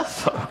 Well,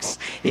 folks,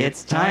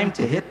 it's time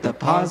to hit the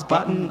pause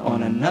button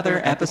on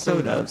another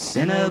episode of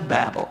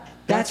Cinebabble.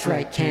 That's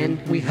right, Ken.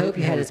 We hope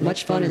you had as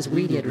much fun as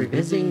we did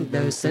revisiting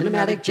those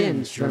cinematic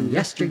gems from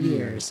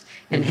yesteryears.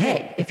 And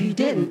hey, if you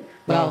didn't,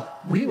 well,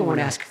 we won't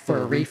ask for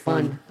a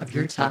refund of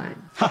your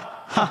time.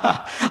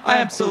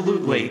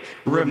 Absolutely.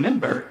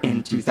 Remember,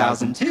 in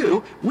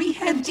 2002, we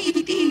had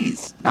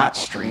DVDs, not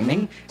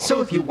streaming.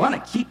 So if you want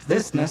to keep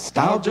this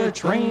nostalgia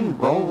train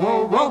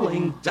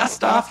rolling,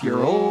 dust off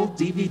your old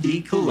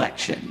DVD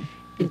collection.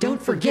 And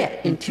don't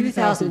forget, in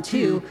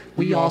 2002,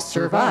 we all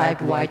survived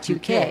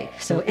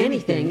Y2K, so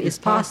anything is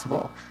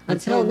possible.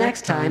 Until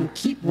next time,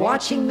 keep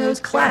watching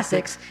those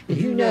classics, and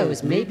who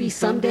knows, maybe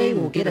someday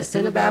we'll get a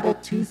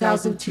Cinebabble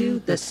 2002,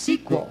 the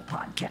sequel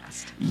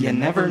podcast. You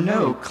never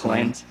know,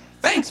 Clint.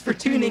 Thanks for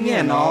tuning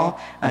in, all.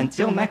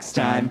 Until next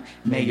time,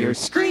 may your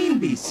screen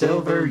be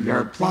silver,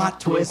 your plot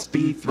twist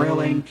be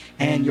thrilling,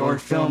 and your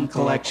film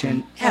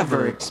collection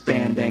ever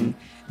expanding.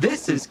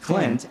 This is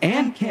Clint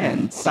and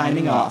Ken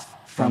signing off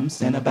from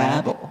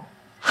Cinebabble.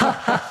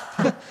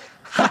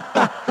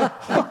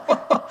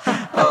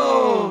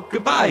 Oh,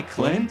 goodbye,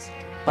 Clint.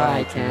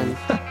 Bye, Ken.